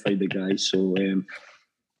just terrified the guys. So.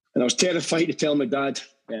 And I was terrified to tell my dad,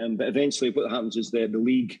 but eventually what happens is the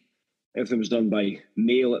league, everything was done by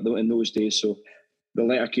mail in those days. So the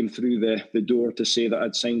letter came through the door to say that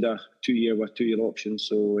I'd signed a 2-year with 2-year option.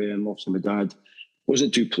 So obviously my dad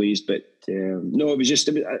wasn't too pleased, but no, it was just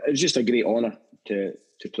a great honour to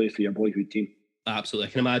play for your boyhood team. Absolutely,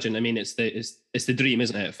 I can imagine. I mean, it's the dream,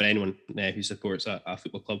 isn't it, for anyone who supports a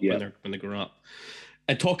football club when they grow up.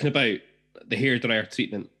 And talking about the hairdryer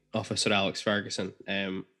treatment of Sir Alex Ferguson,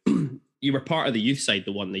 you were part of the youth side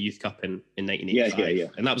that won the Youth Cup in 1985. Yeah.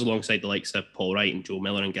 And that was alongside the likes of Paul Wright and Joe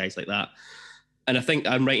Miller and guys like that. And I think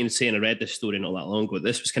I'm right in saying I read this story not that long ago.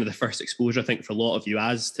 This was kind of the first exposure, I think, for a lot of you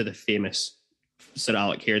as to the famous Sir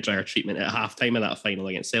Alex hairdryer treatment at half-time of that final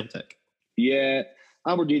against Celtic. Yeah,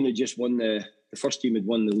 Aberdeen had just won the first team had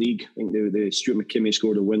won the league. I think the Stuart McKimmie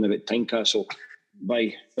scored a winner at Tynecastle.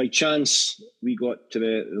 By chance, we got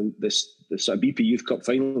to the sort of BP Youth Cup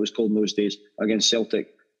final, it was called in those days, against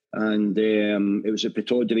Celtic. And it was at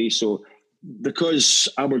Pittodrie. So because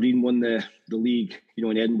Aberdeen won the league,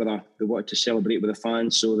 in Edinburgh, they wanted to celebrate with the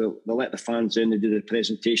fans. So they let the fans in. They did a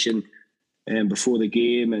presentation before the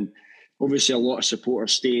game. And obviously a lot of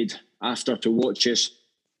supporters stayed after to watch us.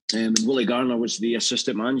 And Willie Garner was the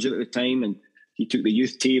assistant manager at the time, and he took the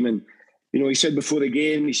youth team. And, he said before the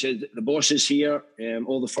game, he said, "The boss is here.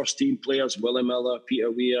 All the first team players, Willie Miller, Peter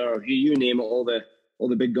Weir, you name it, all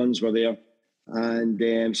the big guns were there. And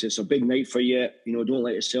he says, "It's a big night for you. Don't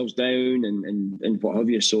let yourselves down and what have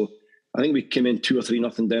you." So I think we came in 2 or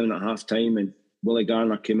 3-0 down at half time, and Willie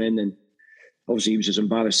Garner came in, and obviously he was as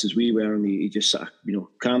embarrassed as we were, and he just sort of,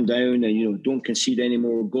 calmed down and, don't concede any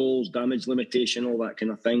more goals, damage limitation, all that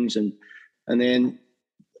kind of things. And then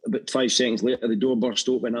about 5 seconds later, the door burst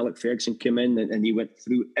open. Alex Ferguson came in and he went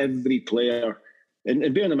through every player.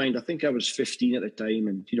 And bearing in mind, I think I was 15 at the time,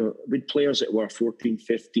 and, with players that were 14,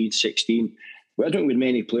 15, 16. But I don't think we had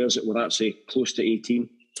many players that were actually close to 18.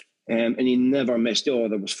 And he never missed. There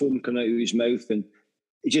was foam coming out of his mouth, and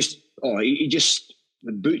he just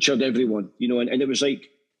butchered everyone, and it was like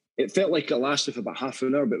it felt like it lasted for about half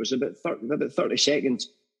an hour, but it was about 30 seconds,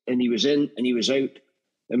 and he was in and he was out,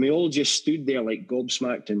 and we all just stood there like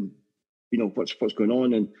gobsmacked, and what's going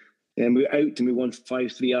on, and we were out and we won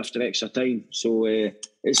 5-3 after extra time. So it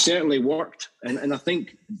certainly worked, and I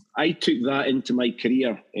think I took that into my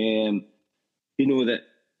career. That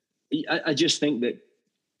I just think that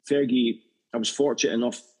Fergie, I was fortunate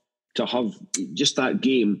enough to have just that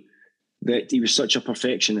game, that he was such a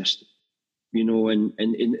perfectionist, and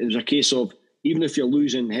it was a case of, even if you're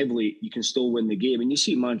losing heavily, you can still win the game. And you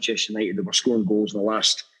see Manchester United, they were scoring goals in the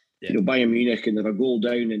last, Bayern Munich, and they're a goal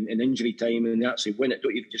down in injury time, and they actually win it.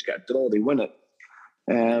 Don't even just get a draw, they win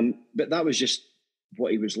it. But that was just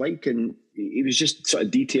what he was like, and he was just sort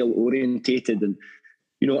of detail orientated. And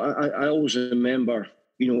I always remember,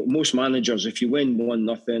 most managers, if you win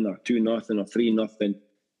 1-0 or 2-0 or 3-0,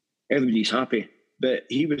 everybody's happy. But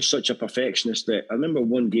he was such a perfectionist that I remember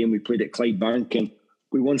one game we played at Clydebank and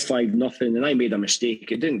we won 5-0, and I made a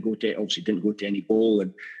mistake. It didn't go to any goal,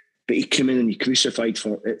 but he came in and he crucified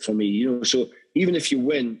for me. So even if you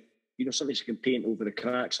win, sometimes you can paint over the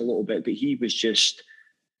cracks a little bit. But he was just,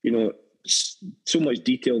 so much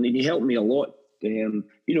detail, and he helped me a lot.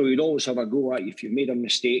 He'd always have a go at you if you made a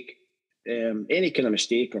mistake, any kind of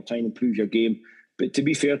mistake, or trying to improve your game. But to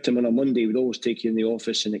be fair to him, on a Monday, he would always take you in the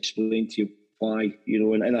office and explain to you why.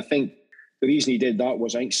 And I think the reason he did that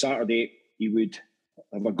was, I think Saturday he would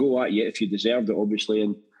have a go at you if you deserved it, obviously,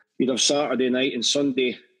 and you'd have Saturday night and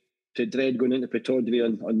Sunday to dread going into Pittodrie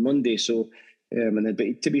on Monday. So,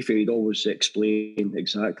 but to be fair, he'd always explain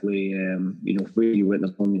exactly, where you went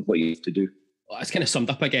and what you have to do. Well, it's kind of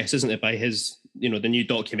summed up, I guess, isn't it, by his, the new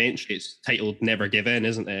documentary. It's titled "Never Give In,"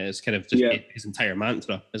 isn't it? It's kind of just his entire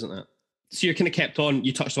mantra, isn't it? So you're kind of kept on.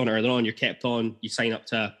 You touched on it earlier on. You're kept on. You sign up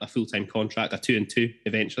to a full-time contract, a 2-2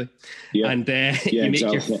 eventually, and you make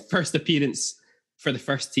your first appearance for the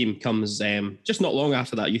first team comes just not long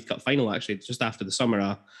after that Youth Cup final, actually, just after the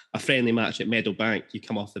summer, a friendly match at Meadowbank. You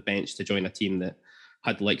come off the bench to join a team that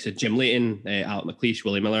had the likes of Jim Leighton, Alec McLeish,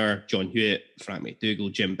 Willie Miller, John Hewitt, Frank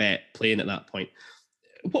McDougall, Jim Bett playing at that point.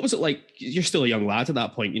 What was it like? You're still a young lad at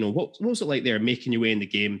that point. What was it like there, making your way in the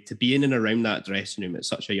game, to be in and around that dressing room at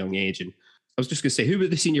such a young age? And I was just going to say, who were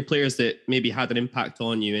the senior players that maybe had an impact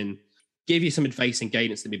on you and gave you some advice and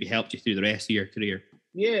guidance that maybe helped you through the rest of your career?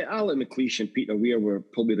 Yeah, Alec McLeish and Peter Weir were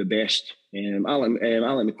probably the best. Alec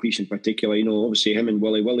McLeish in particular, obviously him and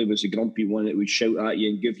Willie. Willie was the grumpy one that would shout at you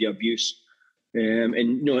and give you abuse. At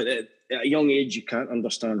a young age, you can't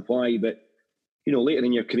understand why, but later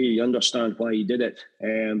in your career, you understand why he did it.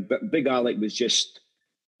 But Big Alec was just,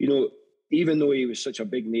 even though he was such a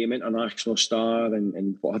big name, international star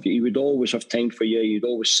and what have you, he would always have time for you. He'd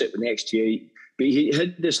always sit next to you. But he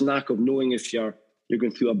had this knack of knowing if you're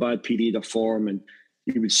going through a bad period of form, and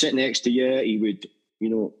he would sit next to you. He would,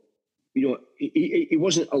 he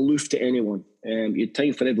wasn't aloof to anyone. He had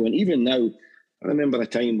time for everyone. Even now, I remember a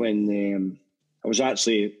time when I was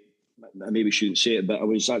actually, I maybe shouldn't say it, but I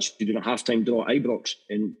was actually doing a halftime draw at Ibrox,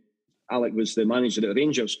 and Alec was the manager at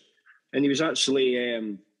Rangers. And he was actually,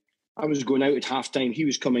 I was going out at halftime, he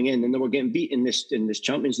was coming in, and they were getting beat in this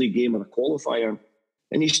Champions League game or a qualifier.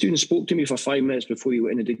 And he stood and spoke to me for 5 minutes before he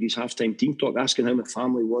went in and did his halftime team talk, asking how my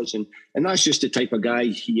family was. And that's just the type of guy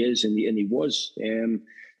he is, and he was.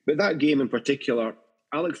 But that game in particular,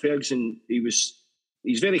 Alec Ferguson, he's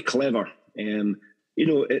very clever.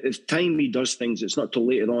 At the time he does things, it's not till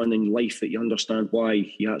later on in life that you understand why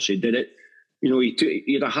he actually did it.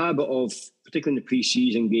 He had a habit of, particularly in the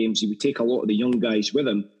pre-season games, he would take a lot of the young guys with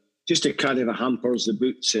him just to carry the hampers, the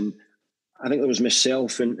boots, and I think there was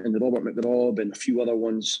myself and Robert McRobb and a few other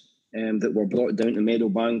ones that were brought down to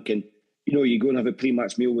Meadowbank, and you go and have a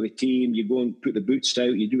pre-match meal with the team, you go and put the boots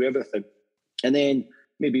out, you do everything, and then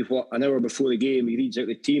maybe an hour before the game he reads out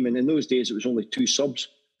the team, and in those days it was only 2 subs,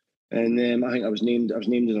 and I think I was named as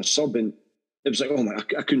a sub, and it was like, oh my,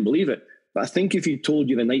 I couldn't believe it. But I think if he told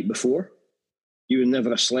you the night before, you would never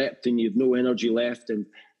have slept and you've no energy left,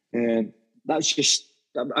 and that's just,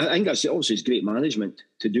 I think that's obviously it's great management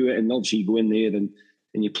to do it, and obviously you go in there and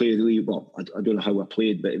you play really well. I don't know how I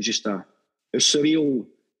played, but it was just a surreal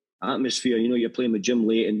atmosphere. You're playing with Jim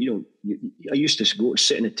Leighton. I used to go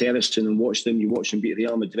sit in the terrace and watch them. You watch them beat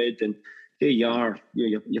Real Madrid, and there you are.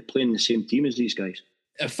 You're playing the same team as these guys.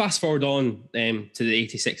 Fast forward on to the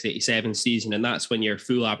 86-87 season, and that's when your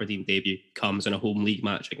full Aberdeen debut comes in a home league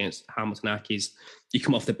match against Hamilton Accies. You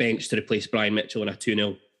come off the bench to replace Brian Mitchell in a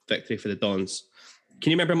 2-0 victory for the Dons. Can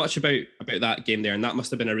you remember much about that game there? And that must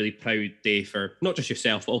have been a really proud day for not just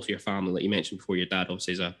yourself, but also your family, like you mentioned before. Your dad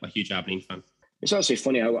obviously is a huge Aberdeen fan. It's actually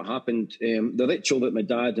funny how it happened. The ritual that my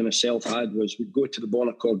dad and myself had was we'd go to the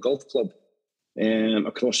Bonaccord Golf Club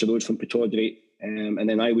across the road from Pittodrie, and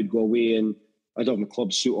then I would go away and I'd have my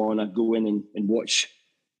club suit on. I'd go in and watch.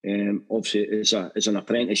 Obviously, as an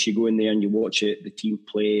apprentice, you go in there and you watch the team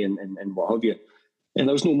play and what have you. And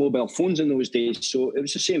there was no mobile phones in those days, so it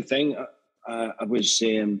was the same thing. I was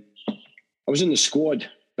in the squad,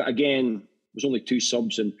 but again, there was only 2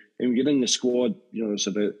 subs, and when you're in the squad, there's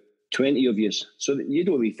about 20 of you, so you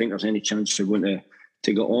don't really think there's any chance you're going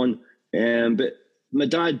to get on. But my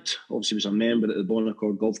dad obviously was a member at the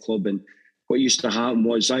Mordor Golf Club, and what used to happen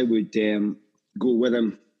was I would go with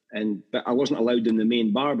him, but I wasn't allowed in the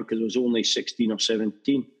main bar because I was only 16 or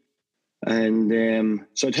 17. And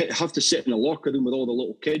so I'd have to sit in the locker room with all the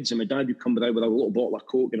little kids, and my dad would come out with a little bottle of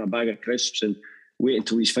Coke and a bag of crisps and wait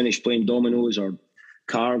until he's finished playing dominoes or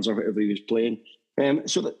cards or whatever he was playing.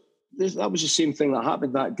 So that was the same thing that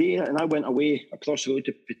happened that day. And I went away across the road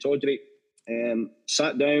to Pittodrie,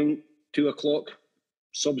 sat down, 2:00,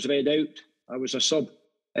 subs read out. I was a sub,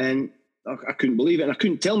 and I couldn't believe it. And I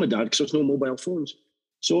couldn't tell my dad because there's no mobile phones.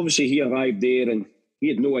 So obviously he arrived there and he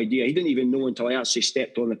had no idea. He didn't even know until I actually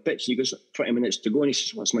stepped on the pitch. He goes, 20 minutes to go. And he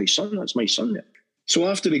says, well, that's my son there. So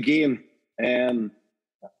after the game,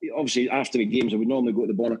 obviously after the games, I would normally go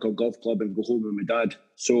to the Mordor Golf Club and go home with my dad.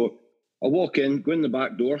 So I walk in, go in the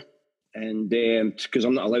back door, and because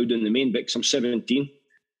I'm not allowed in the main bit because I'm 17.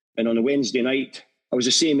 And on a Wednesday night, I was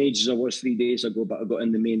the same age as I was 3 days ago, but I got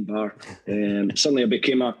in the main bar. Suddenly I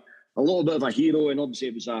became a little bit of a hero, and obviously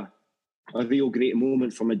it was a real great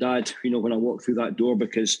moment for my dad, when I walked through that door,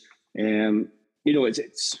 because,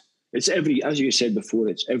 it's every, as you said before,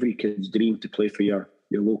 it's every kid's dream to play for your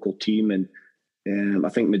local team. And I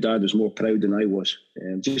think my dad was more proud than I was.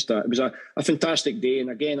 It was a fantastic day. And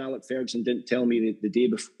again, Alec Ferguson didn't tell me the day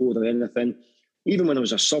before or anything. Even when I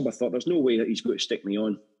was a sub, I thought there's no way that he's going to stick me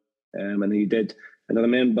on. And he did. And I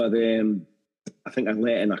remember I think I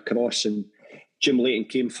let in a cross, and Jim Layton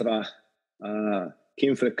came for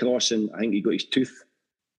a cross, and I think he got his tooth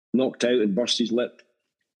knocked out and burst his lip.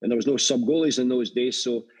 And there was no sub goalies in those days,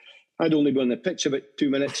 so I'd only been on the pitch about 2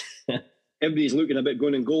 minutes. Everybody's looking a bit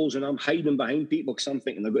going in goals, and I'm hiding behind people because I'm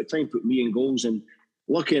thinking they've got to try and put me in goals. And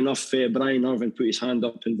lucky enough, Brian Irvin put his hand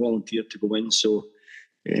up and volunteered to go in. So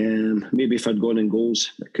maybe if I'd gone in goals,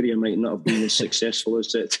 my career might not have been as successful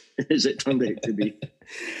as it turned out to be.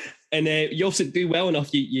 And you also do well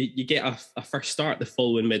enough. You get a first start the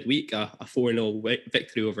following midweek, a 4-0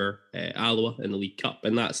 victory over Alloa in the League Cup,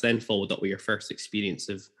 and that's then followed up with your first experience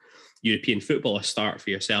of European football, a start for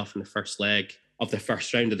yourself in the first leg of the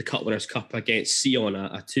first round of the Cup Winners' Cup against Sion,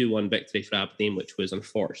 a 2-1 victory for Aberdeen, which was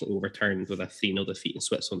unfortunately overturned with a 3-0 defeat in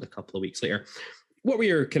Switzerland a couple of weeks later. What were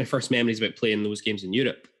your kind of first memories about playing those games in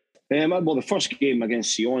Europe? Well, the first game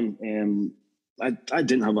against Sion, I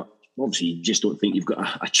didn't have obviously, you just don't think you've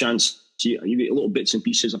got a chance. You get little bits and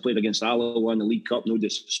pieces. I played against Alloa in the League Cup, no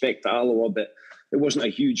disrespect to Alloa, but it wasn't a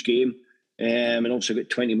huge game. And also got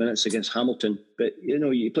 20 minutes against Hamilton. But,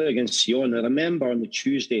 you play against Sion. I remember on the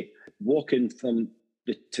Tuesday, walking from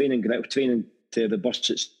the training to the bus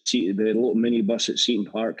at Seaton, the little mini bus at Seaton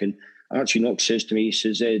Park, and Archie Knox says to me, he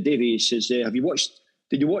says, Davey, he says, did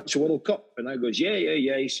you watch the World Cup? And I goes, yeah.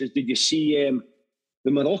 He says, did you see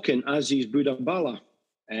the Moroccan Aziz Boudabala?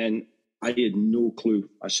 And I had no clue.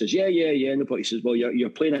 I says, yeah. No, but he says, well, you're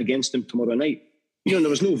playing against him tomorrow night. There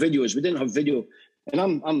was no videos. We didn't have video.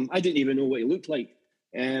 And I didn't even know what he looked like.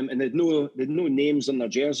 And they'd no names on their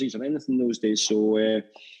jerseys or anything those days. So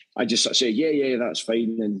I just said, yeah, that's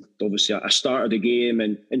fine. And obviously I started the game.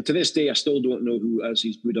 And to this day, I still don't know who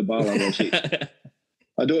Aziz Boudabala was.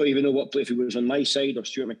 I don't even know what play, if he was on my side or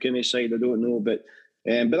Stuart McKinney's side. I don't know. But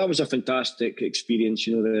that was a fantastic experience,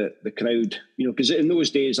 the crowd, because in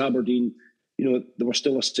those days, Aberdeen, they were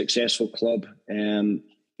still a successful club.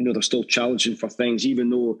 They're still challenging for things, even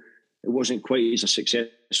though it wasn't quite as a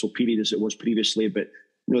successful period as it was previously. But,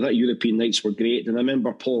 that European nights were great. And I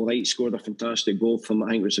remember Paul Wright scored a fantastic goal from,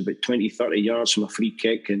 I think it was about 20, 30 yards from a free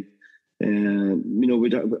kick. And, it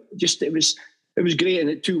was great. And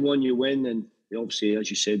at 2-1 you win. And obviously, as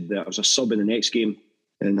you said, I was a sub in the next game.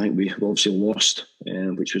 And I think we obviously lost,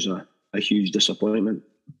 which was a huge disappointment.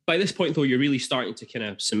 By this point, though, you're really starting to kind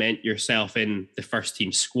of cement yourself in the first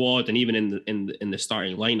team squad and even in the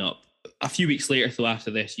starting lineup. A few weeks later, though, after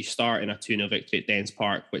this, you start in a 2-0 victory at Dens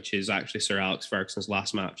Park, which is actually Sir Alex Ferguson's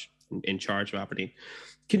last match in charge of Aberdeen.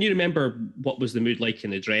 Can you remember what was the mood like in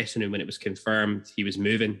the dressing room when it was confirmed he was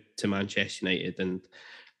moving to Manchester United? And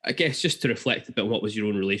I guess just to reflect a bit on what was your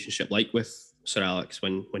own relationship like with Sir Alex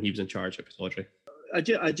when he was in charge at Pittodrie?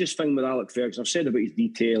 I just found with Alex Ferguson, I've said about his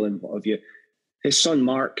detail and what have you. His son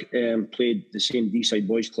Mark played the same D-side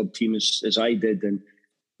boys club team as I did, and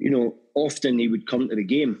often he would come to the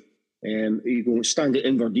game, You go stand at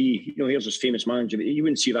Inverdee. You know, here's his famous manager. You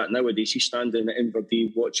wouldn't see that nowadays. He's standing at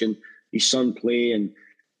Inverdee watching his son play, and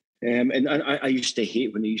I used to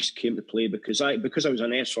hate when he used to came to play because I was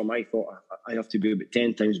an S firm. I thought I have to be about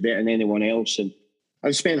 10 times better than anyone else, and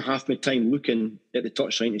I'd spend half my time looking at the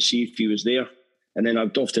touchline to see if he was there. And then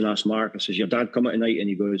I'd often ask Mark, I says, "Your dad coming tonight?" And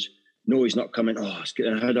he goes, "No, he's not coming." "Oh,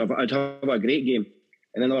 I'd have a great game."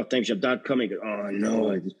 And then other times, "Your dad coming?" He goes, "Oh, no."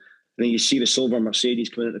 And then you see the silver Mercedes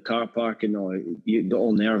coming out the car park, and you get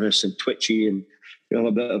all nervous and twitchy, and you have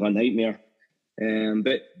a bit of a nightmare.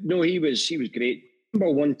 But no, he was great. I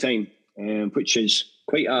remember one time, which is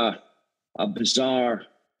quite a bizarre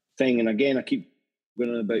thing, and again, I keep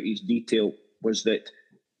going on about his detail, was that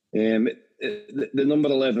the number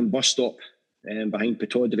 11 bus stop behind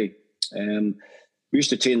Pittodrie, we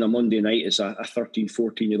used to train on Monday night as a 13,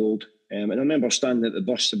 14-year-old. And I remember standing at the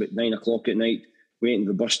bus about 9 o'clock at night, waiting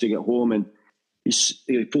for the bus to get home, and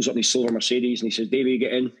he pulls up his silver Mercedes and he says, "Davey,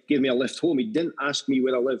 get in." Gave me a lift home. He didn't ask me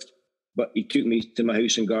where I lived, but he took me to my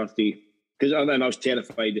house in Garthy, because I was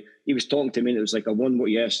terrified. He was talking to me and it was like a one word,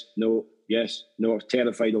 yes, no. I was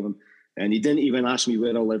terrified of him. And he didn't even ask me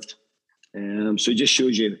where I lived. So it just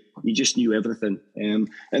shows you, he just knew everything. And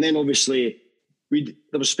then obviously,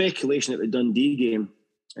 there was speculation at the Dundee game,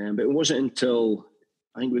 but it wasn't until,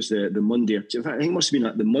 I think it was the Monday, in fact, I think it must have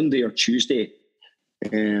been the Monday or Tuesday.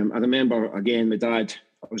 I remember, again, my dad,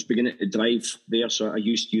 I was beginning to drive there, so I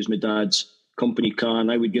used to use my dad's company car,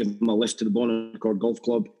 and I would give him a lift to the Bonnecourt Golf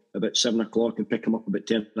Club about 7 o'clock and pick him up about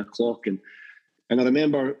 10 o'clock. And I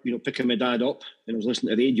remember, picking my dad up, and I was listening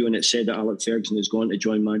to the radio, and it said that Alex Ferguson is going to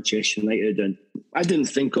join Manchester United. And I didn't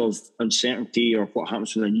think of uncertainty or what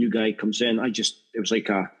happens when a new guy comes in. It was like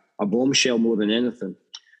a bombshell more than anything.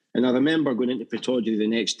 And I remember going into Pittodrie the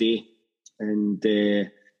next day, and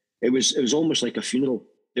it was almost like a funeral.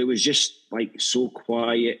 It was just like so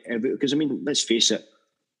quiet. Because, let's face it,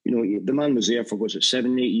 the man was there for,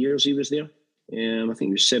 7, 8 years he was there? I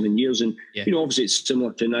think it was 7 years. And, obviously it's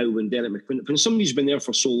similar to now when Derek McInnes, when somebody's been there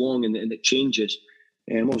for so long and it changes,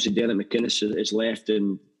 obviously Derek McInnes has left,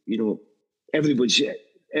 and,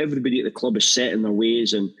 everybody at the club is set in their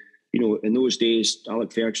ways. And, in those days,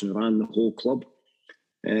 Alex Ferguson ran the whole club.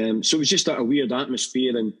 So it was just a weird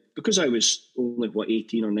atmosphere. And because I was only,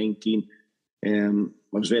 18 or 19,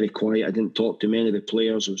 I was very quiet. I didn't talk to many of the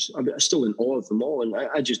players. I was still in awe of them all. And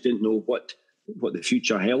I just didn't know what the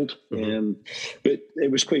future held. Mm-hmm. But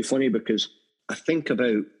it was quite funny because I think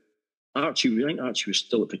about Archie. I think Archie was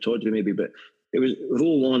still at Pittodrie maybe, but it was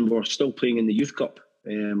Roll-On were still playing in the Youth Cup.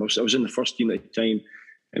 I was in the first team at the time,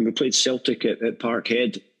 and we played Celtic at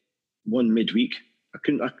Parkhead one midweek. I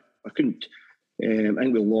couldn't. I think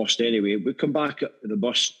we lost anyway. We come back at the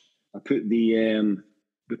bus. I put we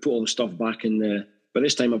put all the stuff back in the. By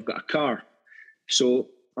this time, I've got a car, so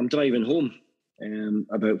I'm driving home.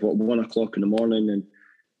 About 1 o'clock in the morning, and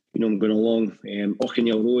I'm going along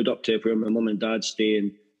Auchinleck Road up to where my mum and dad stay,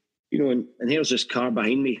 and and here's this car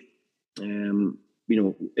behind me, and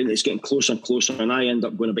it's getting closer and closer, and I end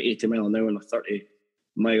up going about 80 mile an hour on a 30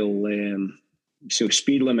 mile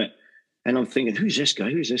speed limit, and I'm thinking, who's this guy?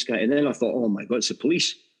 And then I thought, oh my God, it's the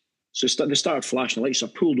police. So they started flashing lights. So I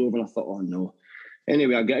pulled over and I thought, oh no.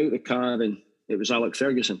 Anyway, I get out of the car and it was Alex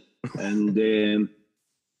Ferguson, and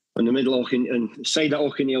on the middle and side of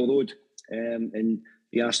Auchinleck Road, and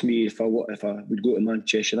he asked me if I would go to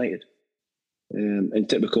Manchester United. And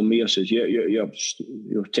typical me, I says,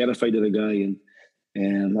 you're terrified of the guy.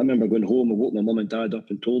 And I remember going home. I woke my mum and dad up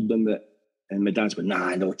and told them that, and my dad's went,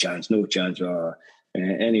 nah, no chance.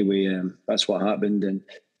 Anyway, that's what happened. And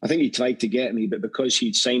I think he tried to get me, but because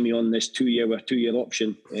he'd signed me on this 2 year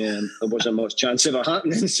option, there wasn't much chance of it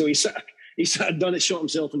happening. So he sat done it, shot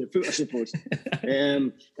himself in the foot, I suppose.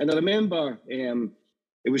 And I remember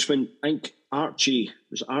it was when I think Archie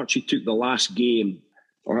took the last game,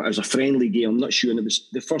 or it was a friendly game, I'm not sure, and it was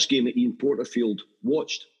the first game that Ian Porterfield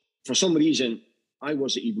watched. For some reason, I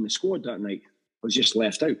wasn't even in the squad that night. I was just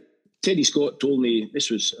left out. Teddy Scott told me, this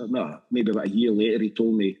was maybe about a year later,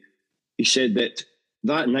 he said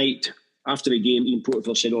that night, after the game, Ian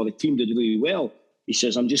Porterfield said, the team did really well. He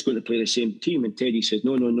says, I'm just going to play the same team. And Teddy says,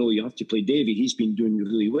 no, you have to play Davey. He's been doing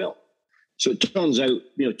really well. So it turns out,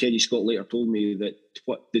 Teddy Scott later told me that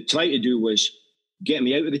what they tried to do was get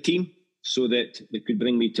me out of the team so that they could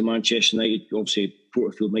bring me to Manchester United. Obviously,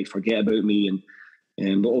 Porterfield might forget about me.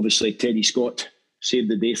 But obviously, Teddy Scott saved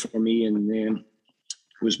the day for me and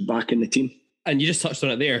was back in the team. And you just touched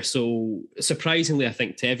on it there. So surprisingly, I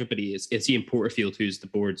think to everybody, it's Ian Porterfield who's the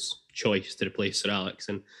board's choice to replace Sir Alex.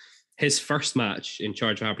 And his first match in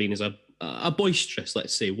charge of Aberdeen is a boisterous,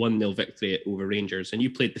 let's say, 1-0 victory over Rangers. And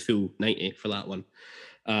you played the full 90 for that one.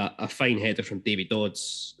 a fine header from David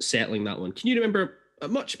Dodds settling that one. Can you remember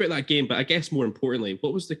much about that game? But I guess more importantly,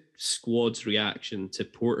 what was the squad's reaction to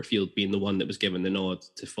Porterfield being the one that was given the nod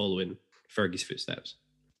to follow in Fergie's footsteps?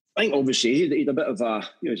 I think obviously he had a bit of a,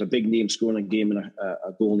 he's a big name scoring a game and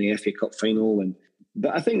a goal in the FA Cup final,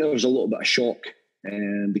 but I think there was a little bit of shock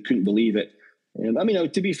and they couldn't believe it. I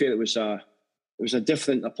mean, to be fair, it was a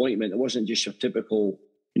different appointment. It wasn't just your typical,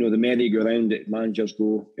 the merry-go-round that managers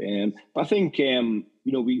go. But I think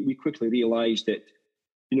we quickly realised that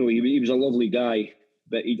he was a lovely guy,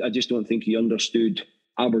 but I just don't think he understood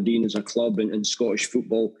Aberdeen as a club and Scottish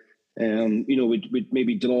football. We'd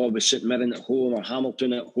maybe draw with St Mirren at home or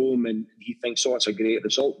Hamilton at home, and he thinks, it's a great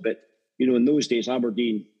result. But in those days,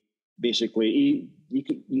 Aberdeen basically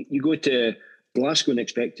you go to Glasgow and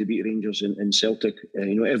expect to beat Rangers and Celtic,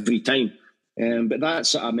 every time. But that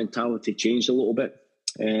sort of mentality changed a little bit.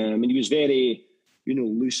 And he was very,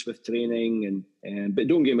 loose with training, but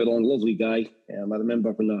don't get me wrong, lovely guy. I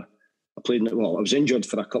remember when I played, I was injured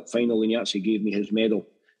for a cup final and he actually gave me his medal.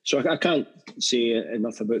 So I can't say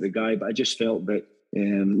enough about the guy, but I just felt that,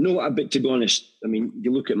 but to be honest, I mean,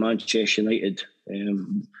 you look at Manchester United,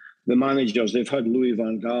 the managers, they've had Louis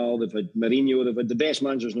van Gaal, they've had Mourinho, they've had the best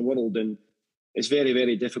managers in the world, and it's very,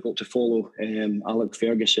 very difficult to follow Alex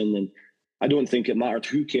Ferguson. And I don't think it mattered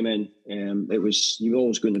who came in. It's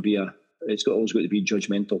always going to be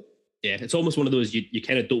judgmental. Yeah, it's almost one of those you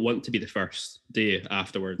kind of don't want to be the first, do you,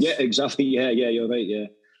 afterwards? Yeah, exactly. Yeah, you're right. Yeah.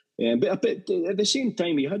 But at the same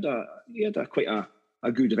time, he had quite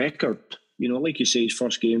a good record. Like you say, his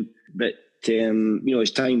first game. But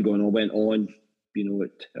as time went on,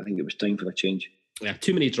 I think it was time for a change. Yeah,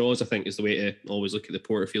 too many draws, I think, is the way to always look at the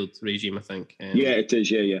Porterfield regime, I think. Yeah, it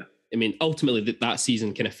is, yeah. I mean, ultimately, that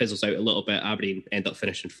season kind of fizzles out a little bit. Aberdeen end up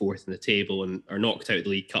finishing fourth in the table and are knocked out of the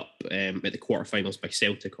League Cup at the quarterfinals by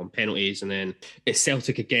Celtic on penalties. And then it's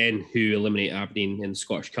Celtic again who eliminate Aberdeen in the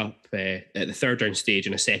Scottish Cup at the third round stage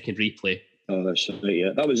in a second replay. Oh, that's right,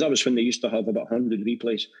 yeah. That was when they used to have about 100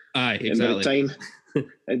 replays. Aye, exactly.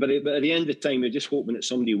 But at the end of the time, you're just hoping that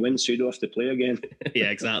somebody wins so you don't have to play again. Yeah,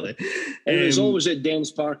 exactly. And it was always at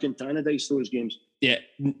Dens Park in Tannadice, those games. Yeah,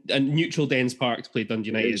 a neutral Dens Park to play Dundee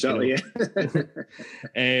United. Exactly, yeah.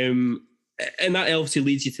 And that obviously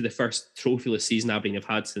leads you to the first trophyless season Aberdeen have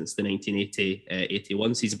had since the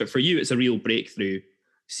 1980-81 season. But for you, it's a real breakthrough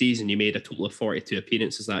season. You made a total of 42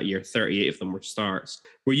 appearances that year, 38 of them were starts.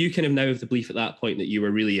 Were you kind of now of the belief at that point that you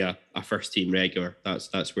were really a first-team regular?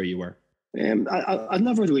 That's where you were? I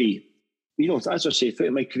never really, as I say,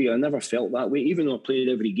 throughout my career, I never felt that way. Even though I played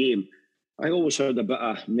every game, I always had a bit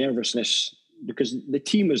of nervousness because the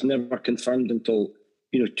team was never confirmed until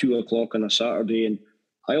 2:00 on a Saturday, and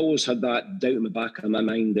I always had that doubt in the back of my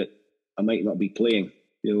mind that I might not be playing.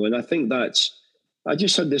 And I think I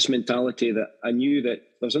just had this mentality that I knew that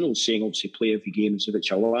there's an old saying, obviously, play every game as if it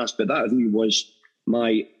shall last, but that really was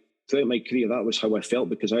throughout my career, that was how I felt,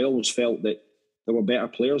 because I always felt that there were better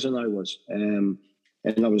players than I was. And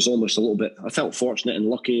I was almost a little bit, I felt fortunate and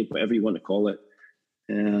lucky, whatever you want to call it.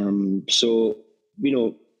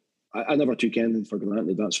 I never took anything for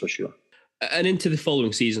granted, that's for sure. And into the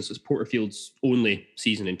following season, so it's Porterfield's only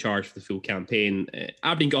season in charge for the full campaign.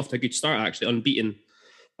 Aberdeen got off to a good start, actually, unbeaten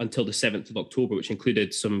until the 7th of October, which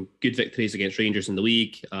included some good victories against Rangers in the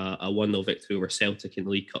league, a 1-0 victory over Celtic in the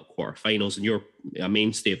League Cup quarterfinals, and you're a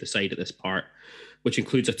mainstay of the side at this part, which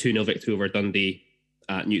includes a 2-0 victory over Dundee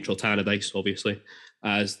at neutral Tannadice, obviously,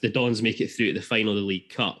 as the Dons make it through to the final of the League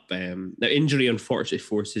Cup. Now, injury unfortunately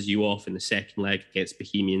forces you off in the second leg against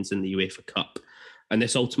Bohemians in the UEFA Cup, and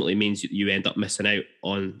this ultimately means you end up missing out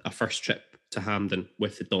on a first trip to Hampden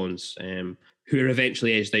with the Dons, who are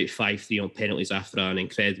eventually edged out 5-3 on penalties after an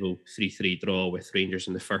incredible 3-3 draw with Rangers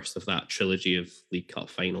in the first of that trilogy of League Cup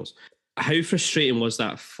finals. How frustrating was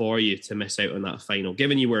that for you to miss out on that final,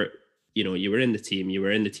 given you were in the team,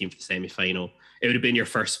 for the semi-final, it would have been your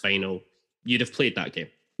first final, you'd have played that game?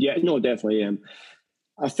 Yeah, no, definitely.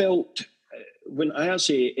 I felt when I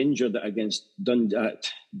actually injured it against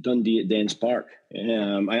Dundee at Dens Park,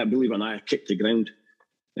 I believe I kicked the ground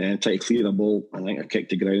and tried to clear the ball. I think I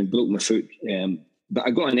kicked the ground, broke my foot. But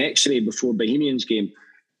I got an X-ray before Bohemians game,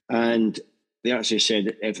 and they actually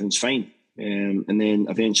said everything's fine. And then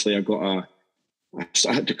eventually I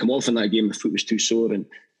had to come off in that game. My foot was too sore, and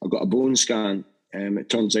I got a bone scan. It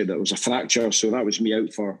turns out that it was a fracture, so that was me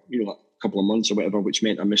out for a couple of months or whatever, which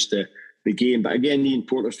meant I missed the game. But again, Ian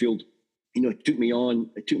Porterfield, took me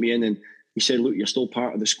in, and he said, "Look, you're still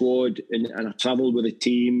part of the squad." And I travelled with the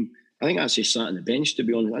team. I think I actually sat on the bench, to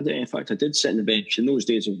be honest. I did sit on the bench. In those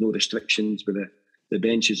days, there was no restrictions with the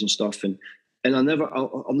benches and stuff. And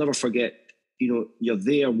I'll never forget. You're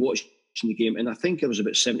there watching the game, and I think there was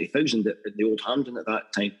about 70,000 at the Old Hampden at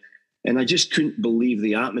that time, and I just couldn't believe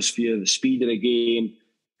the atmosphere, the speed of the game.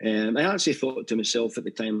 I actually thought to myself at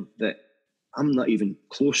the time that I'm not even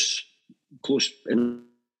close in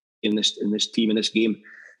this team, in this game.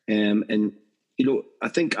 And, you know, I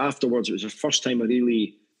think afterwards it was the first time I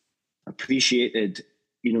really appreciated,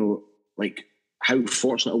 you know, like how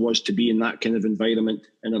fortunate I was to be in that kind of environment.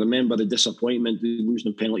 And I remember the disappointment,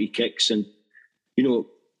 losing penalty kicks. And, you know,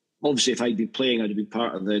 obviously if I'd been playing, I'd have been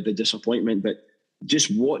part of the disappointment. But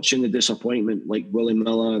just watching the disappointment, like Willie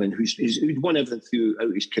Miller, and who'd won everything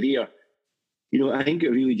throughout his career, you know, I think it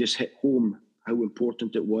really just hit home how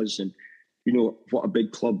important it was. And, you know, what a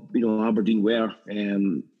big club, you know, Aberdeen were.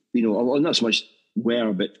 You know, well, not so much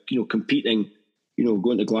were, but, you know, competing, you know,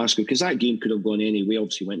 going to Glasgow, because that game could have gone any way.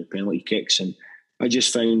 Obviously went to penalty kicks. And I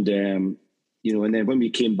just found, you know, and then when we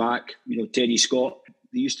came back, you know, Teddy Scott,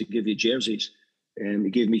 they used to give you jerseys. He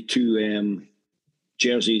gave me 2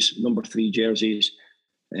 jerseys, number 3 jerseys.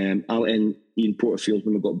 And Ian Porterfield,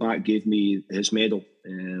 when we got back, gave me his medal,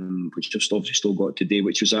 which just obviously still got today,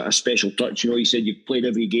 which was a special touch. You know, he said, you played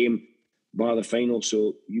every game bar the final,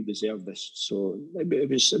 so you deserve this. So it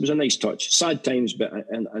was a nice touch. Sad times, but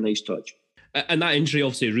a nice touch. And that injury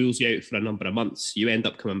obviously rules you out for a number of months. You end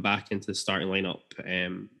up coming back into the starting lineup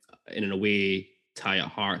in an away tie at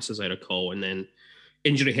Hearts, as I recall, and then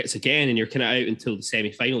injury hits again, and you're kind of out until the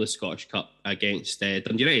semi-final of the Scottish Cup against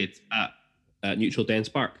Dundee United at neutral Dens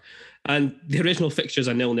Park. And the original fixture's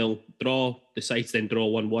a 0-0 draw. The sides then draw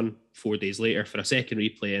 1-1 4 days later for a second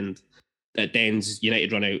replay, and at Dens,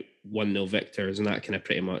 United run out 1-0 victors, and that kind of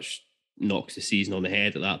pretty much knocks the season on the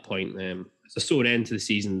head at that point. It's a sore end to the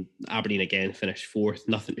season. Aberdeen again finished 4th,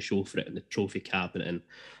 nothing to show for it in the trophy cabinet. And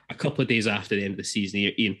a couple of days after the end of the season,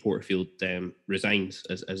 Ian Porterfield resigns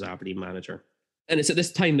as Aberdeen manager. And it's at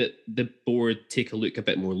this time that the board take a look a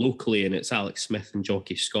bit more locally, and it's Alex Smith and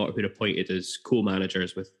Jockey Scott who are appointed as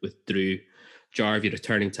co-managers with Drew Jarvie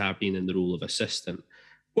returning to Aberdeen in the role of assistant.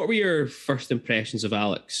 What were your first impressions of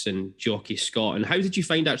Alex and Jockey Scott, and how did you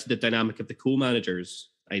find actually the dynamic of the co-managers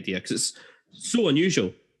idea? Because it's so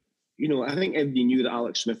unusual. You know, I think everybody knew that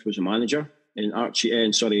Alex Smith was a manager and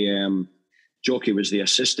Jockey was the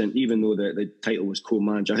assistant, even though the title was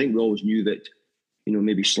co-manager. I think we always knew that, you know,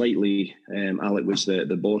 maybe slightly Alec was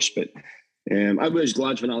the boss. But I was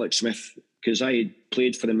glad when Alex Smith, because I had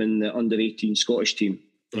played for him in the under-18 Scottish team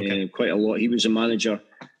quite a lot. He was a manager.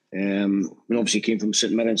 When obviously he came from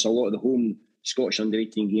St Mirren, so a lot of the home Scottish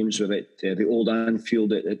under-18 games were at the old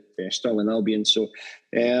Anfield at Stirling Albion. So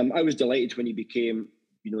I was delighted when he became,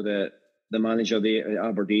 you know, the manager there at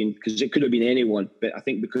Aberdeen, because it could have been anyone, but I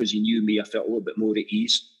think because he knew me, I felt a little bit more at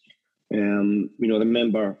ease. You know, I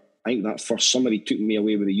remember, I think that first summer he took me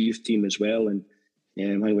away with the youth team as well, and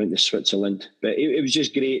I went to Switzerland. But it was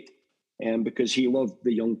just great because he loved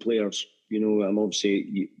the young players, you know, and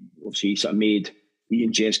obviously he sort of made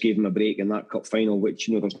Ian Jess gave him a break in that cup final, which,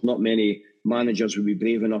 you know, there's not many managers would be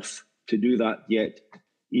brave enough to do that yet.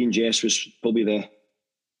 Ian Jess was probably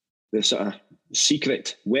the sort of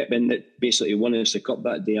secret weapon that basically won us the cup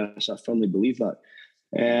that day. I firmly believe that.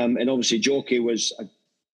 And obviously Jockey was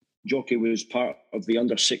part of the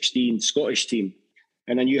under-16 Scottish team,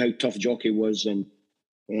 and I knew how tough Jockey was, and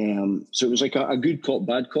so it was like a good cop,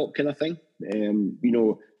 bad cop kind of thing. You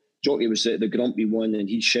know, Jockey was the grumpy one, and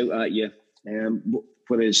he'd shout at you.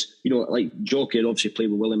 Whereas, you know, like Jockey had obviously played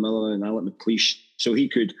with Willie Miller and Alec McLeish, so he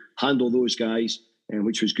could handle those guys,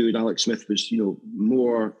 which was good. Alex Smith was, you know,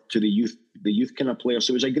 more to the youth kind of player.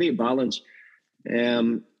 So it was a great balance.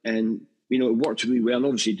 And, you know, it worked really well. And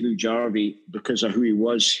obviously Drew Jarvie, because of who he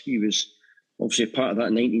was obviously part of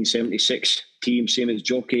that 1976 team, same as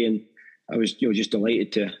Jockey. And I was, you know, just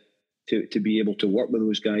delighted to be able to work with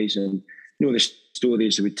those guys, and, you know, the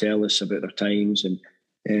stories they would tell us about their times, and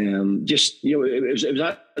just, you know, it was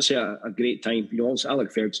actually a great time. You know, also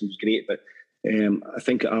Alec Ferguson was great, but I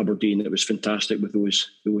think at Aberdeen it was fantastic with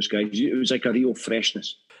those guys. It was like a real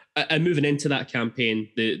freshness. And moving into that campaign,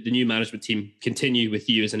 the new management team continue with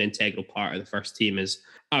you as an integral part of the first team as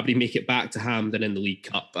Aberdeen make it back to Hampden in the League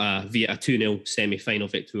Cup via a 2-0 semi-final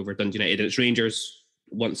victory over Dundee United. And it's Rangers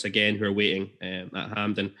once again who are waiting at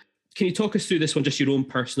Hampden. Can you talk us through this one, just your own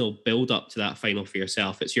personal build-up to that final for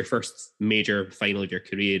yourself? It's your first major final of your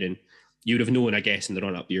career, and you would have known, I guess, in the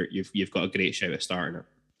run-up, you've got a great shout at starting it.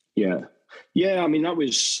 Yeah. I mean, that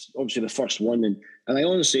was obviously the first one, and I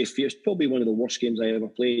honestly feel it's probably one of the worst games I ever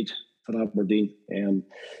played for Aberdeen. And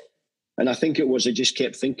I think it was, I just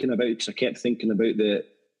kept thinking about it, because I kept thinking about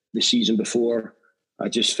the season before. I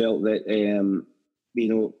just felt that, you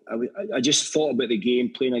know, I just thought about the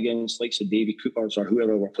game, playing against likes of Davy Coopers or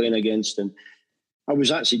whoever we're playing against, and I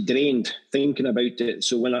was actually drained thinking about it.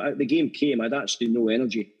 So when the game came, I'd actually no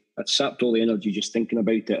energy. I'd sapped all the energy just thinking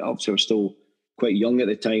about it. Obviously, I was still quite young at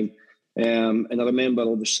the time. And I remember,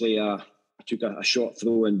 obviously, I took a short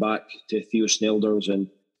throw in back to Theo Snelders, and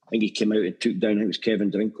I think he came out and took down, I think it was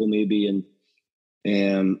Kevin Drinkle maybe.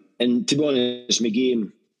 And to be honest, my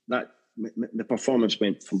game, the performance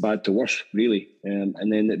went from bad to worse, really.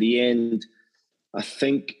 And then at the end, I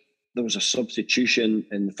think there was a substitution.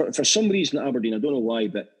 And for some reason at Aberdeen, I don't know why,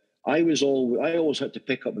 but I always had to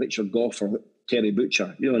pick up Richard Goff or Terry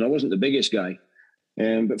Butcher, and I wasn't the biggest guy.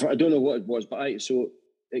 But I don't know what it was, so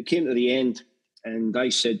it came to the end, and I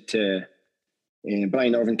said to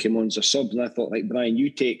Brian Irvin came on as a sub, and I thought, like, Brian, you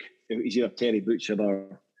take, it was either Terry Butcher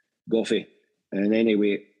or Goffey. And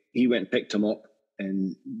anyway, he went and picked him up,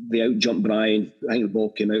 and they out-jumped Brian. I think the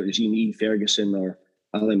ball came out, it was Ian Ferguson or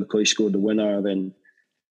Ali McCoy scored the winner.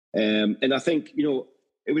 And I think,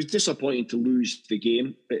 it was disappointing to lose the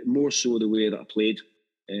game, but more so the way that I played.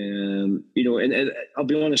 And I'll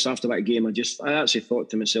be honest, after that game, I actually thought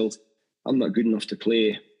to myself, I'm not good enough to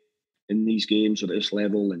play in these games or at this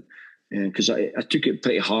level. And because I took it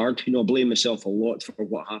pretty hard, I blame myself a lot for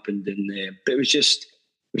what happened. But it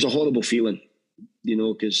was a horrible feeling,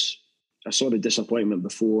 because I saw the disappointment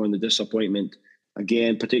before and the disappointment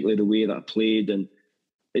again, particularly the way that I played. And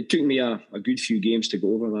it took me a good few games to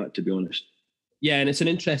go over that, to be honest. Yeah, and it's an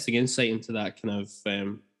interesting insight into that kind of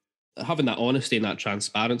having that honesty and that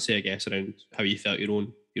transparency, I guess, around how you felt your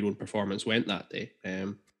own performance went that day.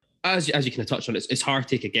 As you kind of touched on, it's hard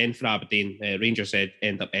take again for Aberdeen. Rangers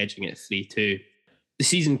end up edging it 3-2. The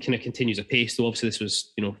season kind of continues apace. So obviously this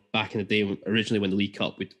was, back in the day, originally when the League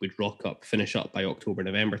Cup would rock up, finish up by October,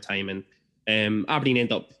 November time. And Aberdeen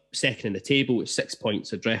end up second in the table with 6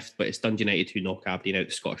 points adrift, but it's Dundee United who knock Aberdeen out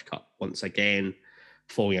the Scottish Cup once again,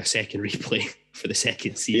 following a second replay for the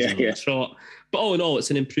second season on the trot. But all in all,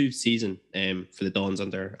 it's an improved season for the Dons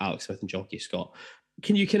under Alex Smith and Jockey Scott.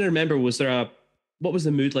 Can you kind of remember, what was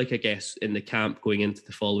the mood like, I guess, in the camp going into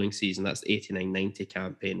the following season? That's the 89-90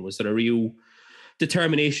 campaign. Was there a real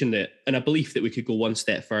determination and a belief that we could go one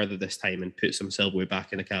step further this time and put some silverware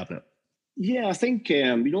back in the cabinet? Yeah, I think,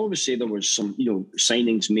 obviously there was some,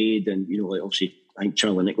 signings made, and, like obviously I think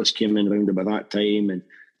Charlie Nicholas came in around about that time, and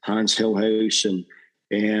Hans Hillhouse, and,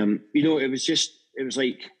 it was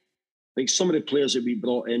like some of the players that we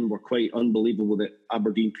brought in were quite unbelievable that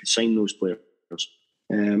Aberdeen could sign those players.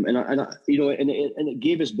 And it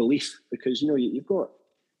gave us belief, because, you've got,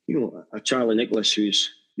 a Charlie Nicholas who's,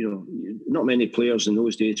 not many players in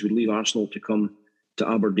those days would leave Arsenal to come to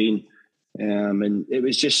Aberdeen. And it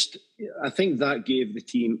was just, I think that gave the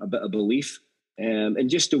team a bit of belief. And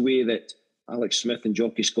just the way that Alex Smith and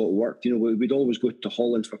Jockey Scott worked, we'd always go to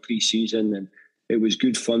Holland for pre-season, and it was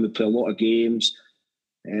good fun. We'd play a lot of games.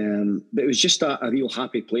 But it was just a real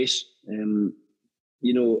happy place.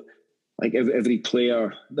 Like every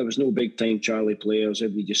player, there was no big time Charlie players.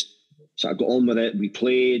 We just sort of got on with it. We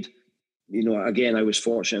played. Again, I was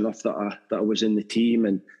fortunate enough that I was in the team,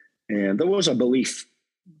 and there was a belief.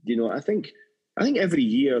 I think every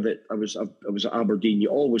year that I was at Aberdeen, you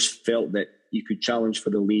always felt that you could challenge for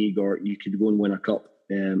the league or you could go and win a cup.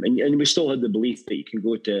 And we still had the belief that you can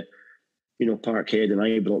go to, Parkhead and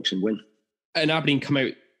Ibrox and win. And Aberdeen come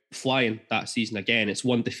out flying that season again. It's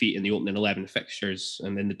one defeat in the opening 11 fixtures,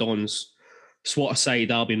 and then the Dons swat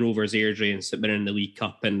aside Albion Rovers, Airdrie and St Mirren in the League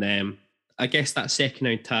Cup. And I guess that second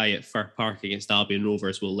round tie at Fir Park against Albion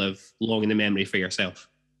Rovers will live long in the memory for yourself.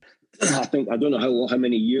 I don't know how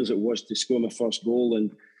many years it was to score my first goal,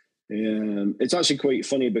 and it's actually quite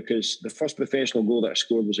funny because the first professional goal that I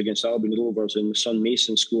scored was against Albion Rovers, and my son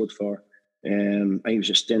Mason scored for I think it was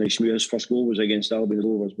just Dennis Muir. His first goal was against Albion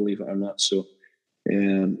Rovers, believe it or not. So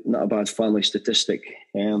not a bad family statistic.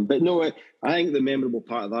 But no, I think the memorable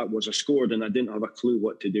part of that was I scored and I didn't have a clue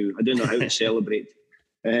what to do. I didn't know how to celebrate.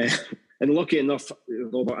 And lucky enough,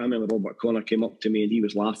 I remember Robert Connor came up to me and he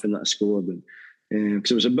was laughing that I scored.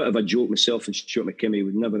 Because it was a bit of a joke, myself and Stuart McKimmie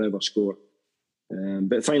would never ever score.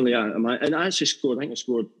 But finally, I actually scored. I think I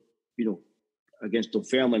scored, against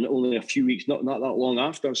Dunfermline only a few weeks, not that long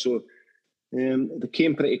after. So they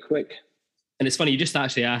came pretty quick. And it's funny, you just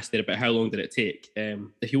actually asked there about how long did it take.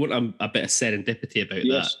 If you want a bit of serendipity about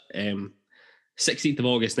that, 16th of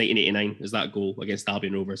August 1989 is that goal against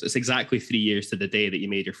Albion Rovers. It's exactly 3 years to the day that you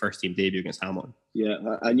made your first team debut against Hamilton. Yeah,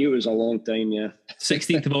 I knew it was a long time, yeah.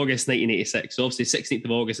 16th of August 1986. So obviously 16th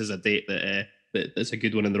of August is a date that's a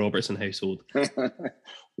good one in the Robertson household.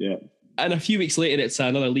 Yeah. And a few weeks later, it's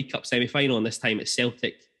another League Cup semi-final, and this time it's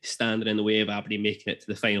Celtic standing in the way of Aberdeen making it to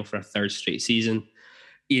the final for a third straight season.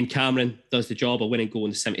 Ian Cameron does the job, a winning goal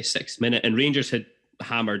in the 76th minute, and Rangers had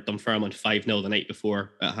hammered Dunfermline 5-0 the night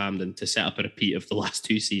before at Hampden to set up a repeat of the last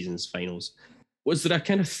 2 seasons' finals. Was there a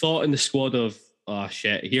kind of thought in the squad of, oh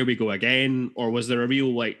shit, here we go again? Or was there a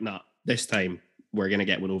real nah, this time we're going to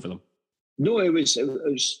get one over them? No, it was.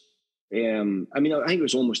 I mean, I think it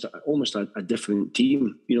was almost a different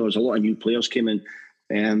team. There was a lot of new players came in,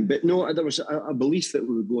 but no, there was a belief that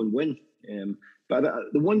we would go and win. But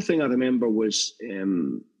the one thing I remember was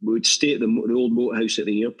we would stay at the old boat house at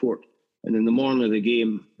the airport, and in the morning of the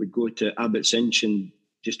game we'd go to Abbotssinch and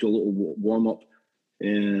just do a little warm up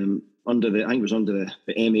under the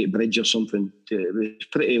M8 bridge or something. It was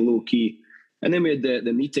pretty low key, and then we had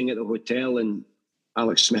the meeting at the hotel, and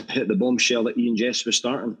Alex Smith hit the bombshell that Ian Jess was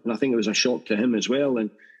starting, and I think it was a shock to him as well.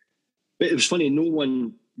 But it was funny,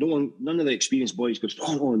 none of the experienced boys goes,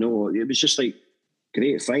 oh no, it was just like,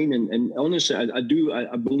 great, fine. And honestly, I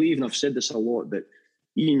believe, and I've said this a lot, that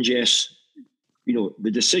Ian Jess, the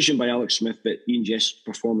decision by Alex Smith, but Ian Jess'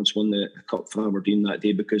 performance won the cup for Aberdeen that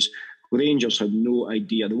day, because Rangers had no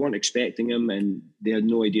idea. They weren't expecting him, and they had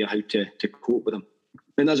no idea how to cope with him.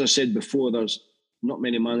 And as I said before, there's not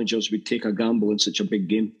many managers would take a gamble in such a big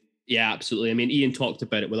game. Yeah, absolutely. I mean, Ian talked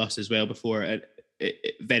about it with us as well before, it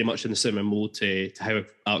very much in the similar mode to how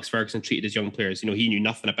Alex Ferguson treated his young players. He knew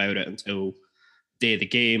nothing about it until day of the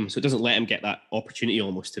game, so it doesn't let him get that opportunity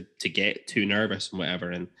almost to get too nervous and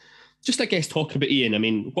whatever. And just, I guess, talking about Ian, I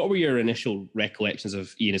mean, what were your initial recollections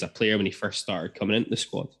of Ian as a player when he first started coming into the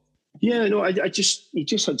squad? Yeah, no, he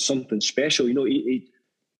just had something special.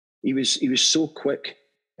 He was so quick,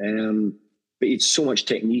 but he had so much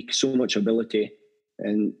technique, so much ability,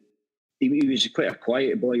 and he was quite a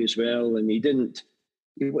quiet boy as well. And he didn't,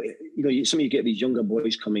 some of you get these younger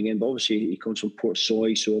boys coming in, but obviously he comes from Port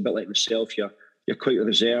Soy, so a bit like myself, you're quite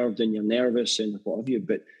reserved and you're nervous and what have you.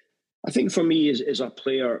 But I think for me, as a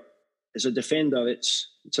player, as a defender, it's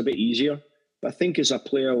a bit easier. But I think as a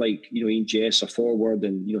player like Ian Jess, a forward,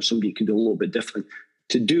 and somebody who can do a little bit different,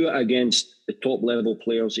 to do it against the top level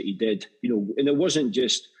players that he did, and it wasn't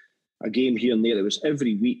just a game here and there; it was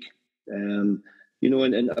every week. And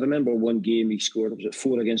I remember one game he scored. Was it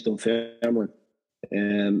 4 against Dunfermline?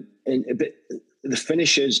 But the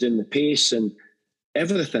finishes and the pace and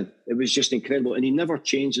everything, it was just incredible. And he never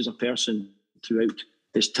changed as a person throughout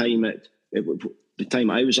his time the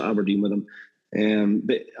time I was at Aberdeen with him.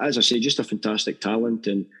 But as I say, just a fantastic talent.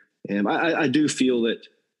 And I do feel that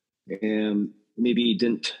maybe he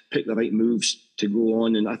didn't pick the right moves to go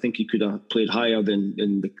on. And I think he could have played higher than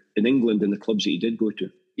in England in the clubs that he did go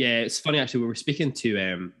to. Yeah, it's funny actually. We were speaking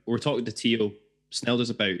to, we were talking to Theo Snelders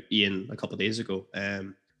about Ian a couple of days ago.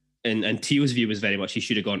 And Theo's view was very much he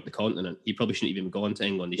should have gone to the continent. He probably shouldn't even gone to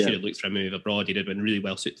England. He should have looked for a move abroad. He'd have been really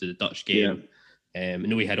well suited to the Dutch game. I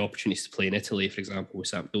know he had opportunities to play in Italy, for example, with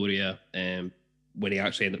Sampdoria, when he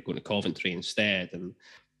actually ended up going to Coventry instead. And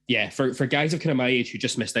yeah, for guys of kind of my age who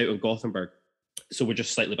just missed out on Gothenburg, so we're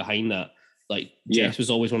just slightly behind that. Like, Jess was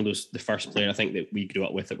always one of the first player I think that we grew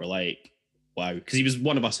up with that were like, wow, because he was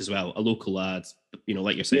one of us as well, a local lad,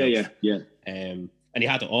 like yourself. Yeah. And he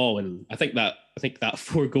had it all, and I think that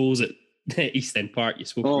 4 goals at East End Park you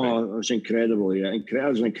spoke about. Oh, it was incredible. Yeah, it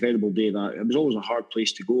was an incredible day. That it was always a hard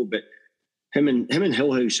place to go, but him and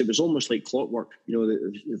Hillhouse, it was almost like clockwork. It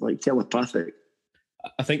was like telepathic.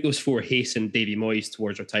 I think those 4 hastened Davy Moyes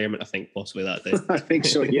towards retirement. I think possibly that day. I think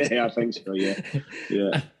so. Yeah, I think so.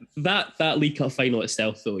 Yeah. That League Cup final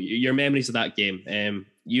itself, though, your memories of that game.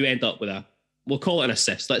 You end up with we'll call it an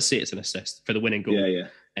assist. Let's say it's an assist for the winning goal. Yeah.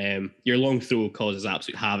 Your long throw causes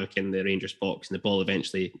absolute havoc in the Rangers box, and the ball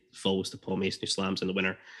eventually falls to Paul Mason, who slams in the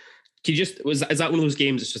winner. Is that one of those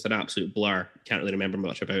games? It's just an absolute blur. Can't really remember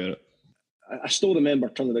much about it. I still remember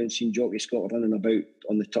turning around and seeing Jockey Scott running about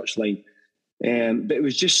on the touchline, but it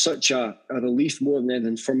was just such a relief more than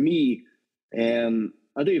anything for me. I don't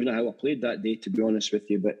even know how I played that day, to be honest with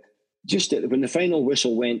you, but just when the final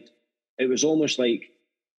whistle went, it was almost like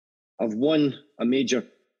I've won a major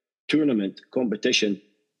tournament competition.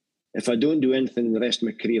 If I don't do anything in the rest of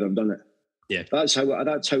my career, I've done it. Yeah, that's how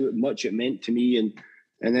much it meant to me.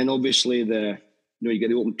 And then obviously you get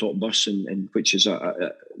the open top bus, and which is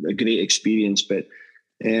a great experience. But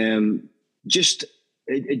you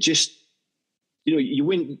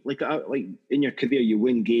win like in your career, you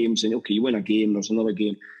win games, and okay, you win a game, there's another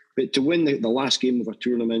game. But to win the last game of a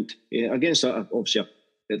tournament against obviously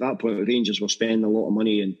at that point, Rangers were spending a lot of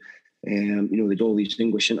money, and they'd all these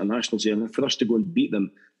English internationals there, and for us to go and beat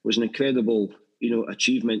them was an incredible,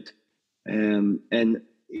 achievement. I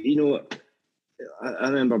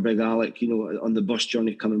remember Big Alec, on the bus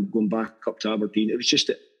journey going back up to Aberdeen. It was just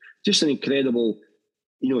an incredible,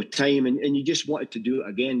 time, and you just wanted to do it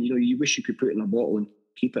again. You wish you could put it in a bottle and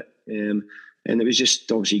keep it. And it was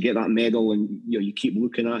just, obviously, you get that medal and, you keep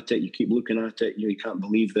looking at it, you can't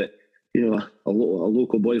believe that, a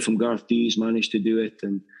local boy from Garthd's managed to do it.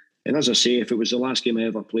 And as I say, if it was the last game I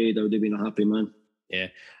ever played, I would have been a happy man. Yeah.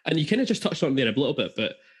 And you kind of just touched on it there a little bit,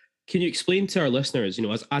 but can you explain to our listeners,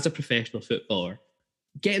 as a professional footballer,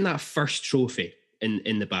 getting that first trophy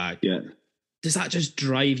in the bag, does that just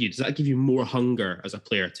drive you? Does that give you more hunger as a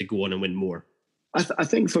player to go on and win more? I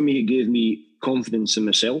think for me, it gave me confidence in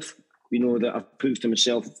myself. That I've proved to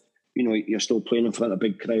myself, you're still playing in front of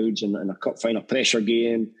big crowds and a cup final pressure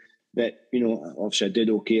game that, obviously I did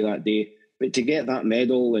okay that day. But to get that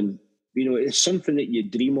medal and, it's something that you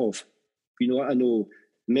dream of. I know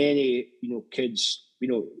many, kids,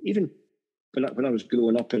 even when I was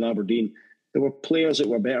growing up in Aberdeen, there were players that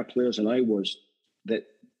were better players than I was that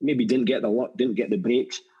maybe didn't get the luck, didn't get the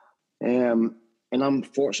breaks. And I'm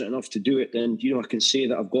fortunate enough to do it. And, I can say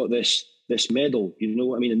that I've got this medal, and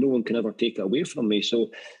no one can ever take it away from me. So,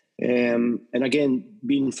 and again,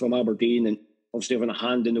 being from Aberdeen and obviously having a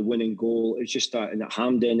hand in the winning goal, it's just that, and at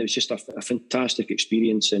Hampden, it was just a fantastic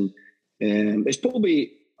experience. And it's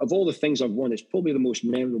probably, of all the things I've won, it's probably the most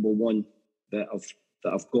memorable one that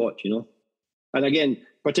I've got, And again,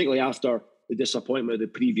 particularly after the disappointment of the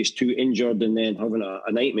previous two, injured and then having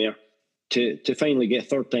a nightmare, to finally get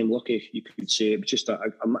third time lucky, you could say. It was just it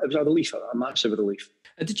was a relief, a massive relief.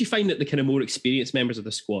 And did you find that the kind of more experienced members of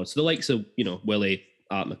the squad, so the likes of, Willie,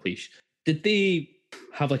 Art McLeish, did they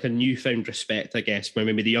have like a newfound respect, I guess, for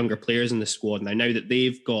maybe the younger players in the squad now that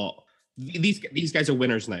they've got, these guys are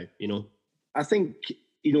winners now, I think,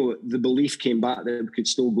 the belief came back that we could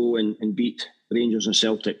still go and beat Rangers and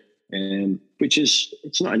Celtic, which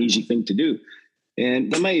it's not an easy thing to do.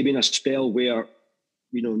 And there might have been a spell where,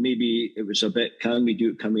 maybe it was a bit, can we do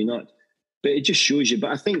it, can we not? But it just shows you.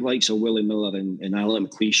 But I think likes of Willie Miller and Alan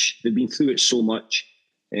McLeish, they've been through it so much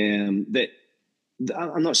that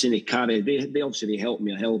I'm not saying they carry. They obviously helped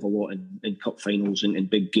me a hell of a lot in cup finals and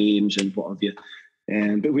big games and what have you.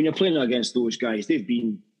 But when you're playing against those guys, they've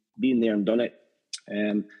been there and done it.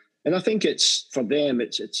 And I think it's for them.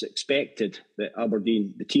 It's expected that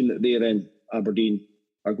Aberdeen, the team that they're in, Aberdeen,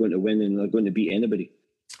 are going to win and they're going to beat anybody.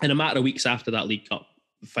 In a matter of weeks after that League Cup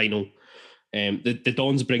final, the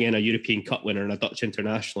Dons bring in a European Cup winner and a Dutch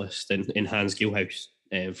internationalist in Hans Gilhouse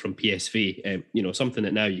from PSV. Something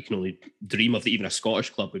that now you can only dream of, that even a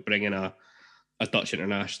Scottish club would bring in a Dutch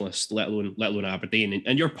internationalist, let alone Aberdeen.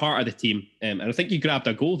 And you're part of the team. And I think you grabbed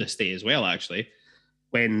a goal this day as well, actually,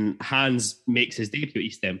 when Hans makes his debut at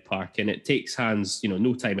East End Park. And it takes Hans,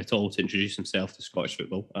 no time at all to introduce himself to Scottish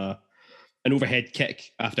football. An overhead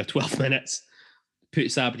kick after 12 minutes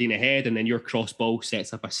puts Aberdeen ahead, and then your cross ball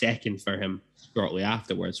sets up a second for him shortly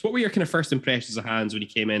afterwards. What were your kind of first impressions of Hans when he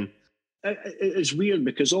came in? It's weird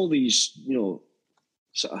because all these,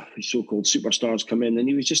 so-called superstars come in, and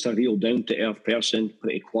he was just a real down-to-earth person,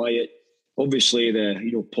 pretty quiet. Obviously,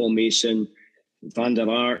 Paul Mason, Van der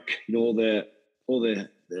Ark, all the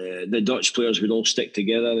Dutch players would all stick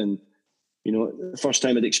together, and the first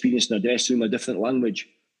time I'd experienced in a dressing room a different language.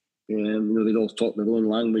 They'd all talk their own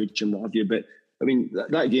language and what have you. But I mean,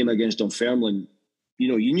 that game against Dunfermline,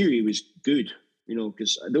 you knew he was good,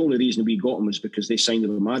 because the only reason we got him was because they signed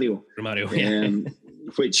Romario.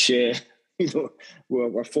 Which,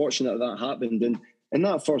 we're fortunate that happened. And in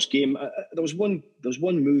that first game, there was one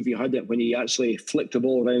move he had it when he actually flicked the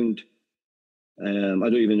ball around. I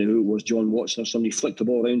don't even know who it was, John Watson or somebody, flicked the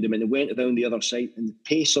ball around him and it went around the other side. And the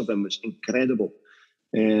pace of him was incredible.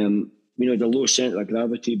 The low centre of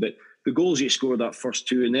gravity. But the goals he scored that first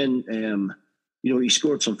two, and then he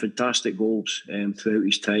scored some fantastic goals throughout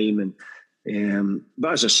his time. And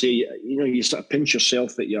but as I say, you sort of pinch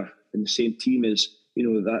yourself that you're in the same team as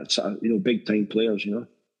that sort of big time players.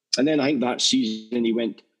 And then I think that season he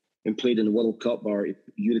went and played in the World Cup or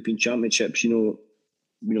European Championships.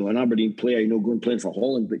 An Aberdeen player, going playing for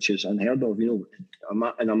Holland, which is unheard of.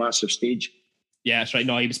 In a massive stage. Yeah, that's right.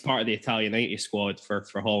 No, he was part of the Italian 90 squad for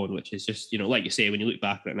Holland, which is just, like you say, when you look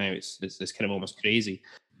back at it now, it's kind of almost crazy.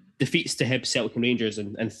 Defeats to Hibs, Celtic and Rangers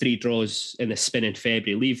and 3 draws in the spin in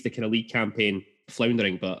February leave the kind of league campaign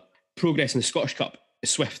floundering, but progress in the Scottish Cup is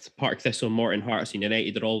swift. Partick Thistle, Morton, Hearts and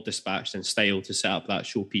United are all dispatched in style to set up that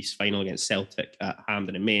showpiece final against Celtic at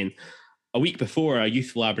Hampden in Maine. A week before, a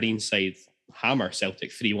youthful Aberdeen side hammer Celtic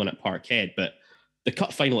 3-1 at Parkhead, but the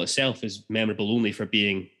cup final itself is memorable only for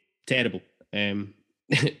being terrible.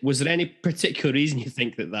 Was there any particular reason you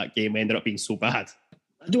think that game ended up being so bad?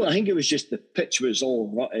 I think it was just the pitch was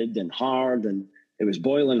all rutted and hard and it was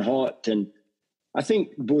boiling hot, and I think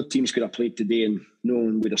both teams could have played today and no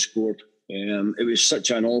one would have scored. It was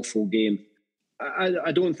such an awful game.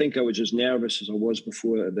 I don't think I was as nervous as I was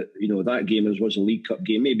before. That game was a League Cup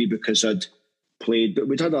game, maybe because I'd played, but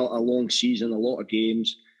we'd had a long season, a lot of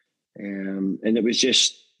games, and it was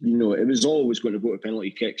just, it was always going to go to penalty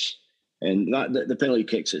kicks, and that the penalty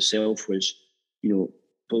kicks itself was,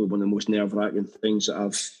 probably one of the most nerve-wracking things that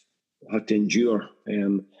I've had to endure.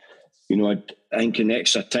 I think in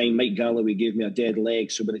extra time, Mike Galloway gave me a dead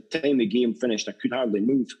leg, so by the time the game finished, I could hardly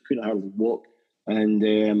move, couldn't hardly walk,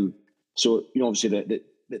 and so obviously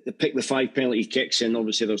they pick the 5 penalty kicks, and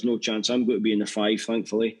obviously there's no chance I'm going to be in the 5,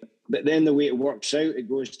 thankfully. But then the way it works out, it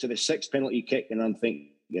goes to the 6th penalty kick, and I'm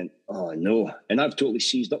thinking, oh no, and I've totally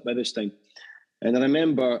seized up by this time. And I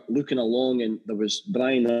remember looking along, and there was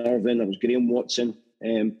Brian Irvin, there was Graham Watson,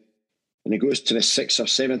 and it goes to the 6th or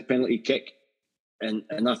 7th penalty kick, and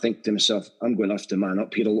I think to myself, I'm going to have to man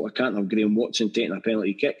up here. I can't have Graham Watson taking a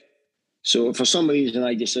penalty kick. So for some reason,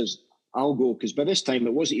 I just says, I'll go, because by this time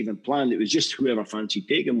it wasn't even planned. It was just whoever fancied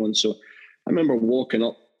taking one. So I remember walking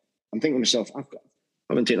up, I'm thinking to myself, I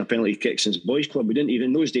haven't taken a penalty kick since boys club. We didn't even,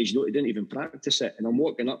 in those days, we didn't even practice it. And I'm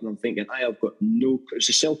walking up and I'm thinking, I have got no clue. It's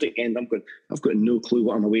the Celtic end. I've got no clue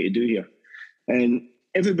what I'm away to do here. And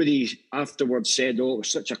everybody afterwards said, oh, it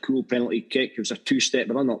was such a cool penalty kick. It was a 2-step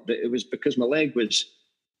run up, but it was because my leg was,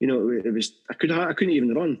 I couldn't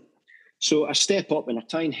even run. So I step up and I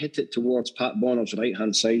try and hit it towards Pat Bonner's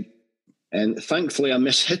right-hand side. And thankfully I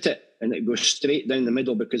mishit it and it goes straight down the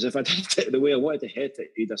middle, because if I'd hit it the way I wanted to hit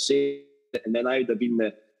it, he'd have saved it, and then I'd have been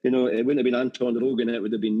it wouldn't have been Anton Rogan, it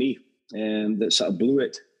would have been me that sort of blew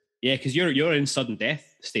it. Yeah, because you're in sudden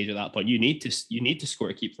death stage at that point. You need to score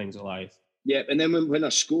to keep things alive. Yeah, and then when I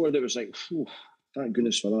scored, it was like, thank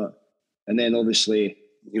goodness for that. And then obviously,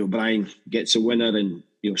 Brian gets a winner, and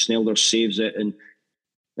Snelder saves it, and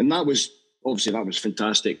that was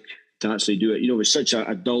fantastic to actually do it. It was such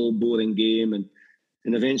a dull, boring game, and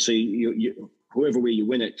eventually, you however way you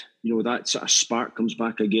win it, that sort of spark comes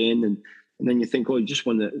back again, and then you think, you just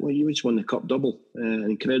won the cup double, an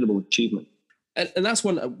incredible achievement. And that's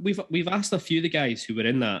one we've asked a few of the guys who were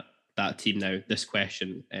in that team now this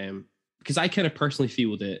question, because I kind of personally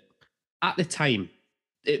feel that at the time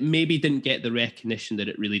it maybe didn't get the recognition that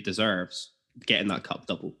it really deserves, getting that cup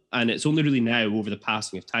double, and it's only really now over the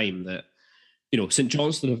passing of time that St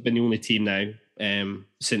Johnstone have been the only team now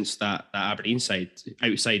since that Aberdeen side,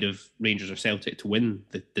 outside of Rangers or Celtic, to win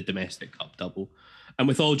the domestic cup double. And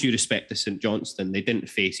with all due respect to St Johnstone, they didn't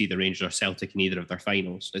face either Rangers or Celtic in either of their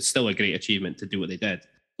finals. It's still a great achievement to do what they did.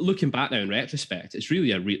 Looking back now in retrospect, it's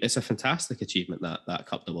really it's a fantastic achievement, that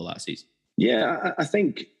cup double that season. Yeah,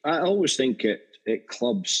 I always think at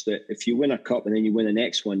clubs that if you win a cup and then you win the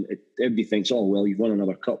next one, everybody thinks, oh, well, you've won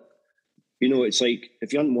another cup. It's like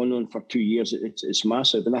if you haven't won one for 2 years, it's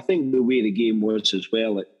massive. And I think the way the game was as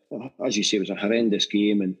well, as you say, it was a horrendous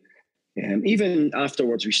game. And even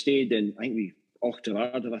afterwards, we stayed in, I think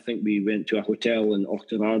Auchterarder. I think we went to a hotel in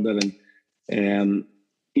Auchterarder, and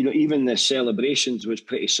even the celebrations was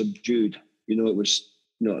pretty subdued. It was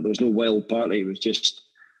there was no wild party. It was just,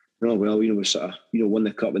 we sort of won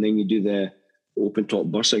the cup, and then you do the open top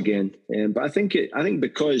bus again. But I think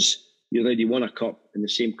because you already won a cup in the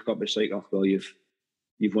same cup, it's like, oh well, you've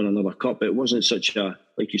won another cup. It wasn't such a,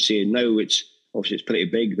 like you say, now it's pretty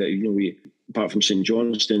big that we, apart from St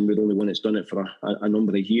Johnstone, we're the only one that's done it for a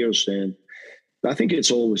number of years. But I think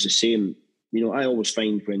it's always the same. I always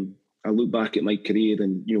find when I look back at my career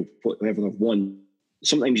and whatever I've won,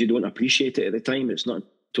 sometimes you don't appreciate it at the time. It's not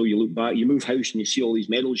until you look back, you move house and you see all these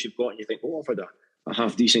medals you've got, and you think, oh, I've had a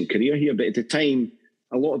half decent career here. But at the time,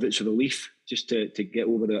 a lot of it's a relief just to get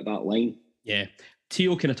over that line. Yeah.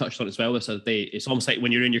 Theo kind of touched on it as well this other day. It's almost like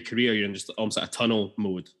when you're in your career, you're in just almost like a tunnel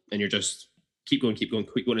mode, and you're just keep going.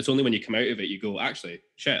 It's only when you come out of it, you go, actually,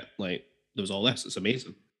 shit, like there was all this. It's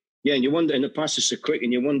amazing. Yeah, and you wonder, and it passes so quick,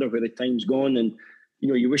 and you wonder where the time's gone, and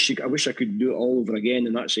I wish I could do it all over again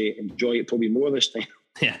and actually enjoy it probably more this time.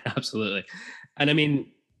 Yeah, absolutely. And I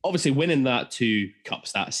mean, obviously winning that 2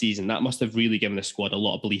 cups that season, that must have really given the squad a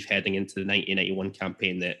lot of belief heading into the 1991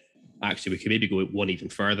 campaign that actually we could maybe go one even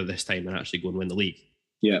further this time and actually go and win the league.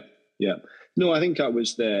 Yeah. No, I think that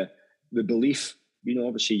was the belief.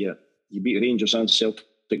 Obviously you beat Rangers and Celtic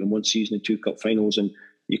in one season in 2 cup finals, and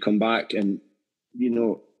you come back and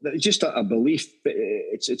it's just a belief.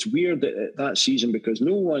 It's weird that season, because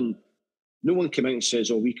no one came out and says,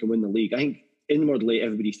 oh, we can win the league. I think inwardly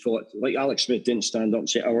everybody thought, like Alex Smith didn't stand up and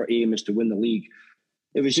say our aim is to win the league.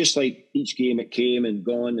 It was just like each game it came and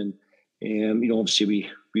gone, and obviously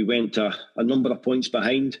we went a number of points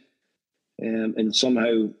behind, and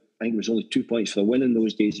somehow I think it was only 2 points for the win in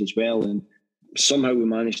those days as well, and somehow we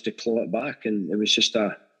managed to claw it back. And it was just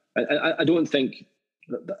I don't think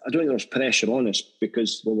don't think there was pressure on us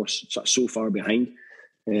because we were sort of so far behind.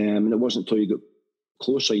 And it wasn't until you got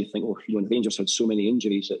closer you think, the Rangers had so many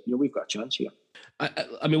injuries that, we've got a chance here.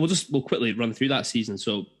 I mean, we'll quickly run through that season.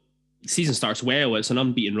 So the season starts well. It's an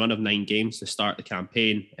unbeaten run of 9 games to start the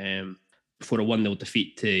campaign before a 1-0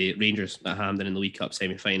 defeat to Rangers at Hampden in the League Cup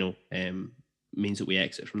semi-final means that we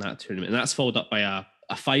exit from that tournament. And that's followed up by a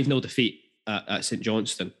 5-0 defeat at St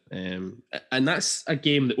Johnstone. And that's a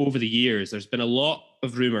game that over the years, there's been a lot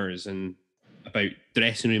of rumours about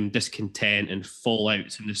dressing room discontent and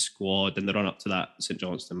fallouts in the squad in the run-up to that St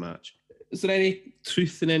Johnstone match. Is there any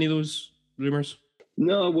truth in any of those rumours?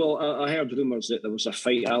 No, well, I heard rumours that there was a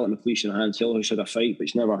fight. Alec McLeish and Hans Hill had a fight,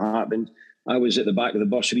 which never happened. I was at the back of the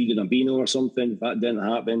bus reading a Beano or something. That didn't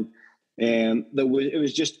happen. It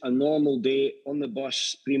was just a normal day on the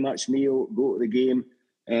bus, pre-match meal, go to the game.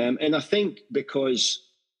 And I think because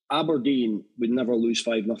Aberdeen would never lose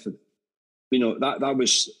 5-0. That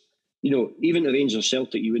was, even the Rangers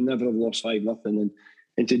Celtic, you would never have lost 5-0.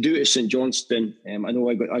 And to do it at St Johnstone, I know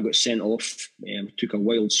I got sent off, took a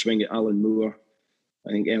wild swing at Alan Moore,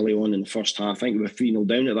 I think early on in the first half. I think we were 3-0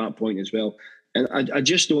 down at that point as well. And I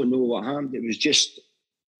just don't know what happened. It was just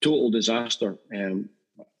total disaster.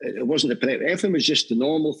 It wasn't everything was just the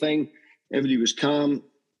normal thing. Everybody was calm.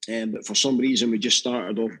 But for some reason, we just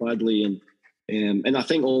started off badly. And I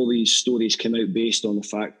think all these stories came out based on the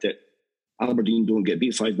fact that Aberdeen don't get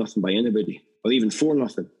beat 5-0 by anybody, or even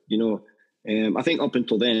 4-0. I think up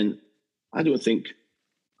until then, I don't think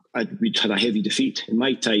we'd had a heavy defeat in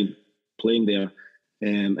my time playing there.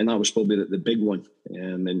 And that was probably the big one.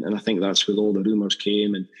 And I think that's where all the rumours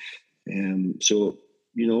came. And so,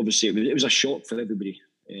 obviously it was a shock for everybody.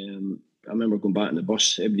 I remember going back in the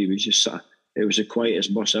bus, everybody was just it was the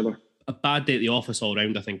quietest bus ever. A bad day at the office all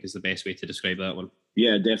round, I think, is the best way to describe that one.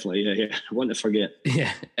 Yeah, definitely. Yeah. I want to forget.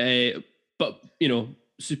 Yeah. But,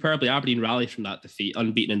 superbly, Aberdeen rallied from that defeat,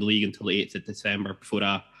 unbeaten in the league until the 8th of December before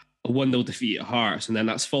a 1-0 defeat at Hearts. And then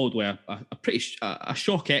that's followed by a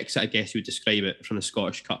shock exit, I guess you would describe it, from the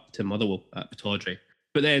Scottish Cup to Motherwell at Pittodrie.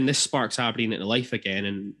 But then this sparks Aberdeen into life again,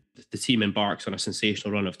 and the team embarks on a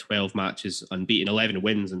sensational run of 12 matches, unbeaten, 11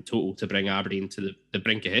 wins in total to bring Aberdeen to the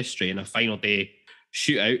brink of history in a final day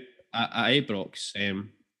shootout at Ibrox.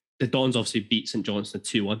 The Dons obviously beat St Johnstone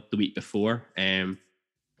 2-1 the week before,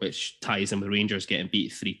 which ties in with Rangers getting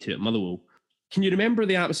beat 3-2 at Motherwell. Can you remember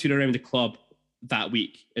the atmosphere around the club that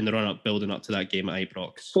week in the run-up building up to that game at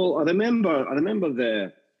Ibrox? Well, I remember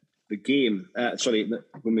the game,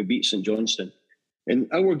 when we beat St Johnstone. And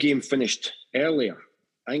our game finished earlier.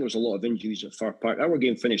 I think there was a lot of injuries at Fir Park. Our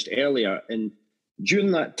game finished earlier. And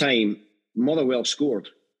during that time, Motherwell scored.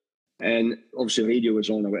 And obviously radio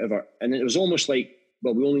was on or whatever. And it was almost like,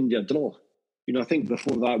 well, we only need a draw. I think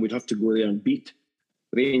before that, we'd have to go there and beat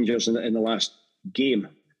Rangers in the last game,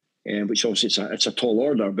 which obviously it's a tall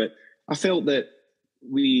order. But I felt that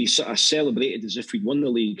we sort of celebrated as if we'd won the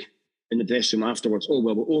league in the dressing room afterwards. Oh,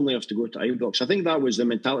 well, we'll only have to go to Ibrox. I think that was the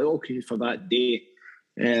mentality, okay, for that day.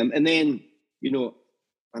 And then,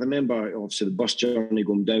 I remember obviously the bus journey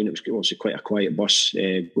going down. It was obviously quite a quiet bus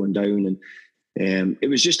going down. And it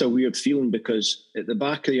was just a weird feeling because at the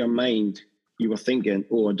back of your mind, you were thinking,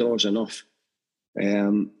 oh, a draw's enough.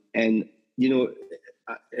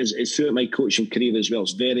 It's throughout my coaching career as well,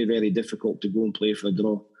 it's very, very difficult to go and play for a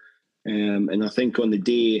draw. And I think on the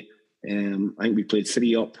day, I think we played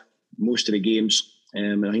 3 up most of the games.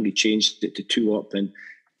 And I think they changed it to 2 up. But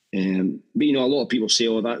a lot of people say,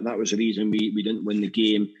 oh, that was the reason we didn't win the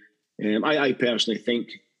game. I personally think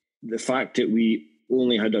the fact that we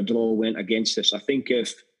only had a draw went against us. I think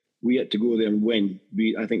if we had to go there and win,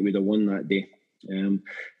 I think we'd have won that day. And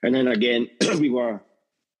then again, we were,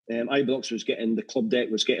 Ibrox was getting, the club deck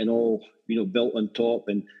was getting all, built on top,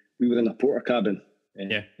 and we were in a porter cabin.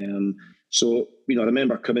 So, I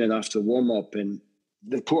remember coming in after the warm-up, and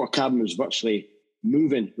the porter cabin was virtually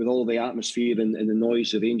moving with all the atmosphere and the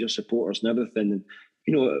noise of Rangers supporters and everything.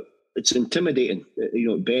 And, it's intimidating,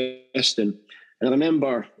 at best. And I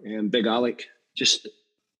remember Big Alec, just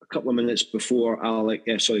a couple of minutes before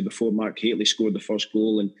before Mark Hateley scored the first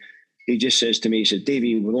goal, and he just says to me, he says,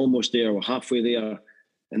 Davey, we're almost there, we're halfway there.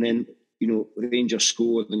 And then, Rangers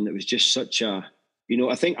scored, and it was just such a,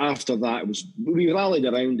 I think after that, we rallied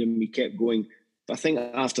around and we kept going. But I think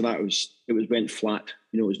after that, it went flat.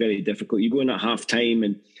 It was very difficult. You go in at half time,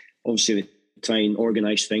 and obviously they try and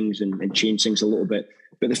organise things and change things a little bit.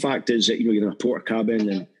 But the fact is that, you're in a porter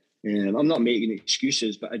cabin, and I'm not making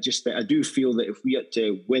excuses, but I do feel that if we had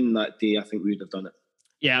to win that day, I think we would have done it.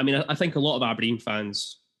 Yeah, I mean, I think a lot of Aberdeen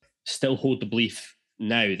fans still hold the belief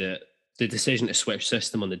now that the decision to switch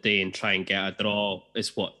system on the day and try and get a draw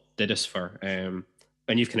is what did us for.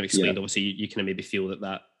 And you've kind of explained, obviously, you kind of maybe feel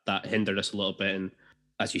that hindered us a little bit. And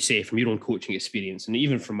as you say, from your own coaching experience, and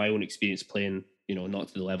even from my own experience playing, not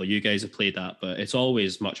to the level you guys have played at, but it's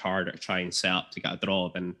always much harder to try and set up to get a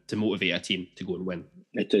draw than to motivate a team to go and win.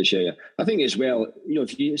 It is, yeah. I think as well,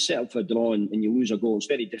 if you set up for a draw and you lose a goal, it's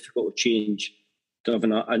very difficult to change to have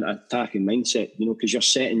an attacking mindset, because you're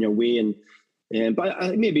set in your way. And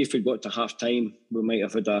but maybe if we got to half time, we might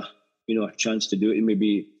have had a chance to do it.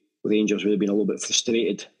 Maybe Rangers would have been a little bit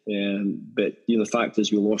frustrated. But the fact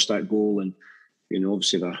is, we lost that goal, and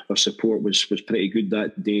obviously their support was pretty good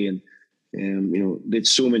that day. And they had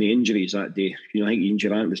so many injuries that day. I think Ian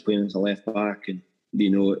Durant was playing as a left back, and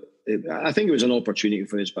I think it was an opportunity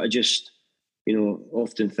for us. But I just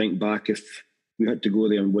often think back, if we had to go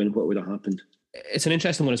there and win, what would have happened? It's an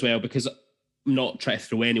interesting one as well, because I'm not trying to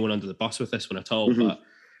throw anyone under the bus with this one at all, but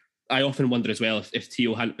I often wonder as well if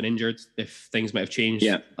Theo hadn't been injured, if things might have changed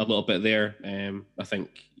a little bit there. I think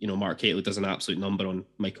Mark Catley does an absolute number on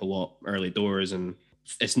Michael Watt early doors, and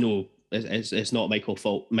it's not Michael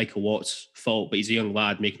Watt's fault, but he's a young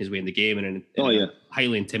lad making his way in the game in a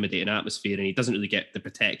highly intimidating atmosphere, and he doesn't really get the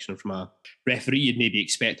protection from a referee you'd maybe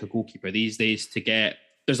expect a goalkeeper these days to get.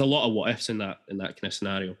 There's a lot of what ifs in that kind of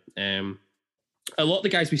scenario. A lot of the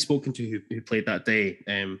guys we've spoken to who played that day,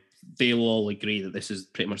 they'll all agree that this is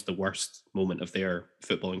pretty much the worst moment of their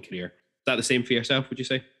footballing career. Is that the same for yourself, would you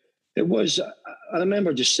say? It was. I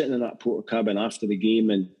remember just sitting in that porter cabin after the game,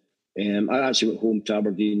 and I actually went home to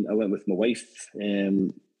Aberdeen. I went with my wife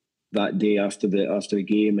that day after the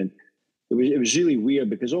game, and it was really weird,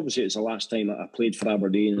 because obviously it's the last time that I played for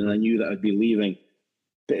Aberdeen, and I knew that I'd be leaving.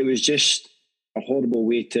 But it was just a horrible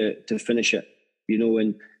way to finish it,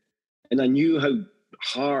 and I knew how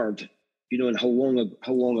hard, and how long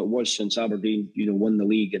it was since Aberdeen, won the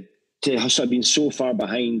league, and to have been so far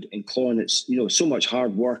behind and clawing, it's so much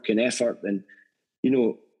hard work and effort, and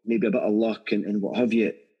maybe a bit of luck and what have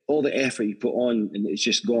you. All the effort you put on, and it's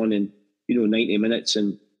just gone in 90 minutes,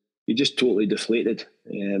 and you're just totally deflated.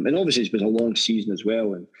 And obviously it's been a long season as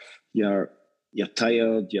well, and you're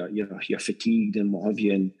tired, you're fatigued and what have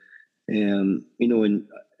you, and and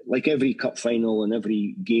like every cup final and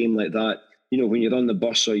every game like that, when you're on the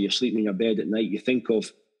bus or you're sleeping in your bed at night, you think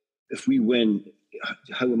of, if we win,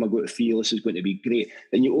 how am I going to feel? This is going to be great.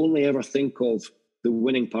 And you only ever think of the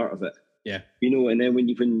winning part of it. Yeah. And then when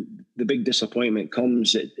the big disappointment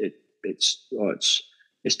comes,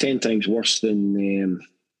 it's 10 times worse than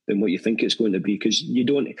what you think it's going to be, because you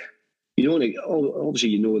don't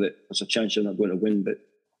obviously that there's a chance you're not going to win, but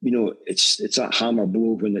it's that hammer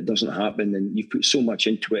blow when it doesn't happen, and you've put so much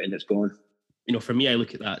into it and it's gone. For me, I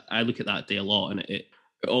look at that day a lot, and it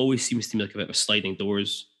always seems to me like a bit of a sliding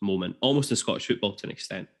doors moment, almost in Scottish football to an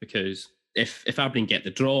extent, because if Aberdeen get the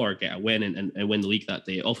draw or get a win and win the league that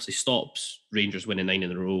day, it obviously stops Rangers winning 9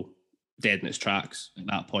 in a row dead in its tracks at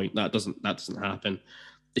that point. That doesn't happen.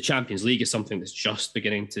 The Champions League is something that's just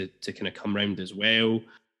beginning to kind of come round as well.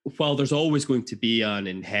 While there's always going to be an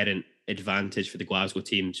inherent advantage for the Glasgow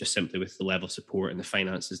team, just simply with the level of support and the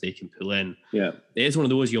finances they can pull in. Yeah, it is one of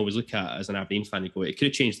those you always look at as an Aberdeen fan. You go, it could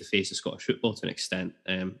have changed the face of Scottish football to an extent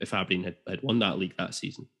if Aberdeen had won that league that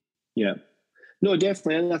season. Yeah, no,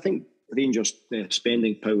 definitely, and I think Rangers'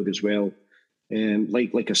 spending power as well.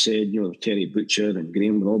 Like I said, Terry Butcher and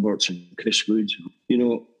Graham Roberts and Chris Woods.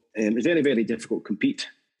 It's very, very difficult to compete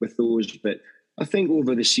with those. But I think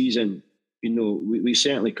over the season, we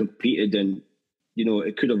certainly competed, and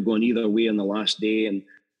it could have gone either way on the last day. And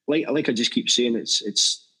like I just keep saying,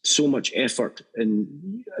 it's so much effort.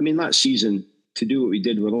 And I mean, that season, to do what we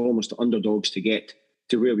did, we're almost underdogs to get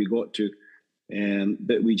to where we got to.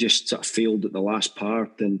 But we just sort of failed at the last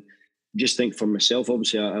part. And just think for myself,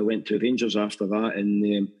 obviously I went to Rangers after that,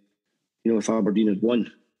 and if Aberdeen had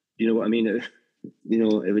won, you know what I mean? It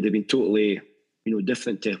would have been totally,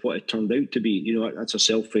 different to what it turned out to be. That's a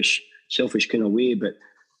selfish kind of way. But,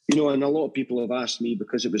 and a lot of people have asked me,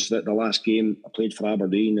 because it was the last game I played for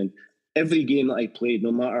Aberdeen, and every game that I played,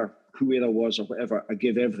 no matter who I was or whatever, I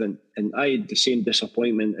gave everything. And I had the same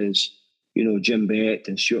disappointment as, Jim Bett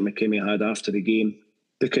and Stuart McKimmie had after the game,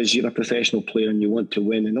 because you're a professional player and you want to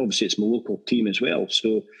win. And obviously it's my local team as well.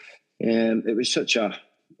 So it was such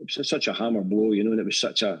a hammer blow, and it was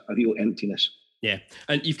such a real emptiness. Yeah.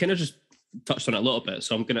 And you've kind of just touched on it a little bit.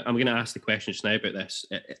 So I'm gonna ask the question just now about this.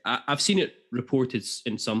 I've seen it reported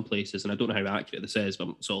in some places, and I don't know how accurate this is,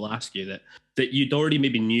 so I'll ask you that you'd already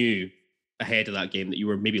maybe knew ahead of that game that you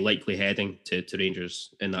were maybe likely heading to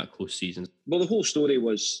Rangers in that close season. Well, the whole story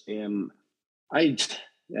was I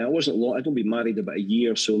wasn't long. I'd only been married about a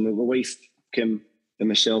year, so my wife, Kim, and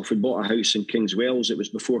myself, we bought a house in Kingswells. It was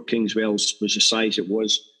before Kingswells was the size it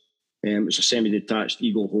was. It was a semi-detached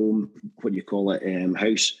Eagle Home, what do you call it,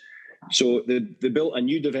 house. So they built a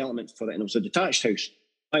new development for it, and it was a detached house.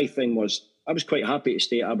 My thing was, I was quite happy to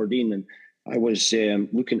stay at Aberdeen, and I was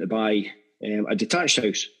looking to buy a detached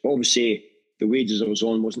house. But obviously, the wages I was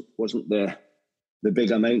on wasn't the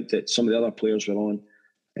big amount that some of the other players were on.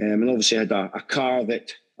 And obviously, I had a car,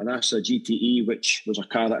 an Asa GTE, which was a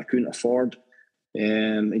car that I couldn't afford.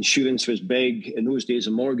 Insurance was big. In those days,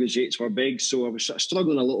 the mortgage rates were big, so I was sort of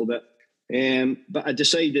struggling a little bit. But I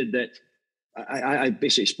decided that I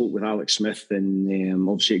basically spoke with Alex Smith, and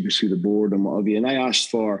obviously it goes through the board and what have you. And I asked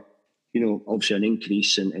for, obviously an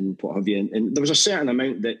increase and what have you. And there was a certain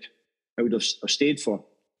amount that I would have stayed for.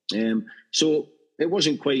 So it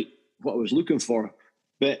wasn't quite what I was looking for.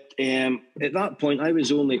 But at that point, I was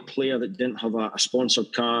the only player that didn't have a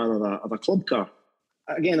sponsored car or a club car.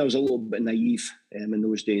 Again, I was a little bit naive in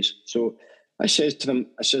those days. So I says to them,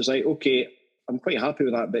 like, okay, I'm quite happy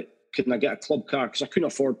with that, but can I get a club car? Because I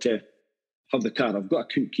couldn't afford to have the car. I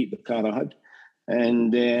couldn't keep the car I had.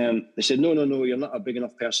 And they said, no, you're not a big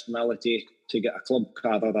enough personality to get a club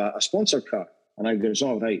car or a sponsored car. And I goes,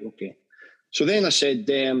 all right, okay. So then I said,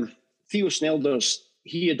 Theo Snelders,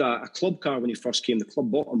 he had a club car when he first came, the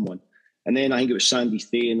club bought him one. And then I think it was Sandy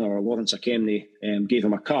Thane or Lawrence Akemne gave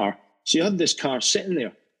him a car. So you had this car sitting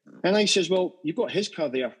there. And I says, well, you've got his car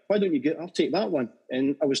there. Why don't you I'll take that one.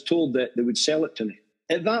 And I was told that they would sell it to me.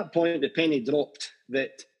 At that point, the penny dropped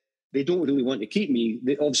that they don't really want to keep me.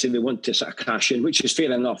 They want to sort of cash in, which is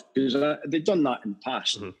fair enough, because they've done that in the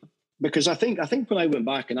past. Mm-hmm. Because I think when I went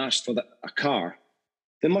back and asked for a car,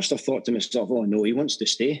 they must have thought to themselves, oh, no, he wants to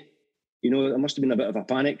stay. There must have been a bit of a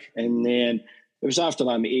panic. And it was after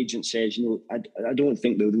that my agent says, I don't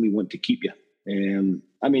think they really want to keep you.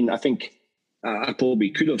 I think I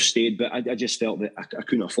probably could have stayed, but I just felt that I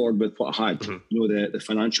couldn't afford with what I had, mm-hmm. The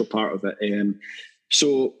financial part of it.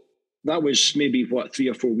 So that was maybe 3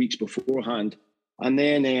 or 4 weeks beforehand. And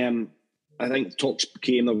then I think talks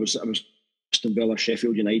came, I was Aston Villa,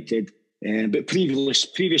 Sheffield United. But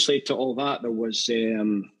previously to all that, there was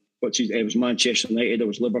it was Manchester United, there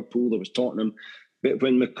was Liverpool, there was Tottenham. But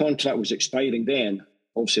when my contract was expiring then,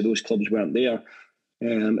 obviously those clubs weren't there.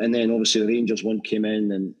 And then obviously the Rangers one came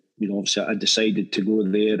in, and obviously I decided to go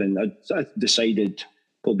there, and I decided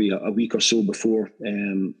probably a week or so before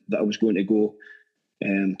that I was going to go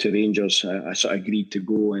to Rangers. I sort of agreed to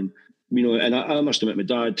go, and and I must admit my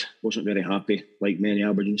dad wasn't very happy, like many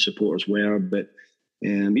Aberdeen supporters were, but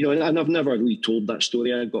and I've never really told that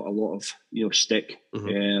story. I got a lot of stick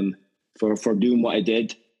mm-hmm. For doing what I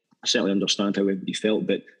did. I certainly understand how everybody felt,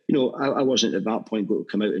 but I wasn't at that point going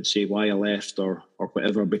to come out and say why I left or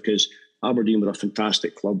whatever, because Aberdeen were a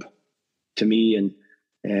fantastic club to me, and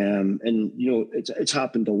it's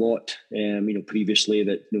happened a lot. Previously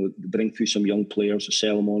that they bring through some young players to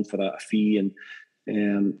sell them on for a fee,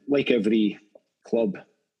 and like every club,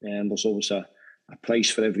 there's always a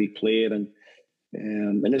price for every player, and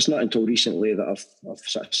it's not until recently that I've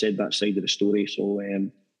sort of said that side of the story. So.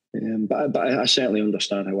 But I certainly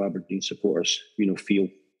understand how Aberdeen supporters, feel,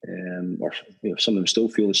 or some of them still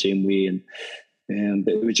feel the same way. And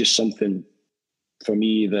but it was just something for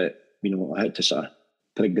me that I had to sort of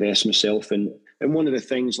progress myself. And one of the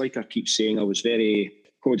things, like I keep saying, I was very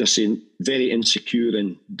insecure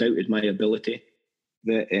and doubted my ability.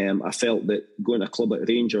 That I felt that going to a club like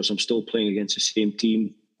Rangers, I'm still playing against the same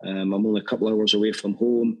team. I'm only a couple of hours away from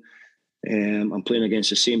home. I'm playing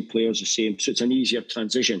against the same players, so it's an easier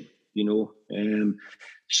transition,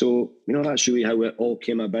 So that's really how it all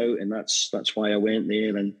came about, and that's why I went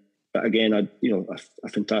there. But again, I a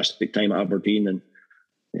fantastic time at Aberdeen,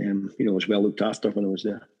 and was well looked after when I was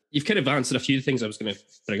there. You've kind of answered a few things I was going to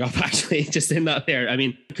bring up, actually, just in that there. I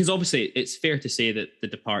mean, because obviously it's fair to say that the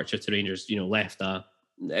departure to Rangers, left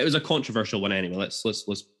it was a controversial one anyway. Let's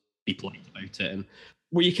be polite about it. And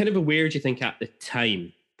were you kind of aware, do you think, at the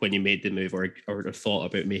time when you made the move, or thought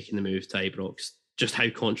about making the move to Ibrox, just how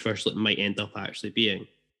controversial it might end up actually being?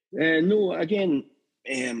 No, again,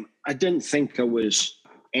 I didn't think I was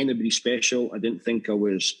anybody special. I didn't think I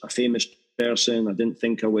was a famous person. I didn't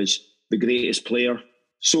think I was the greatest player.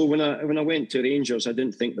 So when I went to Rangers, I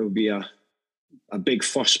didn't think there would be a big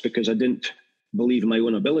fuss, because I didn't believe in my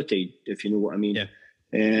own ability, if you know what I mean. Yeah.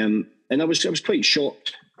 And I was quite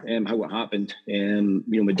shocked how it happened.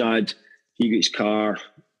 My dad, he got his car,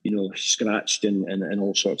 scratched and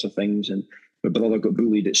all sorts of things. And my brother got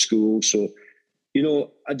bullied at school. So,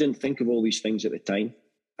 I didn't think of all these things at the time.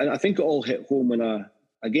 And I think it all hit home when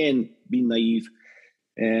again, being naive,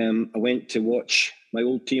 I went to watch my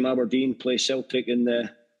old team Aberdeen play Celtic in I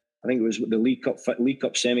think it was the League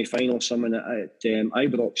Cup semi-final, something at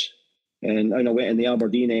Ibrox. And I went in the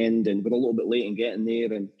Aberdeen end and we're a little bit late in getting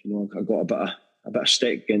there, and I got a bit of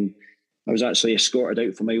stick, and I was actually escorted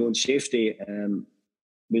out for my own safety.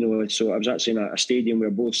 So I was actually in a stadium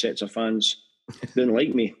where both sets of fans didn't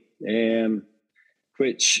like me,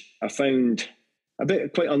 which I found a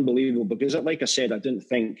bit quite unbelievable, because, like I said, I didn't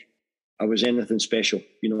think I was anything special.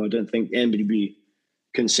 I didn't think anybody would be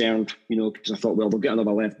concerned, because I thought, well, they'll get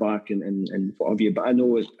another left back and what have you. But I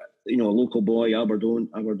know, a local boy,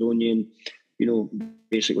 Aberdonian,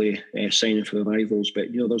 basically signing for the rivals.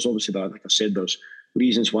 But, there's obviously that, like I said, there's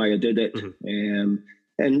reasons why I did it. Mm-hmm.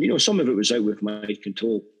 And some of it was out with my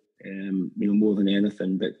control, more than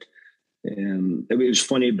anything. But it was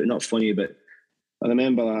funny, but not funny. But I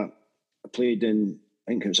remember I played in,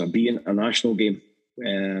 I think it was a B international game.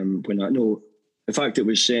 In fact, it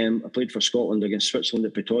was, I played for Scotland against Switzerland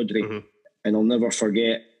at Pittodrie. Mm-hmm. And I'll never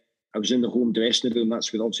forget, I was in the home dressing room.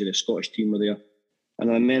 That's where obviously the Scottish team were there.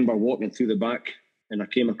 And I remember walking through the back and I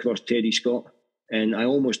came across Teddy Scott, and I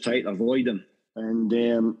almost tried to avoid him. And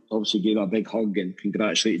obviously gave a big hug and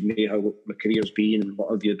congratulated me how my career's been and what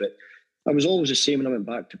have you. But I was always the same when I went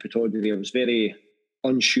back to Pittodrie. I was very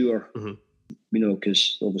unsure, mm-hmm.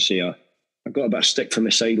 Because obviously I got a bit of stick from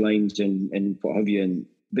the sidelines and what have you.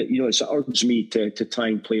 But it urged me to try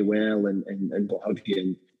and play well and what have you.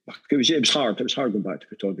 And it was hard. It was hard going back to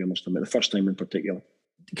Pittodrie, I must admit, the first time in particular.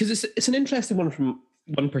 Because it's an interesting one from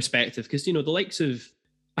one perspective. Because the likes of,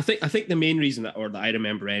 I think the main reason that I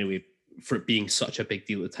remember anyway, for it being such a big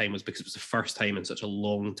deal at the time, was because it was the first time in such a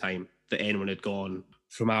long time that anyone had gone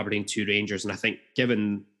from Aberdeen to Rangers. And I think,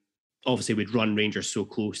 given obviously we'd run Rangers so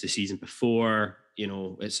close the season before,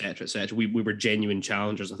 et cetera, we were genuine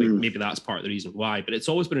challengers. I think maybe that's part of the reason why. But it's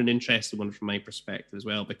always been an interesting one from my perspective as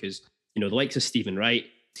well, because the likes of Stephen Wright,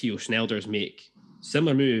 Theo Snelders make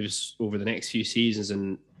similar moves over the next few seasons,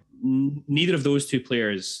 and neither of those two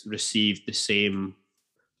players received the same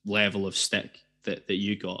level of stick that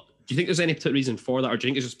you got. Do you think there's any particular reason for that, or do you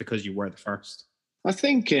think it's just because you were the first? I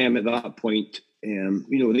think at that point,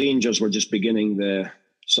 Rangers were just beginning the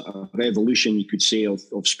sort of revolution, you could say, of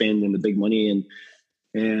spending the big money,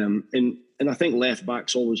 and I think left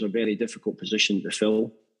back's always a very difficult position to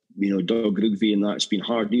fill. Doug Rugby and that, it's been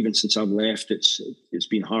hard even since I've left. It's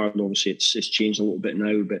been hard. Obviously, it's changed a little bit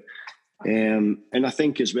now, but and I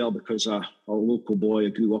think as well, because a local boy, I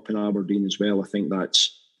grew up in Aberdeen as well. I think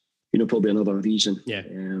that's probably another reason. Yeah.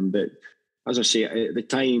 But as I say, at the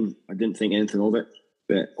time, I didn't think anything of it.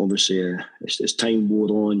 But obviously, as time wore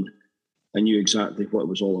on, I knew exactly what it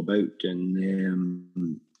was all about,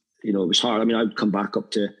 and it was hard. I mean, I'd come back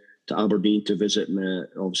up to Aberdeen to visit my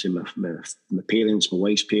parents, my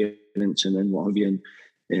wife's parents, and then what have you.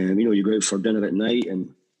 And you go out for dinner at night,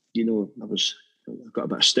 and I got a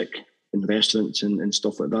bit of stick in restaurants and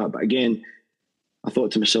stuff like that. But again, I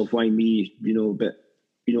thought to myself, why me? But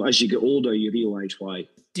as you get older, you realise why.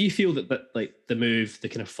 Do you feel that like the move, the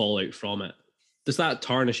kind of fallout from it, does that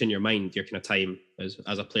tarnish in your mind your kind of time as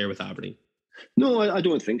a player with Aberdeen? No, I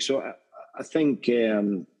don't think so. I think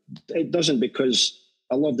it doesn't, because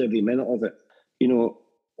I loved every minute of it.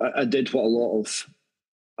 I did what a lot of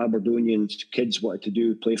Aberdonian kids wanted to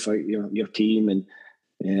do, play for your team. And,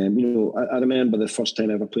 I remember the first time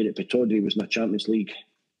I ever played at Pittodrie was in a Champions League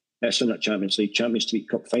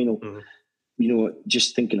Cup final. Mm-hmm.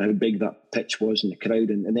 Just thinking how big that pitch was in the crowd.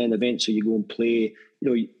 And then eventually you go and play,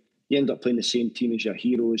 you end up playing the same team as your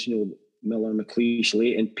heroes, Miller, McLeish,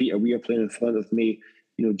 Leighton, Peter Weir playing in front of me,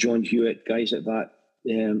 John Hewitt, guys like that.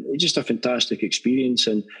 It's just a fantastic experience.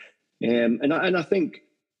 And I think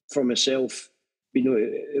for myself,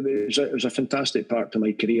 it was a fantastic part to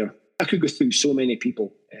my career. I could go through so many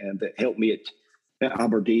people that helped me at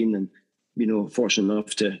Aberdeen, and, fortunate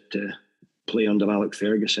enough to play under Alex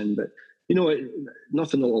Ferguson. But,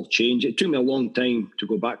 nothing will change. It took me a long time to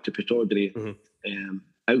go back to Pittodrie, mm-hmm.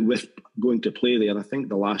 Out with going to play there. I think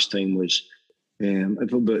the last time was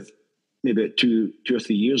about maybe 2 or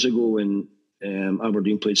 3 years ago when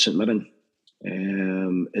Aberdeen played St Mirren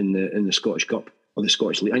in the Scottish Cup, or the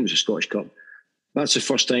Scottish League. I think it was the Scottish Cup. That's the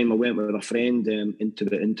first time I went with a friend into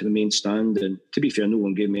the main stand, and to be fair, no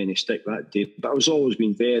one gave me any stick that day. But I was always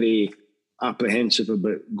been very apprehensive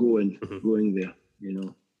about going there,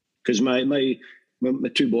 because my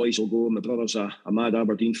two boys will go. My brother's a mad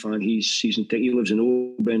Aberdeen fan. He lives in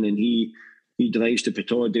Oban, and he drives to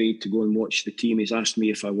Pittodrie to go and watch the team. He's asked me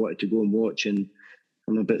if I wanted to go and watch, and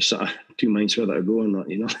I'm a bit sort of two minds whether to go or not,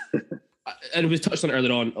 And we touched on it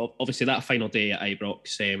earlier on. Obviously, that final day at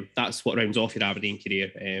Ibrox, that's what rounds off your Aberdeen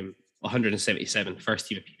career. 177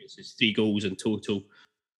 first-team appearances, 3 goals in total.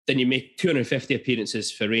 Then you make 250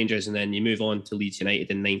 appearances for Rangers, and then you move on to Leeds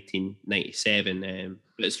United in 1997.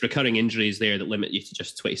 But it's recurring injuries there that limit you to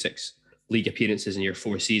just 26 league appearances in your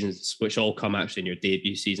 4 seasons, which all come actually in your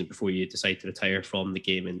debut season before you decide to retire from the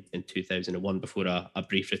game in 2001, before a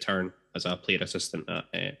brief return as a player assistant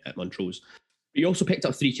at Montrose. You also picked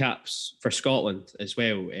up 3 caps for Scotland as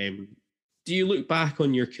well. Do you look back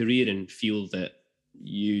on your career and feel that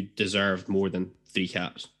you deserved more than 3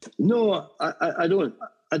 caps? No, I don't.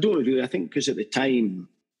 I don't really. I think because at the time,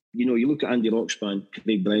 you look at Andy Roxburgh,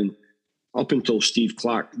 Craig Brown, up until Steve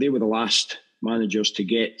Clark, they were the last managers to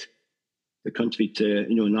get the country to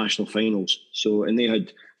national finals. So, and they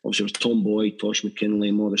had, obviously, it was Tom Boyd, Tosh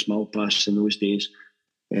McKinley, Maurice Malpass in those days.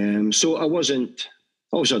 So obviously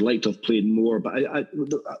I'd like to have played more, but I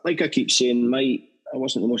like I keep saying, I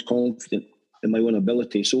wasn't the most confident in my own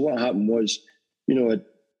ability. So what happened was, you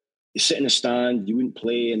sit in a stand, you wouldn't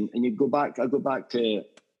play, and I'd go back to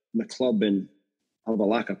my club and have a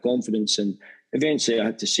lack of confidence. And eventually I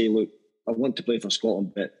had to say, look, I want to play for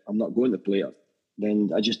Scotland, but I'm not going to play it.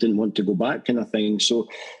 Then I just didn't want to go back, kind of thing. So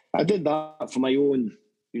I did that for my own,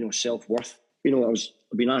 self-worth.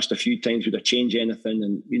 I've been asked a few times, would I change anything?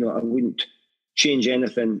 And, I wouldn't change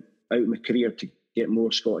anything out of my career to get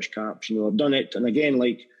more Scottish caps. I've done it. And again,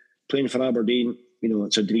 like playing for Aberdeen,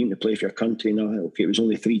 it's a dream to play for your country. Okay, it was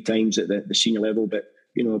only 3 times at the senior level, but,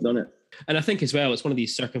 I've done it. And I think as well, it's one of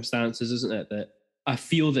these circumstances, isn't it, that I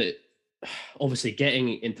feel that obviously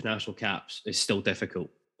getting international caps is still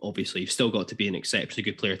difficult. Obviously, you've still got to be an exceptionally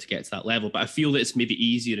good player to get to that level. But I feel that it's maybe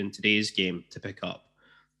easier in today's game to pick up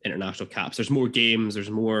international caps. There's more games.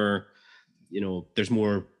 There's more, there's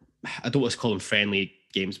more, I don't want to call them friendly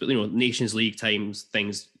games, but, Nations League times,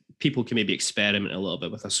 things, people can maybe experiment a little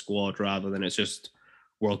bit with a squad rather than it's just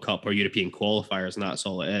World Cup or European qualifiers, and that's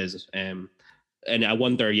all it is. And I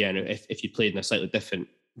wonder, if you played in a slightly different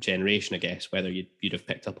generation, I guess, whether you'd have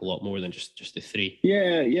picked up a lot more than just the 3.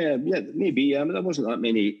 Yeah, maybe. I mean, there wasn't that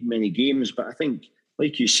many games, but I think,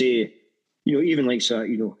 like you say, even like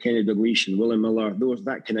Kenny Dalglish and William Miller,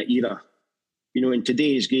 that kind of era. In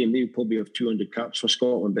today's game, they would probably have 200 caps for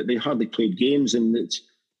Scotland, but they hardly played games, and it's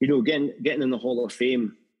getting in the Hall of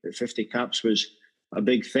Fame at 50 caps was a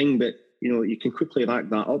big thing, but you can quickly rack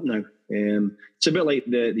that up now. It's a bit like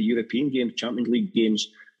the European games, Champions League games.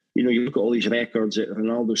 You look at all these records that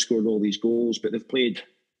Ronaldo scored all these goals, but they've played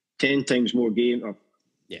 10 times more games, or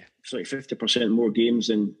 50% more games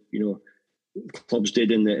than clubs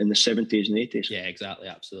did in the 70s and 80s. Yeah, exactly,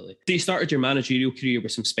 absolutely. So you started your managerial career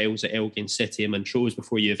with some spells at Elgin City and Montrose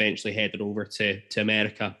before you eventually headed over to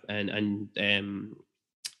America and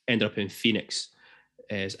ended up in Phoenix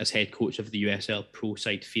as head coach of the USL Pro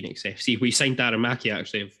side Phoenix FC. We signed Darren Mackey,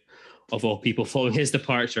 actually, of all people, following his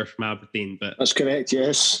departure from Aberdeen. But that's correct,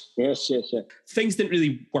 yes. Things didn't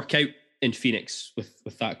really work out in Phoenix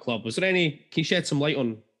with that club. Was there any, can you shed some light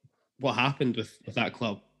on what happened with that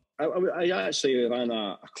club? I actually ran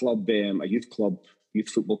a club, a youth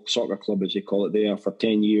football soccer club, as they call it there, for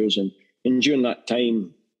 10 years. And during that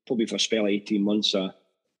time, probably for a spell of 18 months, I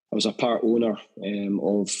was a part owner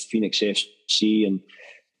of Phoenix FC.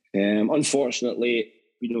 And unfortunately,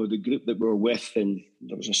 the group that we were with, and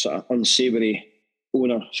there was a sort of unsavoury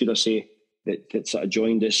owner, should I say, that sort of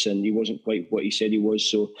joined us, and he wasn't quite what he said he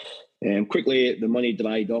was. So quickly the money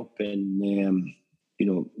dried up, and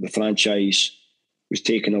the franchise was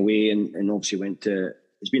taken away, and obviously went to.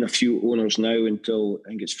 There's been a few owners now until I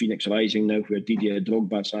think it's Phoenix Rising now, where Didier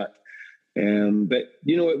Drogba's at. But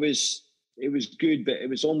it was good, but it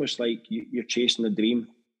was almost like you're chasing a dream.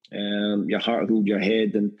 Your heart ruled your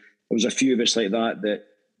head, and there was a few of us like that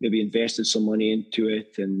maybe invested some money into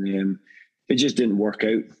it, and it just didn't work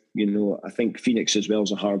out. I think Phoenix as well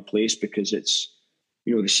is a hard place because it's,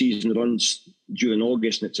 the season runs during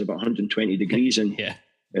August and it's about 120 degrees in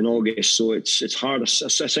August, so it's hard. I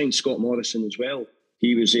signed Scott Morrison as well.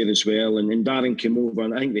 He was there as well, and Darren came over,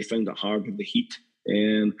 and I think they found it hard with the heat.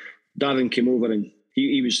 Darren came over, and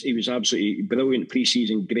he was absolutely brilliant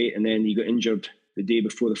pre-season, great, and then he got injured the day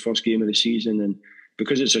before the first game of the season, and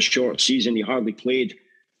because it's a short season, he hardly played.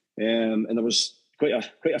 And there was quite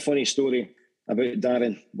a funny story about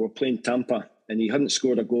Darren. We were playing Tampa, and he hadn't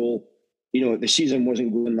scored a goal. The season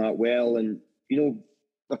wasn't going that well, and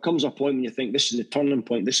there comes a point when you think this is a turning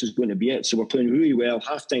point, this is going to be it. So we're playing really well.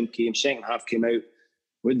 Half-time came, second half came out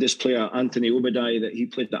with this player, Anthony Obadiah, that he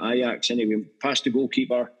played at Ajax. Anyway, passed the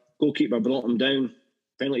goalkeeper. Goalkeeper brought him down.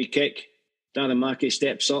 Penalty kick. Darren Mackey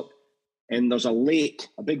steps up, and there's a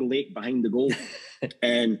big lake behind the goal.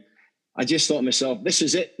 And I just thought to myself, this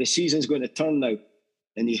is it. The season's going to turn now.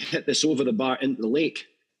 And he hit this over the bar into the lake.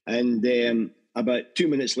 And about 2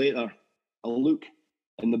 minutes later, I look,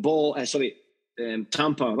 and the ball,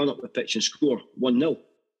 Tampa run up the pitch and score 1-0.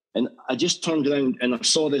 And I just turned around and I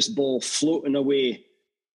saw this ball floating away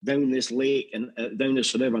down this lake and down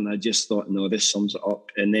this river, and I just thought, no, this sums it up.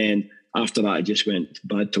 And then after that, it just went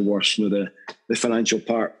bad to worse. You know, the financial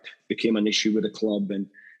part became an issue with the club, and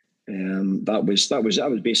that was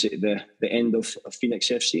basically the end of Phoenix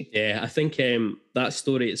FC. Yeah, I think that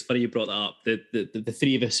story, it's funny you brought that up. The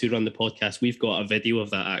three of us who run the podcast, we've got a video of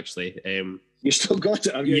that actually. You still got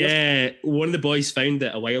it, have you? Yeah, one of the boys found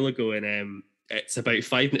it a while ago, and it's about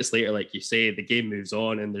 5 minutes later, like you say, the game moves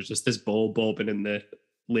on and there's just this ball bobbing in the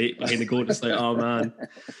lake behind the goal. It's like, oh man,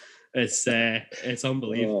 it's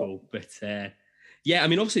unbelievable. But yeah, I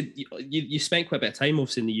mean, obviously you spent quite a bit of time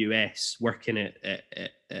obviously in the US working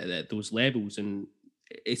at those levels, and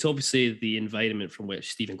it's obviously the environment from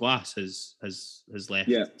which Stephen Glass has left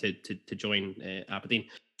to join Aberdeen.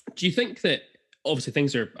 Do you think that obviously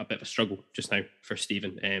things are a bit of a struggle just now for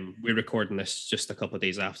Stephen? We're recording this just a couple of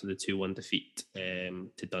days after the 2-1 defeat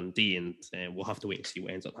to Dundee, and we'll have to wait and see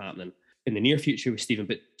what ends up happening in the near future with Stephen.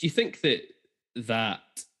 But do you think that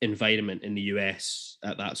environment in the US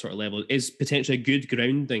at that sort of level is potentially a good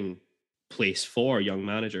grounding place for young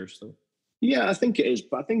managers, though? Yeah, I think it is.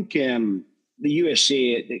 But I think the USA,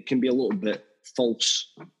 it can be a little bit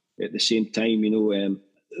false at the same time. You know,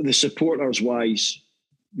 the supporters-wise,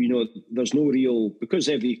 you know, there's no real, because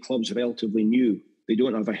every club's relatively new, they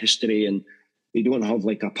don't have a history and they don't have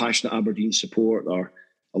like a passionate Aberdeen support or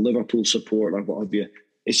a Liverpool support or what have you.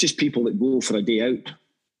 It's just people that go for a day out,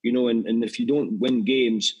 you know, and if you don't win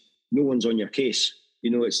games, no one's on your case.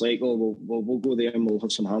 You know, it's like, oh, we'll go there and we'll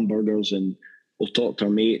have some hamburgers and we'll talk to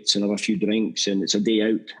our mates and have a few drinks, and it's a day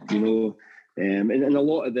out, you know. And a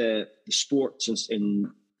lot of the sports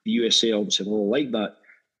in the USA obviously are all like that.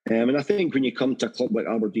 And I think when you come to a club like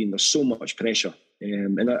Aberdeen, there's so much pressure.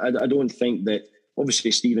 And I don't think that,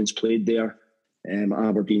 obviously Stephen's played there.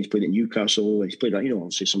 Aberdeen's played at Newcastle. He's played at, you know,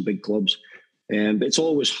 obviously some big clubs. But it's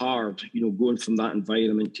always hard, you know, going from that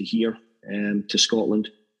environment to here, to Scotland.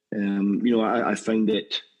 You know, I find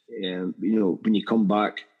it, you know, when you come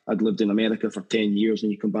back, I'd lived in America for 10 years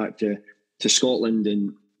and you come back to Scotland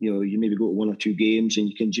and, you know, you maybe go to 1 or 2 games and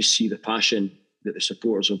you can just see the passion that the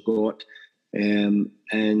supporters have got.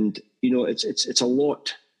 And, you know, it's a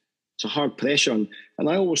lot, it's a hard pressure. And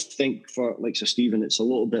I always think for like Sir Stephen, it's a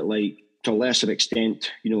little bit like, to a lesser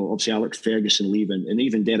extent, you know, obviously Alex Ferguson leaving and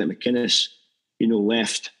even Derek McInnes, you know,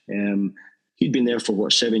 left. He'd been there for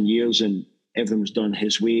 7 years and everything was done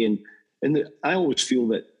his way. And I always feel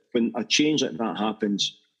that when a change like that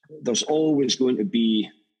happens, it's always going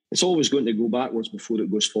to go backwards before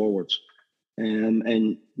it goes forwards.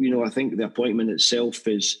 And you know, I think the appointment itself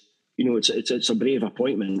is, you know, it's a brave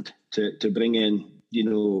appointment to bring in, you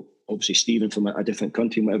know, obviously Stephen from a different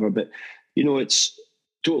country and whatever, but, you know, it's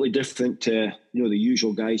totally different to, you know, the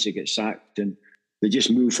usual guys that get sacked and they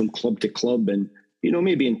just move from club to club, and, you know,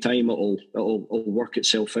 maybe in time it'll work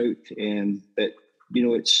itself out. But, you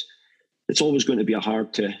know, it's always going to be a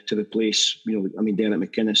hard to replace. You know, I mean, Derek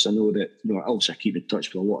McInnes, I know that, you know, also I keep in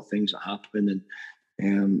touch with a lot of things that happen,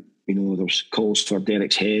 and you know, there's calls for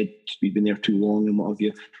Derek's head. We've been there too long and what have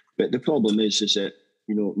you. But the problem is that,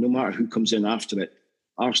 you know, no matter who comes in after it,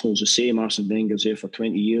 Arsenal's the same. Arsene Wenger's there for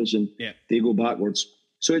 20 years and they go backwards.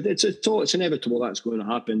 So it's inevitable that's going to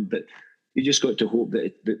happen, but you just got to hope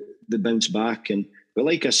that they bounce back. But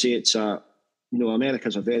like I say, it's you know,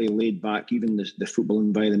 America's a very laid back, even the football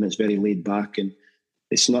environment's very laid back, and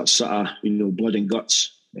it's not sort of, you know, blood and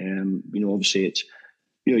guts. You know, obviously it's,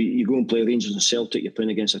 you know, you go and play Rangers and Celtic, you're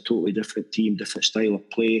playing against a totally different team, different style of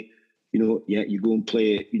play. You know, you go and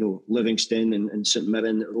play, you know, Livingston and St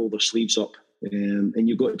Mirren, roll their sleeves up, and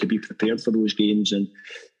you've got to be prepared for those games. And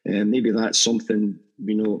maybe that's something,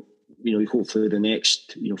 you know, hopefully the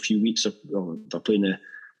next, you know, few weeks they're playing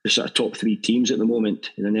the sort of top 3 teams at the moment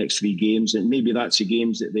in the next 3 games, and maybe that's the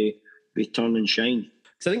games that they turn and shine.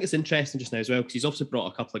 Because I think it's interesting just now as well, because he's also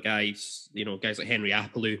brought a couple of guys, you know, guys like Henry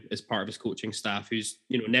Apollo as part of his coaching staff, who's,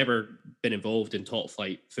 you know, never been involved in top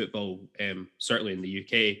flight football, certainly in the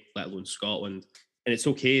UK, let alone Scotland. And it's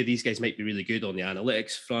okay, these guys might be really good on the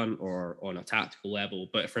analytics front or on a tactical level,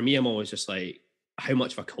 but for me, I'm always just like, how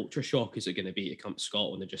much of a culture shock is it going to be to come to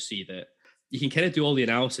Scotland and just see that you can kind of do all the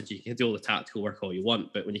analysis, you can do all the tactical work all you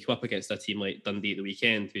want, but when you come up against a team like Dundee at the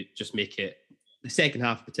weekend, who just make it, the second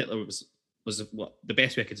half in particular was what the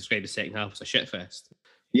best way I could describe the second half was a shitfest.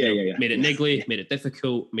 Yeah. Made it niggly, made it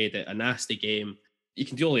difficult, made it a nasty game. You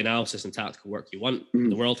can do all the analysis and tactical work you want in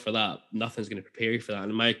the world for that. Nothing's going to prepare you for that.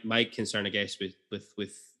 And my concern, I guess, with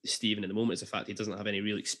Stephen at the moment is the fact he doesn't have any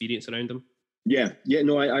real experience around him. I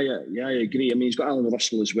agree. I mean, he's got Alan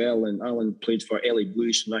Russell as well, and Alan played for LA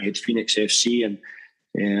Blues when I had Phoenix FC, and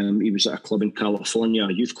He was at a club in California,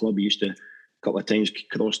 a youth club. We used to a couple of times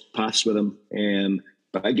cross paths with him.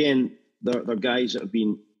 But again, they're guys that have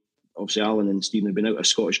been, obviously Alan and Stephen have been out of a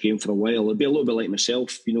Scottish game for a while. It'd be a little bit like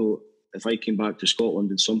myself, if I came back to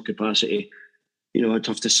Scotland in some capacity, I'd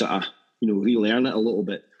have to sort of, relearn it a little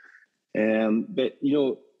bit. But,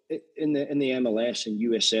 in the MLS and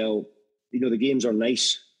USL, the games are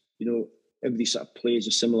nice. Everybody sort of plays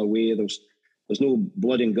a similar way. There's no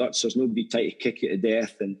blood and guts. There's nobody trying to kick you to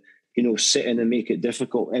death and, sit in and make it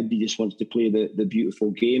difficult. Everybody just wants to play the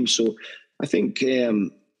beautiful game. So I think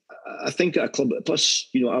at a club, plus,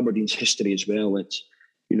 Aberdeen's history as well, it's,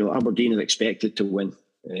 Aberdeen are expected to win,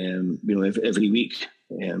 every week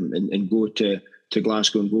and go to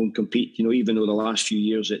Glasgow and go and compete, even though the last few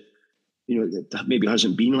years it maybe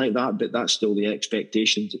hasn't been like that, but that's still the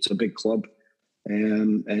expectations. It's a big club. I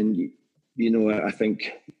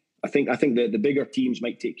think that the bigger teams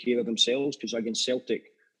might take care of themselves, because against Celtic,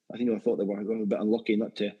 I thought they were a bit unlucky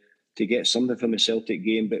not to get something from the Celtic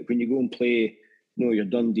game. But when you go and play, your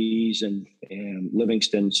Dundees and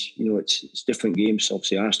Livingstons, it's different games.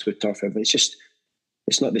 Obviously, AstroTurf,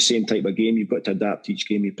 it's not the same type of game. You've got to adapt to each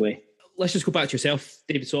game you play. Let's just go back to yourself,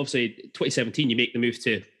 David. So obviously, 2017, you make the move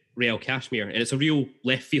to Real Kashmir, and it's a real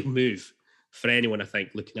left field move for anyone, I think,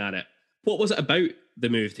 looking at it. What was it about the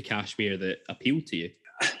move to Kashmir that appealed to you?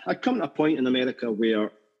 I'd come to a point in America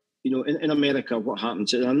where, in America, what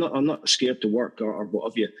happens is I'm not scared to work or what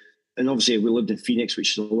have you. And obviously, we lived in Phoenix,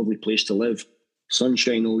 which is a lovely place to live,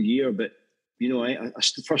 sunshine all year. But I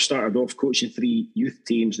first started off coaching 3 youth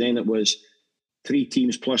teams. Then it was 3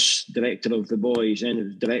 teams plus director of the boys, then it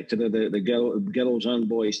was director of the girls and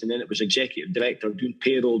boys, and then it was executive director, doing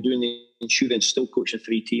payroll, doing the insurance, still coaching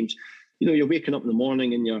 3 teams. You're waking up in the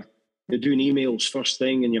morning and you're doing emails first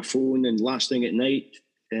thing in your phone and last thing at night.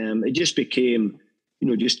 It just became,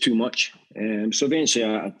 just too much. So eventually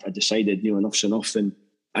I decided, enough's enough. And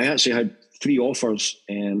I actually had 3 offers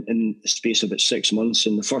in the space of about 6 months.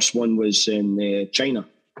 And the first one was in China.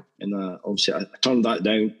 And obviously I turned that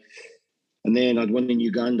down. And then I'd one in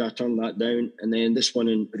Uganda, I turned that down. And then this one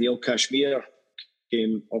in Real Kashmir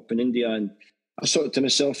came up in India. And I thought to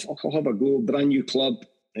myself, I'll have a go, brand new club,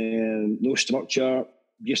 no structure,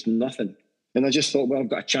 just nothing. And I just thought, well, I've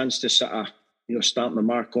got a chance to sort of, start my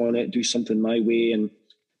mark on it, do something my way.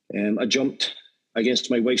 And I jumped against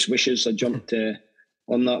my wife's wishes. I jumped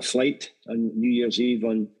on that flight on New Year's Eve I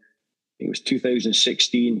think it was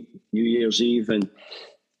 2016, New Year's Eve, and,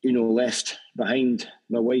 left behind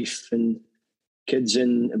my wife and kids I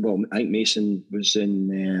think Mason was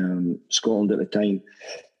in Scotland at the time.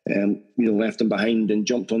 Left them behind and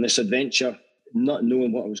jumped on this adventure, not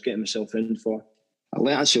knowing what I was getting myself in for.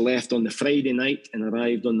 I actually left on the Friday night and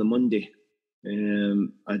arrived on the Monday.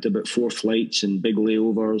 I had about 4 flights and big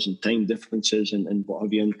layovers and time differences and what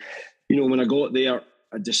have you. And, when I got there,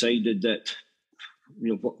 I decided that,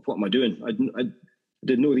 what am I doing? I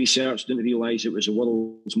did no research, didn't realise it was the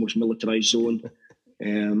world's most militarised zone.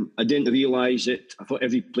 I didn't realise it. I thought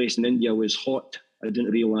every place in India was hot. I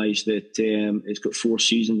didn't realise that it's got 4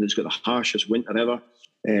 seasons. It's got the harshest winter ever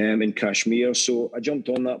in Kashmir. So I jumped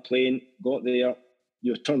on that plane, got there,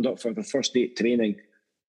 turned up for the first day of training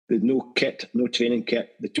with no kit, no training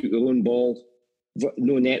kit. They took their own ball,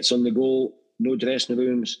 no nets on the goal, no dressing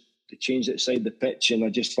rooms. They changed it inside the pitch, and I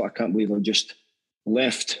just thought, I can't believe I've just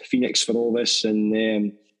left Phoenix for all this.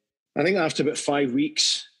 And I think after about 5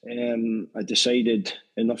 weeks, I decided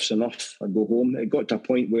enough's enough. I'd go home. It got to a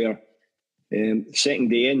point where second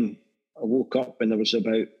day in, I woke up and there was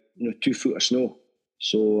about 2 foot of snow.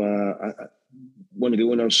 So one of the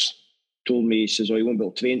owners told me, he says, you won't be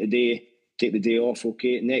able to train today, take the day off,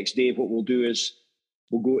 okay. Next day, what we'll do is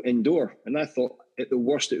we'll go indoor. And I thought at the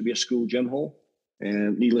worst, it would be a school gym hall.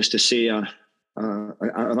 Needless to say, I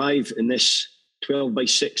arrived in this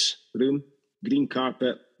 12-by-6 room, green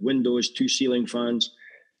carpet, windows, 2 ceiling fans.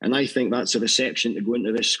 And I think that's a reception to go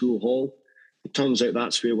into this school hall. It turns out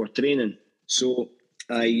that's where we're training. So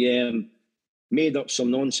I made up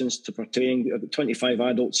some nonsense to portraying 25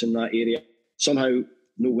 adults in that area. Somehow,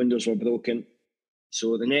 no windows were broken.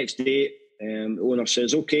 So the next day, the owner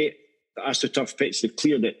says, okay, the AstroTurf pitch, they've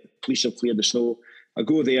cleared it. Police have cleared the snow. I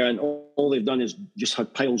go there and all they've done is just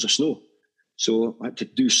had piles of snow. So I had to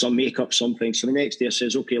do some makeup, something. So the next day I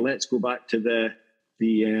says, okay, let's go back to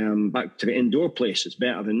the indoor place. It's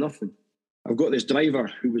better than nothing. I've got this driver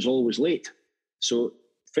who was always late. So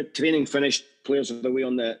training finished, players are away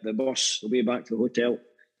on the bus, the way back to the hotel.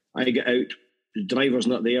 I get out, the driver's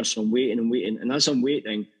not there, so I'm waiting and waiting. And as I'm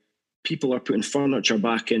waiting, people are putting furniture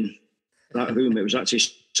back in that room. It was actually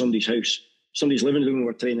somebody's house, somebody's living room we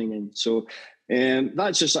were training in. So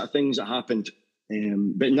that's just sort of things that happened.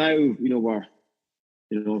 But now, we're,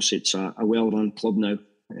 obviously it's a well-run club now.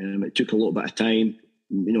 It took a little bit of time.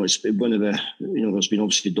 It's one of the, there's been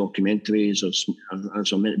obviously documentaries, there's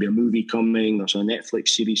meant to be a movie coming, there's a Netflix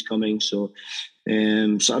series coming. So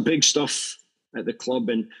sort of big stuff at the club.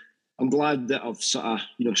 And I'm glad that I've sort of,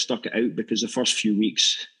 stuck it out, because the first few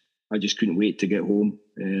weeks, I just couldn't wait to get home.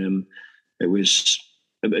 It was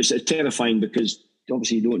terrifying, because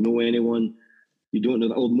obviously you don't know anyone. You don't know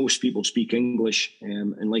that most people speak English.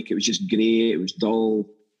 And it was just grey, it was dull.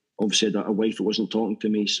 Obviously, I had a wife that wasn't talking to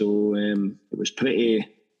me, so it was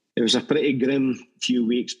a pretty grim few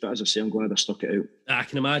weeks. But as I say, I'm glad I stuck it out. I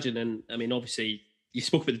can imagine, and I mean, obviously, you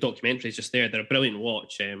spoke about the documentaries just there. They're a brilliant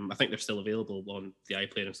watch. I think they're still available on the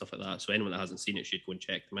iPlayer and stuff like that. So anyone that hasn't seen it should go and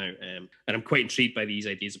check them out. And I'm quite intrigued by these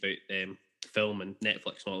ideas about film and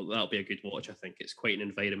Netflix and all. That'll be a good watch. I think it's quite an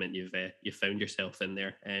environment you've found yourself in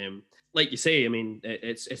there. Like you say, I mean,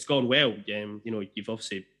 it's gone well. You've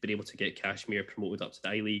obviously been able to get Kashmir promoted up to the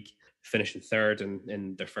I-League, finishing third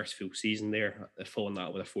in their first full season there, following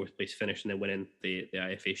that with a fourth place finish, and then winning the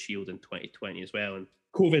IFA Shield in 2020 as well. And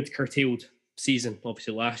COVID curtailed season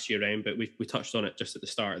obviously last year round, but we touched on it just at the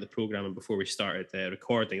start of the programme and before we started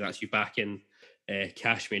recording. That's you back in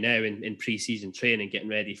Kashmir now in pre-season training, getting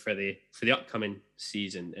ready for the upcoming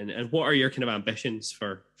season. And what are your kind of ambitions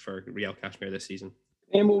for Real Kashmir this season?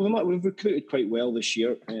 Well, we've recruited quite well this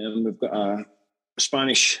year. We've got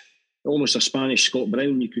almost a Spanish Scott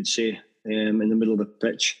Brown, you could say, in the middle of the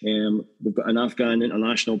pitch. We've got an Afghan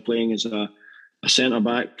international playing as a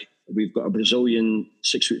centre-back. We've got a Brazilian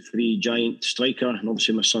 6'3" giant striker, and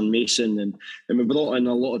obviously my son Mason. And we brought in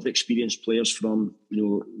a lot of experienced players from,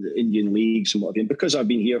 the Indian leagues and what have you. And because I've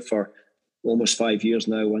been here for almost 5 years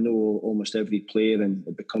now, I know almost every player, and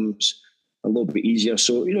it becomes a little bit easier.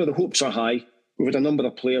 So, the hopes are high. We've had a number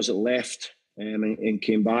of players that left and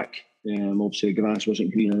came back. Obviously, the grass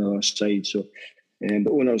wasn't green on the other side. So, the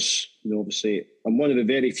owners, obviously, I'm one of the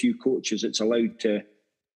very few coaches that's allowed to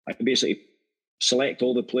basically select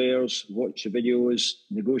all the players, watch the videos,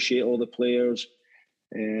 negotiate all the players.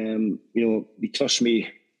 They trust me,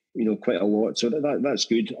 quite a lot. So that's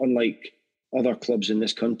good. Unlike other clubs in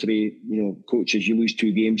this country, coaches, you lose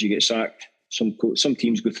 2 games, you get sacked. Some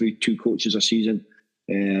teams go through 2 coaches a season.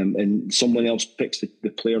 And someone else picks the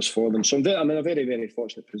players for them. So I'm in a very, very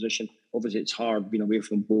fortunate position. Obviously, it's hard being away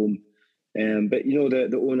from home. But,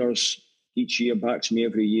 the owners each year backs me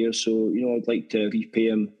every year. So, I'd like to repay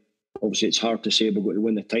them. Obviously, it's hard to say we're going to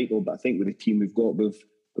win the title, but I think with the team we've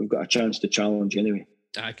got a chance to challenge anyway.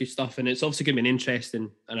 Good stuff. And it's obviously going to be an interesting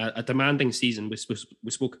and a demanding season. We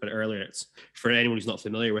spoke about it earlier. It's, for anyone who's not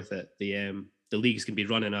familiar with it, the league's going to be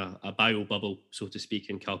running a bio bubble, so to speak,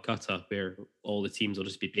 in Calcutta, where all the teams will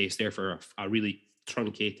just be based there for a really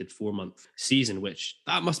truncated 4-month season, which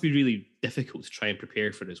that must be really difficult to try and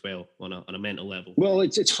prepare for as well on a mental level. Well,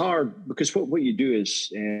 it's hard, because what you do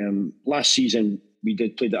is, last season we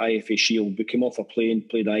did play the IFA Shield. We came off a plane,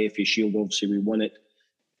 played the IFA Shield. Obviously, we won it.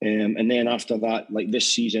 And then after that, like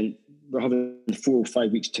this season, we're having 4 or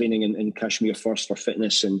 5 weeks training in Kashmir first for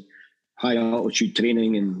fitness and high altitude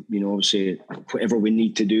training, and obviously whatever we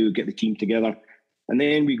need to do, get the team together. And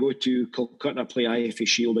then we go to Calcutta, play IFA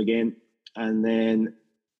Shield again. And then,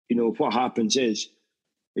 what happens is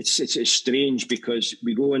it's strange, because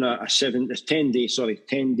we go in a 10-day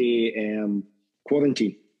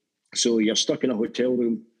quarantine. So you're stuck in a hotel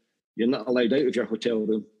room. You're not allowed out of your hotel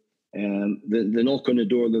room. They knock on the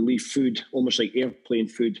door, they leave food, almost like airplane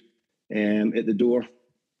food, at the door.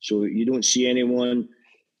 So you don't see anyone.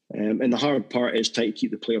 And the hard part is to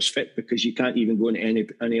keep the players fit, because you can't even go into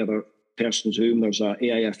any other person's room. There's a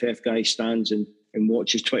AIFF guy stands and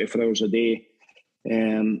watches 24 hours a day.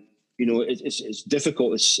 It's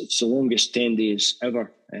difficult. It's the longest 10 days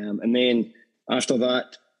ever. And then after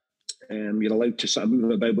that, you're allowed to sort of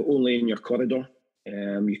move about, but only in your corridor.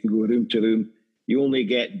 You can go room to room. You only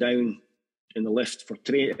get down in the lift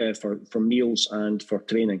for meals and for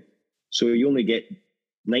training. So you only get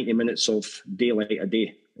 90 minutes of daylight a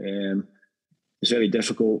day. It's very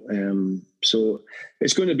difficult. So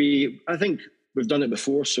it's going to be, I think we've done it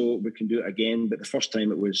before, so we can do it again. But the first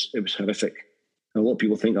time it was horrific. And a lot of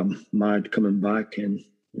people think I'm mad coming back, and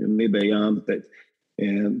maybe I am. But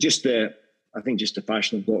just the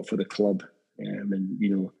passion I've got for the club,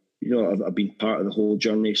 and I've been part of the whole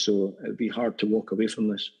journey, so it'd be hard to walk away from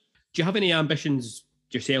this. Do you have any ambitions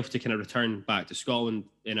yourself to kind of return back to Scotland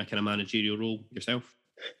in a kind of managerial role yourself?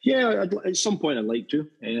 Yeah, at some point I'd like to.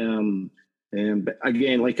 But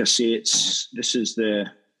again, like I say, it's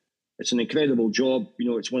an incredible job.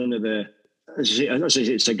 It's one of the, as I say,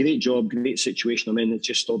 it's a great job, great situation I'm in. It's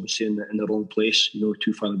just obviously in the wrong place,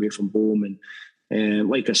 too far away from home.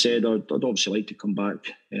 Like I said, I'd obviously like to come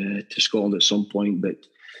back to Scotland at some point, but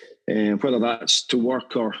whether that's to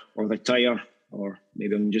work or retire, or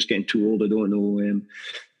maybe I'm just getting too old, I don't know.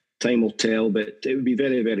 Time will tell, but it would be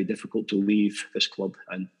very, very difficult to leave this club.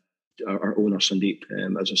 And our owner, Sandeep,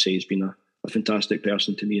 as I say, has been a fantastic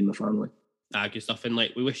person to me and my family. Good stuff. And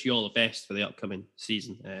we wish you all the best for the upcoming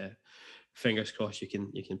season. Fingers crossed you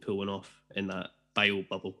can pull one off in that bio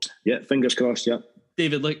bubble. Yeah, fingers crossed, yeah.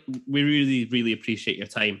 David, we really, really appreciate your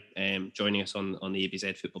time joining us on the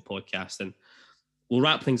ABZ Football Podcast. And we'll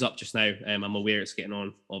wrap things up just now. I'm aware it's getting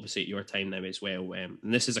on, obviously, at your time now as well. And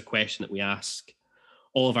this is a question that we ask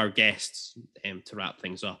all of our guests to wrap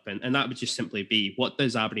things up. And that would just simply be, what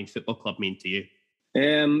does Aberdeen Football Club mean to you?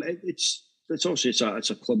 It's obviously it's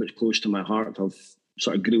a club that's close to my heart. I've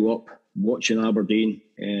sort of grew up watching Aberdeen.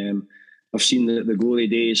 I've seen the glory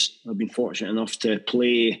days. I've been fortunate enough to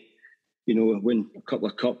play, win a couple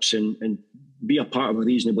of cups and be a part of a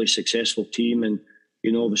reasonably successful team. And,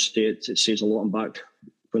 obviously it says a lot.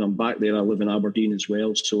 When I'm back there, I live in Aberdeen as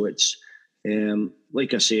well. So it's,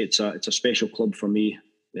 like I say, it's a special club for me,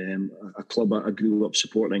 a club I grew up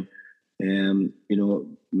supporting. I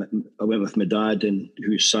went with my dad, and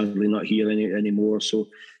who's sadly not here anymore. So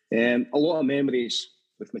a lot of memories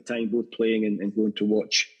with my time both playing and going to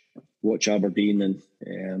watch Aberdeen, and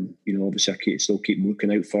obviously I still keep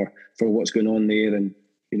looking out for what's going on there, and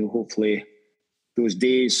hopefully those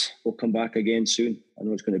days will come back again soon. I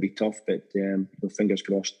know it's going to be tough, but fingers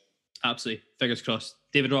crossed. Absolutely, fingers crossed.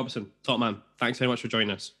 David Robertson, top man, thanks very much for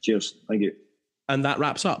joining us. Cheers, thank you. And that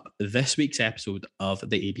wraps up this week's episode of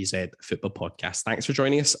the ABZ Football Podcast. Thanks for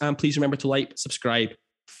joining us, and please remember to like, subscribe,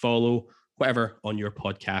 follow, whatever on your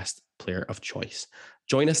podcast player of choice.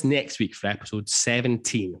 Join us next week for episode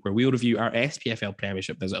 17, where we'll review our SPFL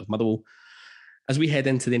Premiership visit of Motherwell. As we head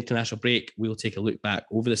into the international break, we'll take a look back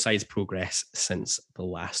over the side's progress since the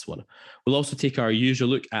last one. We'll also take our usual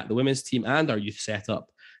look at the women's team and our youth setup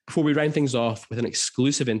before we round things off with an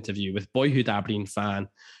exclusive interview with boyhood Aberdeen fan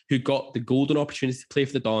who got the golden opportunity to play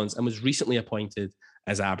for the Dons and was recently appointed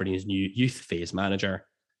as Aberdeen's new youth phase manager.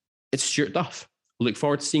 It's Stuart Duff. We look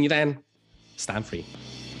forward to seeing you then. Stand free.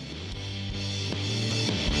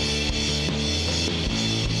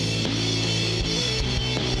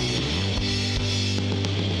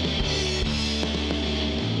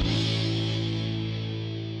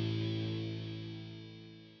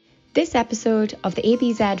 This episode of the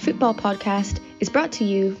ABZ Football Podcast is brought to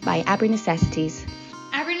you by Aber Necessities.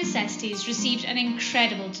 Aber Necessities received an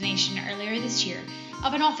incredible donation earlier this year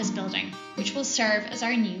of an office building, which will serve as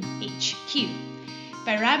our new HQ.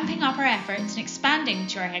 By ramping up our efforts and expanding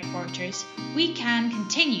to our headquarters, we can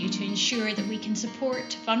continue to ensure that we can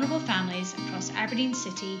support vulnerable families across Aberdeen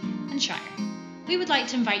City and Shire. We would like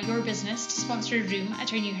to invite your business to sponsor a room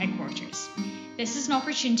at our new headquarters. This is an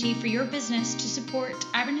opportunity for your business to support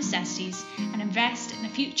Aber Necessities and invest in the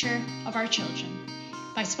future of our children.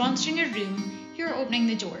 By sponsoring a room, you're opening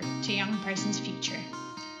the door to a young person's future.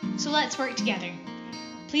 So let's work together.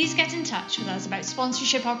 Please get in touch with us about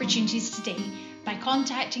sponsorship opportunities today by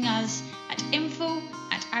contacting us at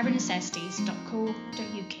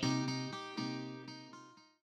info@abernecessities.co.uk.